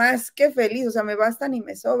más que feliz, o sea, me bastan y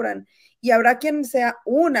me sobran. Y habrá quien sea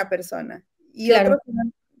una persona y Claro. otros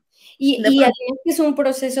Y además que es un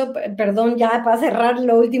proceso, perdón, ya para cerrar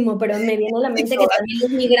lo último, pero me viene a la mente que también los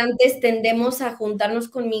migrantes tendemos a juntarnos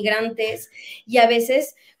con migrantes y a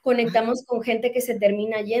veces conectamos con gente que se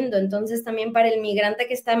termina yendo. Entonces también para el migrante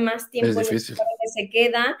que está más tiempo en el lugar que se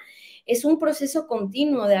queda, es un proceso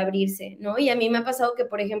continuo de abrirse, ¿no? Y a mí me ha pasado que,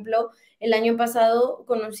 por ejemplo, el año pasado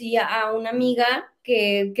conocí a una amiga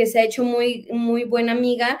que se ha hecho muy, muy buena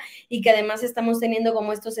amiga y que además estamos teniendo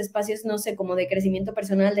como estos espacios, no sé, como de crecimiento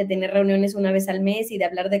personal, de tener reuniones una vez al mes y de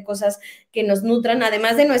hablar de cosas que nos nutran,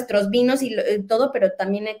 además de nuestros vinos y todo, pero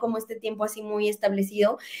también hay como este tiempo así muy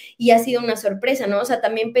establecido y ha sido una sorpresa, ¿no? O sea,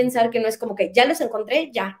 también pensar que no es como que ya los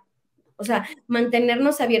encontré, ya. O sea,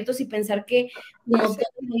 mantenernos abiertos y pensar que como toda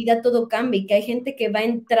la vida todo cambia y que hay gente que va a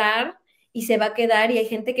entrar y se va a quedar y hay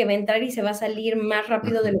gente que va a entrar y se va a salir más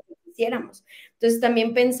rápido de lo que quisiéramos. Entonces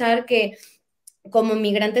también pensar que como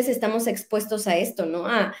migrantes estamos expuestos a esto, ¿no?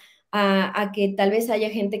 A que tal vez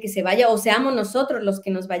haya gente que se vaya o seamos nosotros los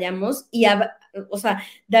que nos vayamos y, o sea,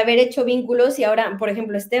 de haber hecho vínculos y ahora, por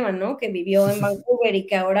ejemplo, Esteban, ¿no? Que vivió en Vancouver y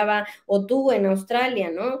que ahora va, o tú en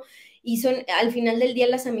Australia, ¿no? Y al final del día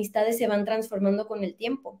las amistades se van transformando con el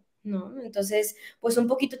tiempo, ¿no? Entonces, pues un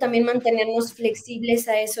poquito también mantenernos flexibles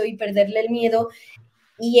a eso y perderle el miedo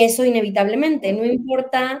y eso inevitablemente, no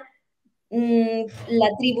importa la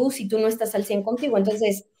tribu si tú no estás al 100 contigo.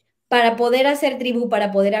 Entonces, para poder hacer tribu,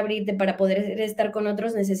 para poder abrirte, para poder estar con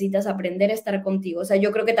otros, necesitas aprender a estar contigo. O sea,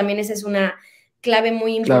 yo creo que también esa es una clave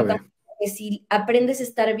muy importante, que si aprendes a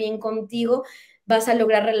estar bien contigo, vas a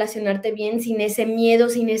lograr relacionarte bien sin ese miedo,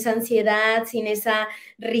 sin esa ansiedad, sin esa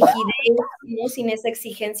rigidez, ¿no? Sin esa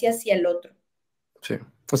exigencia hacia el otro. Sí.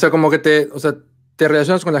 O sea, como que te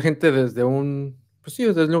relacionas con la gente desde pues sí,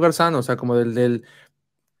 desde un lugar sano, o sea, como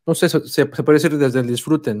no sé, se puede decir desde el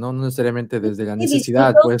disfrute, ¿no? No necesariamente desde la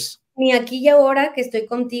necesidad, pues. Ni aquí y ahora que estoy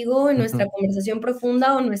contigo en nuestra conversación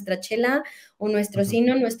profunda o nuestra chela o nuestro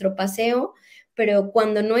cine, nuestro paseo, pero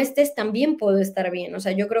cuando no estés también puedo estar bien. O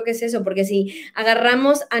sea, yo creo que es eso, porque si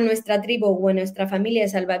agarramos a nuestra tribu o a nuestra familia de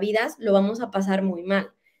salvavidas, lo vamos a pasar muy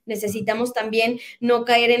mal. Necesitamos también no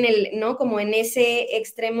caer ¿no? Como en ese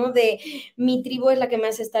extremo de mi tribu es la que me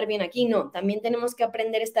hace estar bien aquí. No, también tenemos que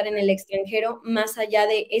aprender a estar en el extranjero más allá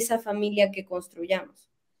de esa familia que construyamos,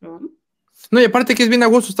 ¿no? No, y aparte que es bien a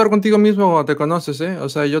gusto estar contigo mismo cuando te conoces, ¿eh? O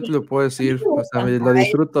sea, yo te lo puedo decir, o sea, lo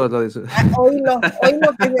disfruto, Oílo,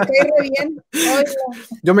 que se cae re bien, oílo.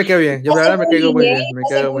 Yo me quedo bien, yo la verdad me caigo muy bien, me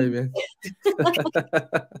quedo muy bien.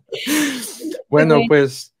 Bueno,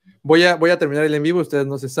 pues voy a terminar el en vivo, ustedes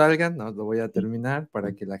no se salgan, no, lo voy a terminar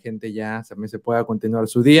para que la gente ya también se pueda continuar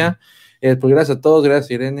su día. Pues gracias a todos, gracias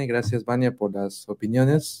Irene, gracias Vania por las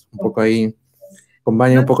opiniones, un poco ahí con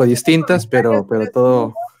Vania un poco distintas, pero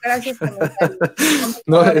todo... Gracias,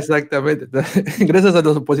 No, exactamente. Gracias a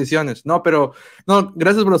las oposiciones. No, pero no,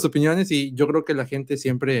 gracias por las opiniones y yo creo que la gente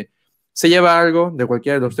siempre se lleva algo de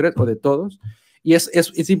cualquiera de los tres o de todos. Y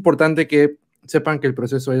es importante que sepan que el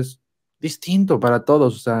proceso es distinto para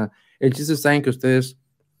todos. O sea, el chiste está en que ustedes,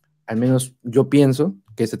 al menos yo pienso,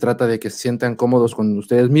 que se trata de que se sientan cómodos con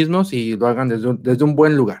ustedes mismos y lo hagan desde un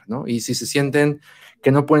buen lugar, ¿no? Y si se sienten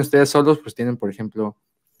que no pueden ustedes solos, pues tienen, por ejemplo,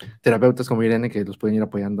 terapeutas como Irene que los pueden ir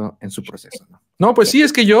apoyando en su proceso, ¿no? No, pues sí,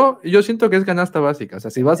 es que yo siento que es canasta básica. O sea,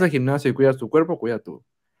 si vas al gimnasio y cuidas tu cuerpo, cuida tu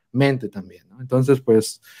mente también, ¿no? Entonces,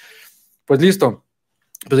 pues listo.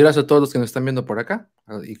 Pues gracias a todos los que nos están viendo por acá.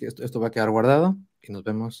 Y que esto va a quedar guardado. Y nos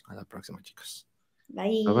vemos a la próxima, chicos.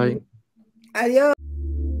 Bye. Bye, bye. Adiós.